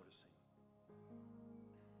were noticing.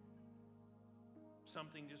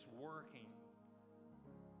 Something just working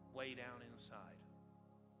way down inside.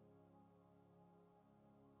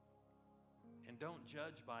 And don't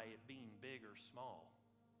judge by it being big or small.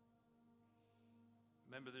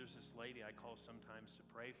 Remember, there's this lady I call sometimes to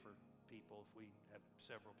pray for people. If we have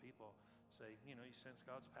several people say, you sense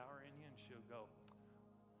God's power in you? And she'll go,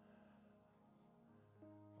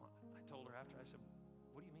 well, I told her after, I said,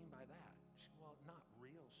 what do you mean by that? She said, well, not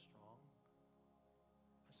real strong.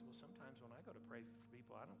 I said, well, sometimes when I go to pray for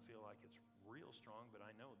people, I don't feel like it's real strong, but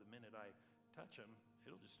I know the minute I touch them,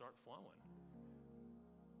 it'll just start flowing.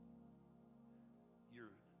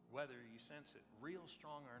 Whether you sense it real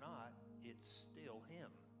strong or not, it's still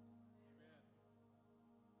Him. Amen.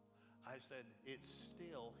 I said, it's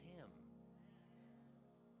still Him.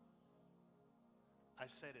 I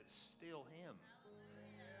said it's still him.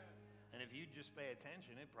 And if you just pay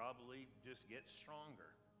attention, it probably just gets stronger.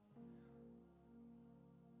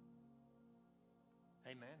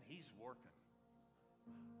 Amen. He's working.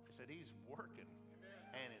 I said he's working,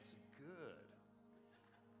 and it's good.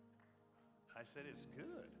 I said it's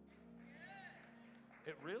good.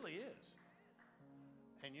 It really is.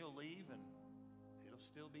 And you'll leave, and it'll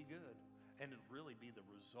still be good. And it'll really be the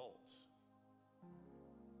results.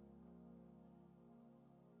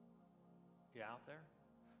 You out there?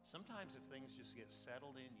 Sometimes if things just get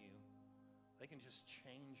settled in you, they can just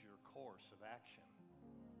change your course of action.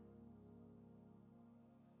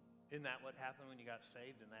 Isn't that what happened when you got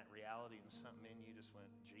saved, and that reality and something in you just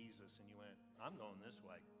went, Jesus, and you went, I'm going this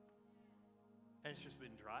way. And it's just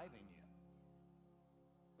been driving you.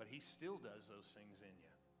 But he still does those things in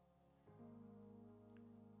you.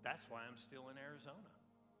 That's why I'm still in Arizona.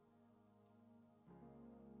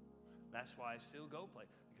 That's why I still go play,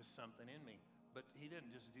 because something in me. But he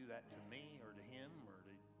didn't just do that to me or to him or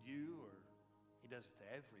to you, or he does it to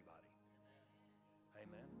everybody.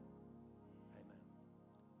 Amen. Amen.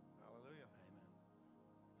 Hallelujah. Amen.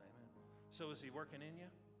 Amen. So is he working in you?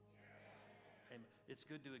 Amen. It's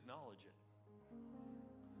good to acknowledge it.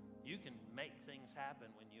 You can make things happen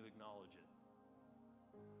when you acknowledge it.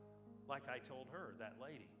 Like I told her, that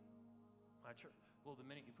lady, my church. Well, the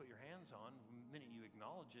minute you put your hands on, the minute you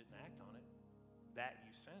acknowledge it and act on it, that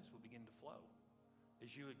you sense will begin to flow.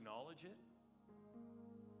 As you acknowledge it,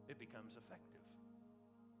 it becomes effective.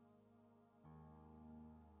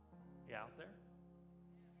 You out there?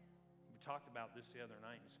 We talked about this the other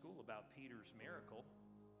night in school about Peter's miracle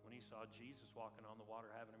when he saw Jesus walking on the water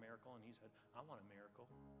having a miracle, and he said, I want a miracle.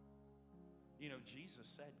 You know, Jesus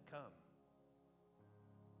said, come.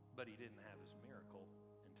 But he didn't have his miracle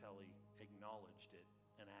until he acknowledged it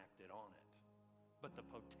and acted on it. But the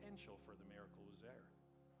potential for the miracle was there.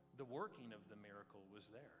 The working of the miracle was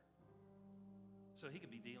there. So he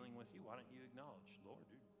could be dealing with you. Why don't you acknowledge, Lord,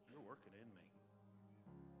 dude, you're working in me.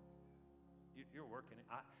 You're working in,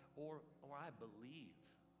 or I believe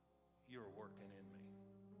you're working in me.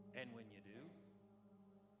 And when you do,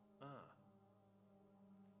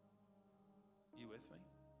 you with me?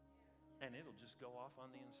 And it'll just go off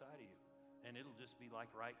on the inside of you. And it'll just be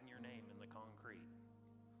like writing your name in the concrete.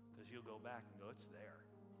 Because you'll go back and go, it's there.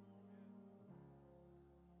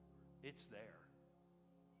 It's there.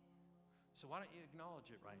 So why don't you acknowledge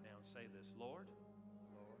it right now and say this, Lord,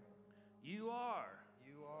 Lord, you are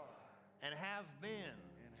and have been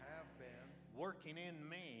working in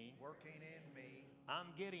me. in me. I'm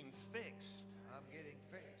getting fixed,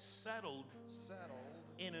 settled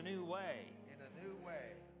in a new way,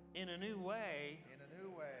 in a new way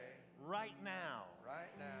right now.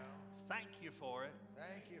 Thank you for it.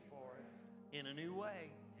 In a new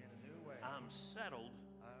way. I'm settled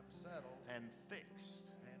and fixed.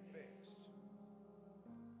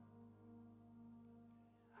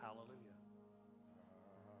 Hallelujah.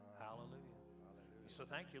 Hallelujah. So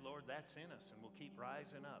thank you, Lord, that's in us, and we'll keep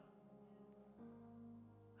rising up.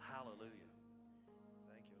 Hallelujah.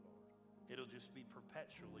 Thank you, Lord. It'll just be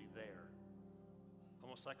perpetually there,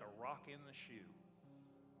 almost like a rock in the shoe.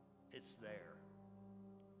 It's there.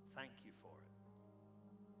 Thank you for it.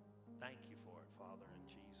 Thank you for it, Father, in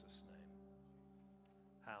Jesus' name.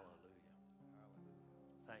 Hallelujah.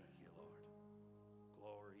 Thank you, Lord.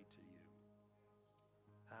 Glory to you.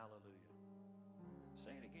 Hallelujah.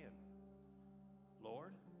 Say it again.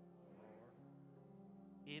 Lord,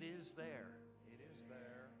 it is there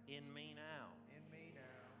in me now.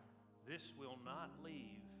 This will not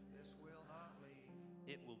leave.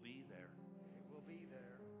 It will be there.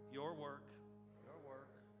 Your work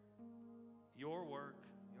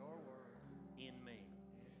in me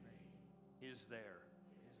is there.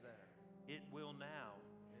 It will now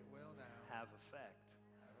have effect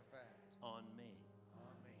on me.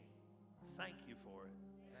 Thank you for it.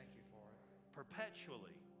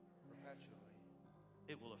 Perpetually,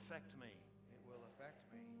 it will affect me.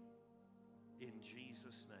 In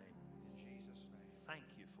Jesus' name. Thank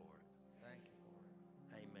you for it.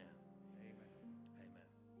 Amen.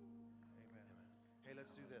 Amen. Hey,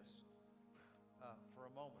 let's do this. For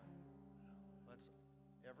a moment,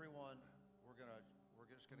 everyone, we're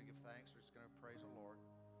just gonna give thanks. We're just gonna praise the Lord.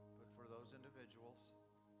 But for those individuals,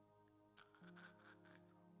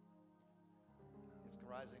 it's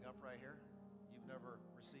rising up right here. You've never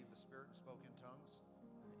received the Spirit and spoke in tongues,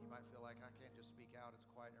 and you might feel like I can't just speak out. It's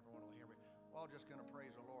quiet, and everyone will hear me. Well, I'm just gonna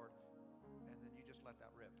praise the Lord, and then you just let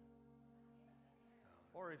that rip.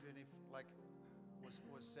 Or if like was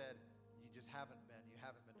said, you haven't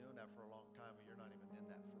been doing that for a long time, and you're not even in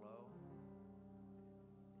that flow,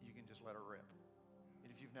 you can just let it rip.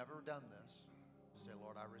 never done this, say,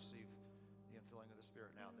 Lord, I receive the infilling of the Spirit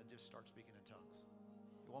now. Then just start speaking in tongues.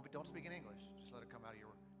 Don't speak in English. Just let it come out of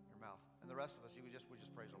your mouth. And the rest of us, we just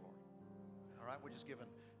praise the Lord. All right? We're just giving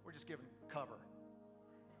cover.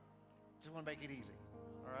 Just want to make it easy.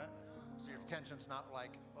 All right? So your attention's not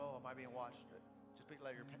like, oh, am I being watched? Just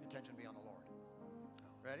let your attention be on the Lord.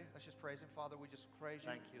 Ready? Let's just praise Him. Father, we just praise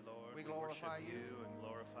You. Thank You, Lord. We glorify You and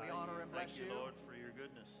glorify We honor and bless Thank You, Lord, for Your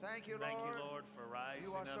goodness. Thank You, Lord. Thank You, Lord, for rising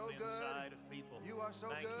You are so up good. inside of people. You are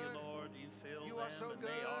so Thank good. You, Lord. You fill You them, are so and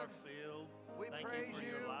they are good. filled. We Thank praise You for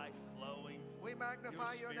You. Your life flowing. We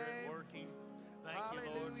magnify Your Spirit name. working. Thank You,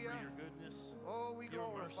 Lord, for Hallelujah. Your goodness. Oh, we Your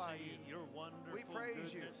glorify mercy, You. Your wonderful We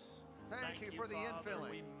praise You. goodness. Thank You for the Father.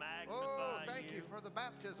 infilling. We magnify Oh, thank You for the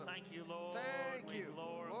baptism. Thank You, Lord. Thank We You.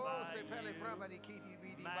 Oh, glorify se pele You. frama di kiti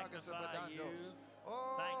vidi baga Magnify You. sabadandos.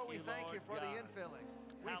 Oh, Thank we You, thank You Lord for the God. infilling.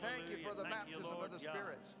 We thank You for the Hallelujah. Thank You, baptism Lord of the God.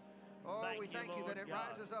 Spirit. Oh, Thank we You, thank You that Lord it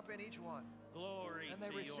God. rises up in each one. Glory And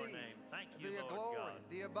they to Your receive name. Thank You, the Lord glory, God.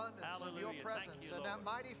 the abundance of Your Hallelujah. presence, Thank You, and that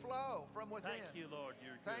Lord. mighty flow from within. Thank You, Lord.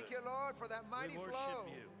 You're Thank good. You, Lord, for that mighty We worship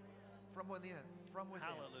flow You. from within. From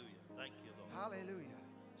within. Hallelujah. Thank You, Lord. Hallelujah.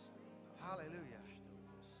 Hallelujah.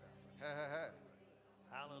 Hey, hey, hey.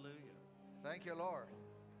 Hallelujah. Thank You, Lord.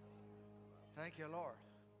 Thank You, Lord.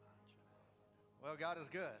 Well, God is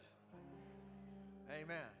good.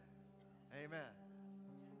 Amen. Amen.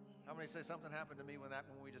 How many say something happened to me when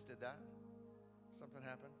we just did that? Something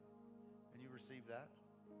happened and you received that?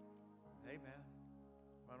 Amen.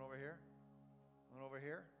 One over here. One over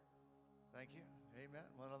here. Thank you. Amen.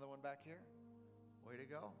 One other one back here. Way to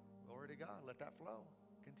go. Glory to God. Let that flow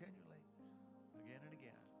continually. Again and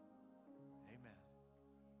again. Amen.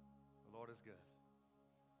 The Lord is good.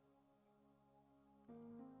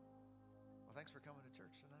 Well, thanks for coming to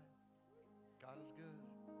church tonight. God is good.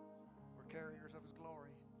 We're carriers of His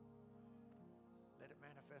glory. Let it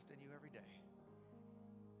manifest in you every day.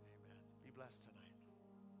 Amen. Be blessed tonight.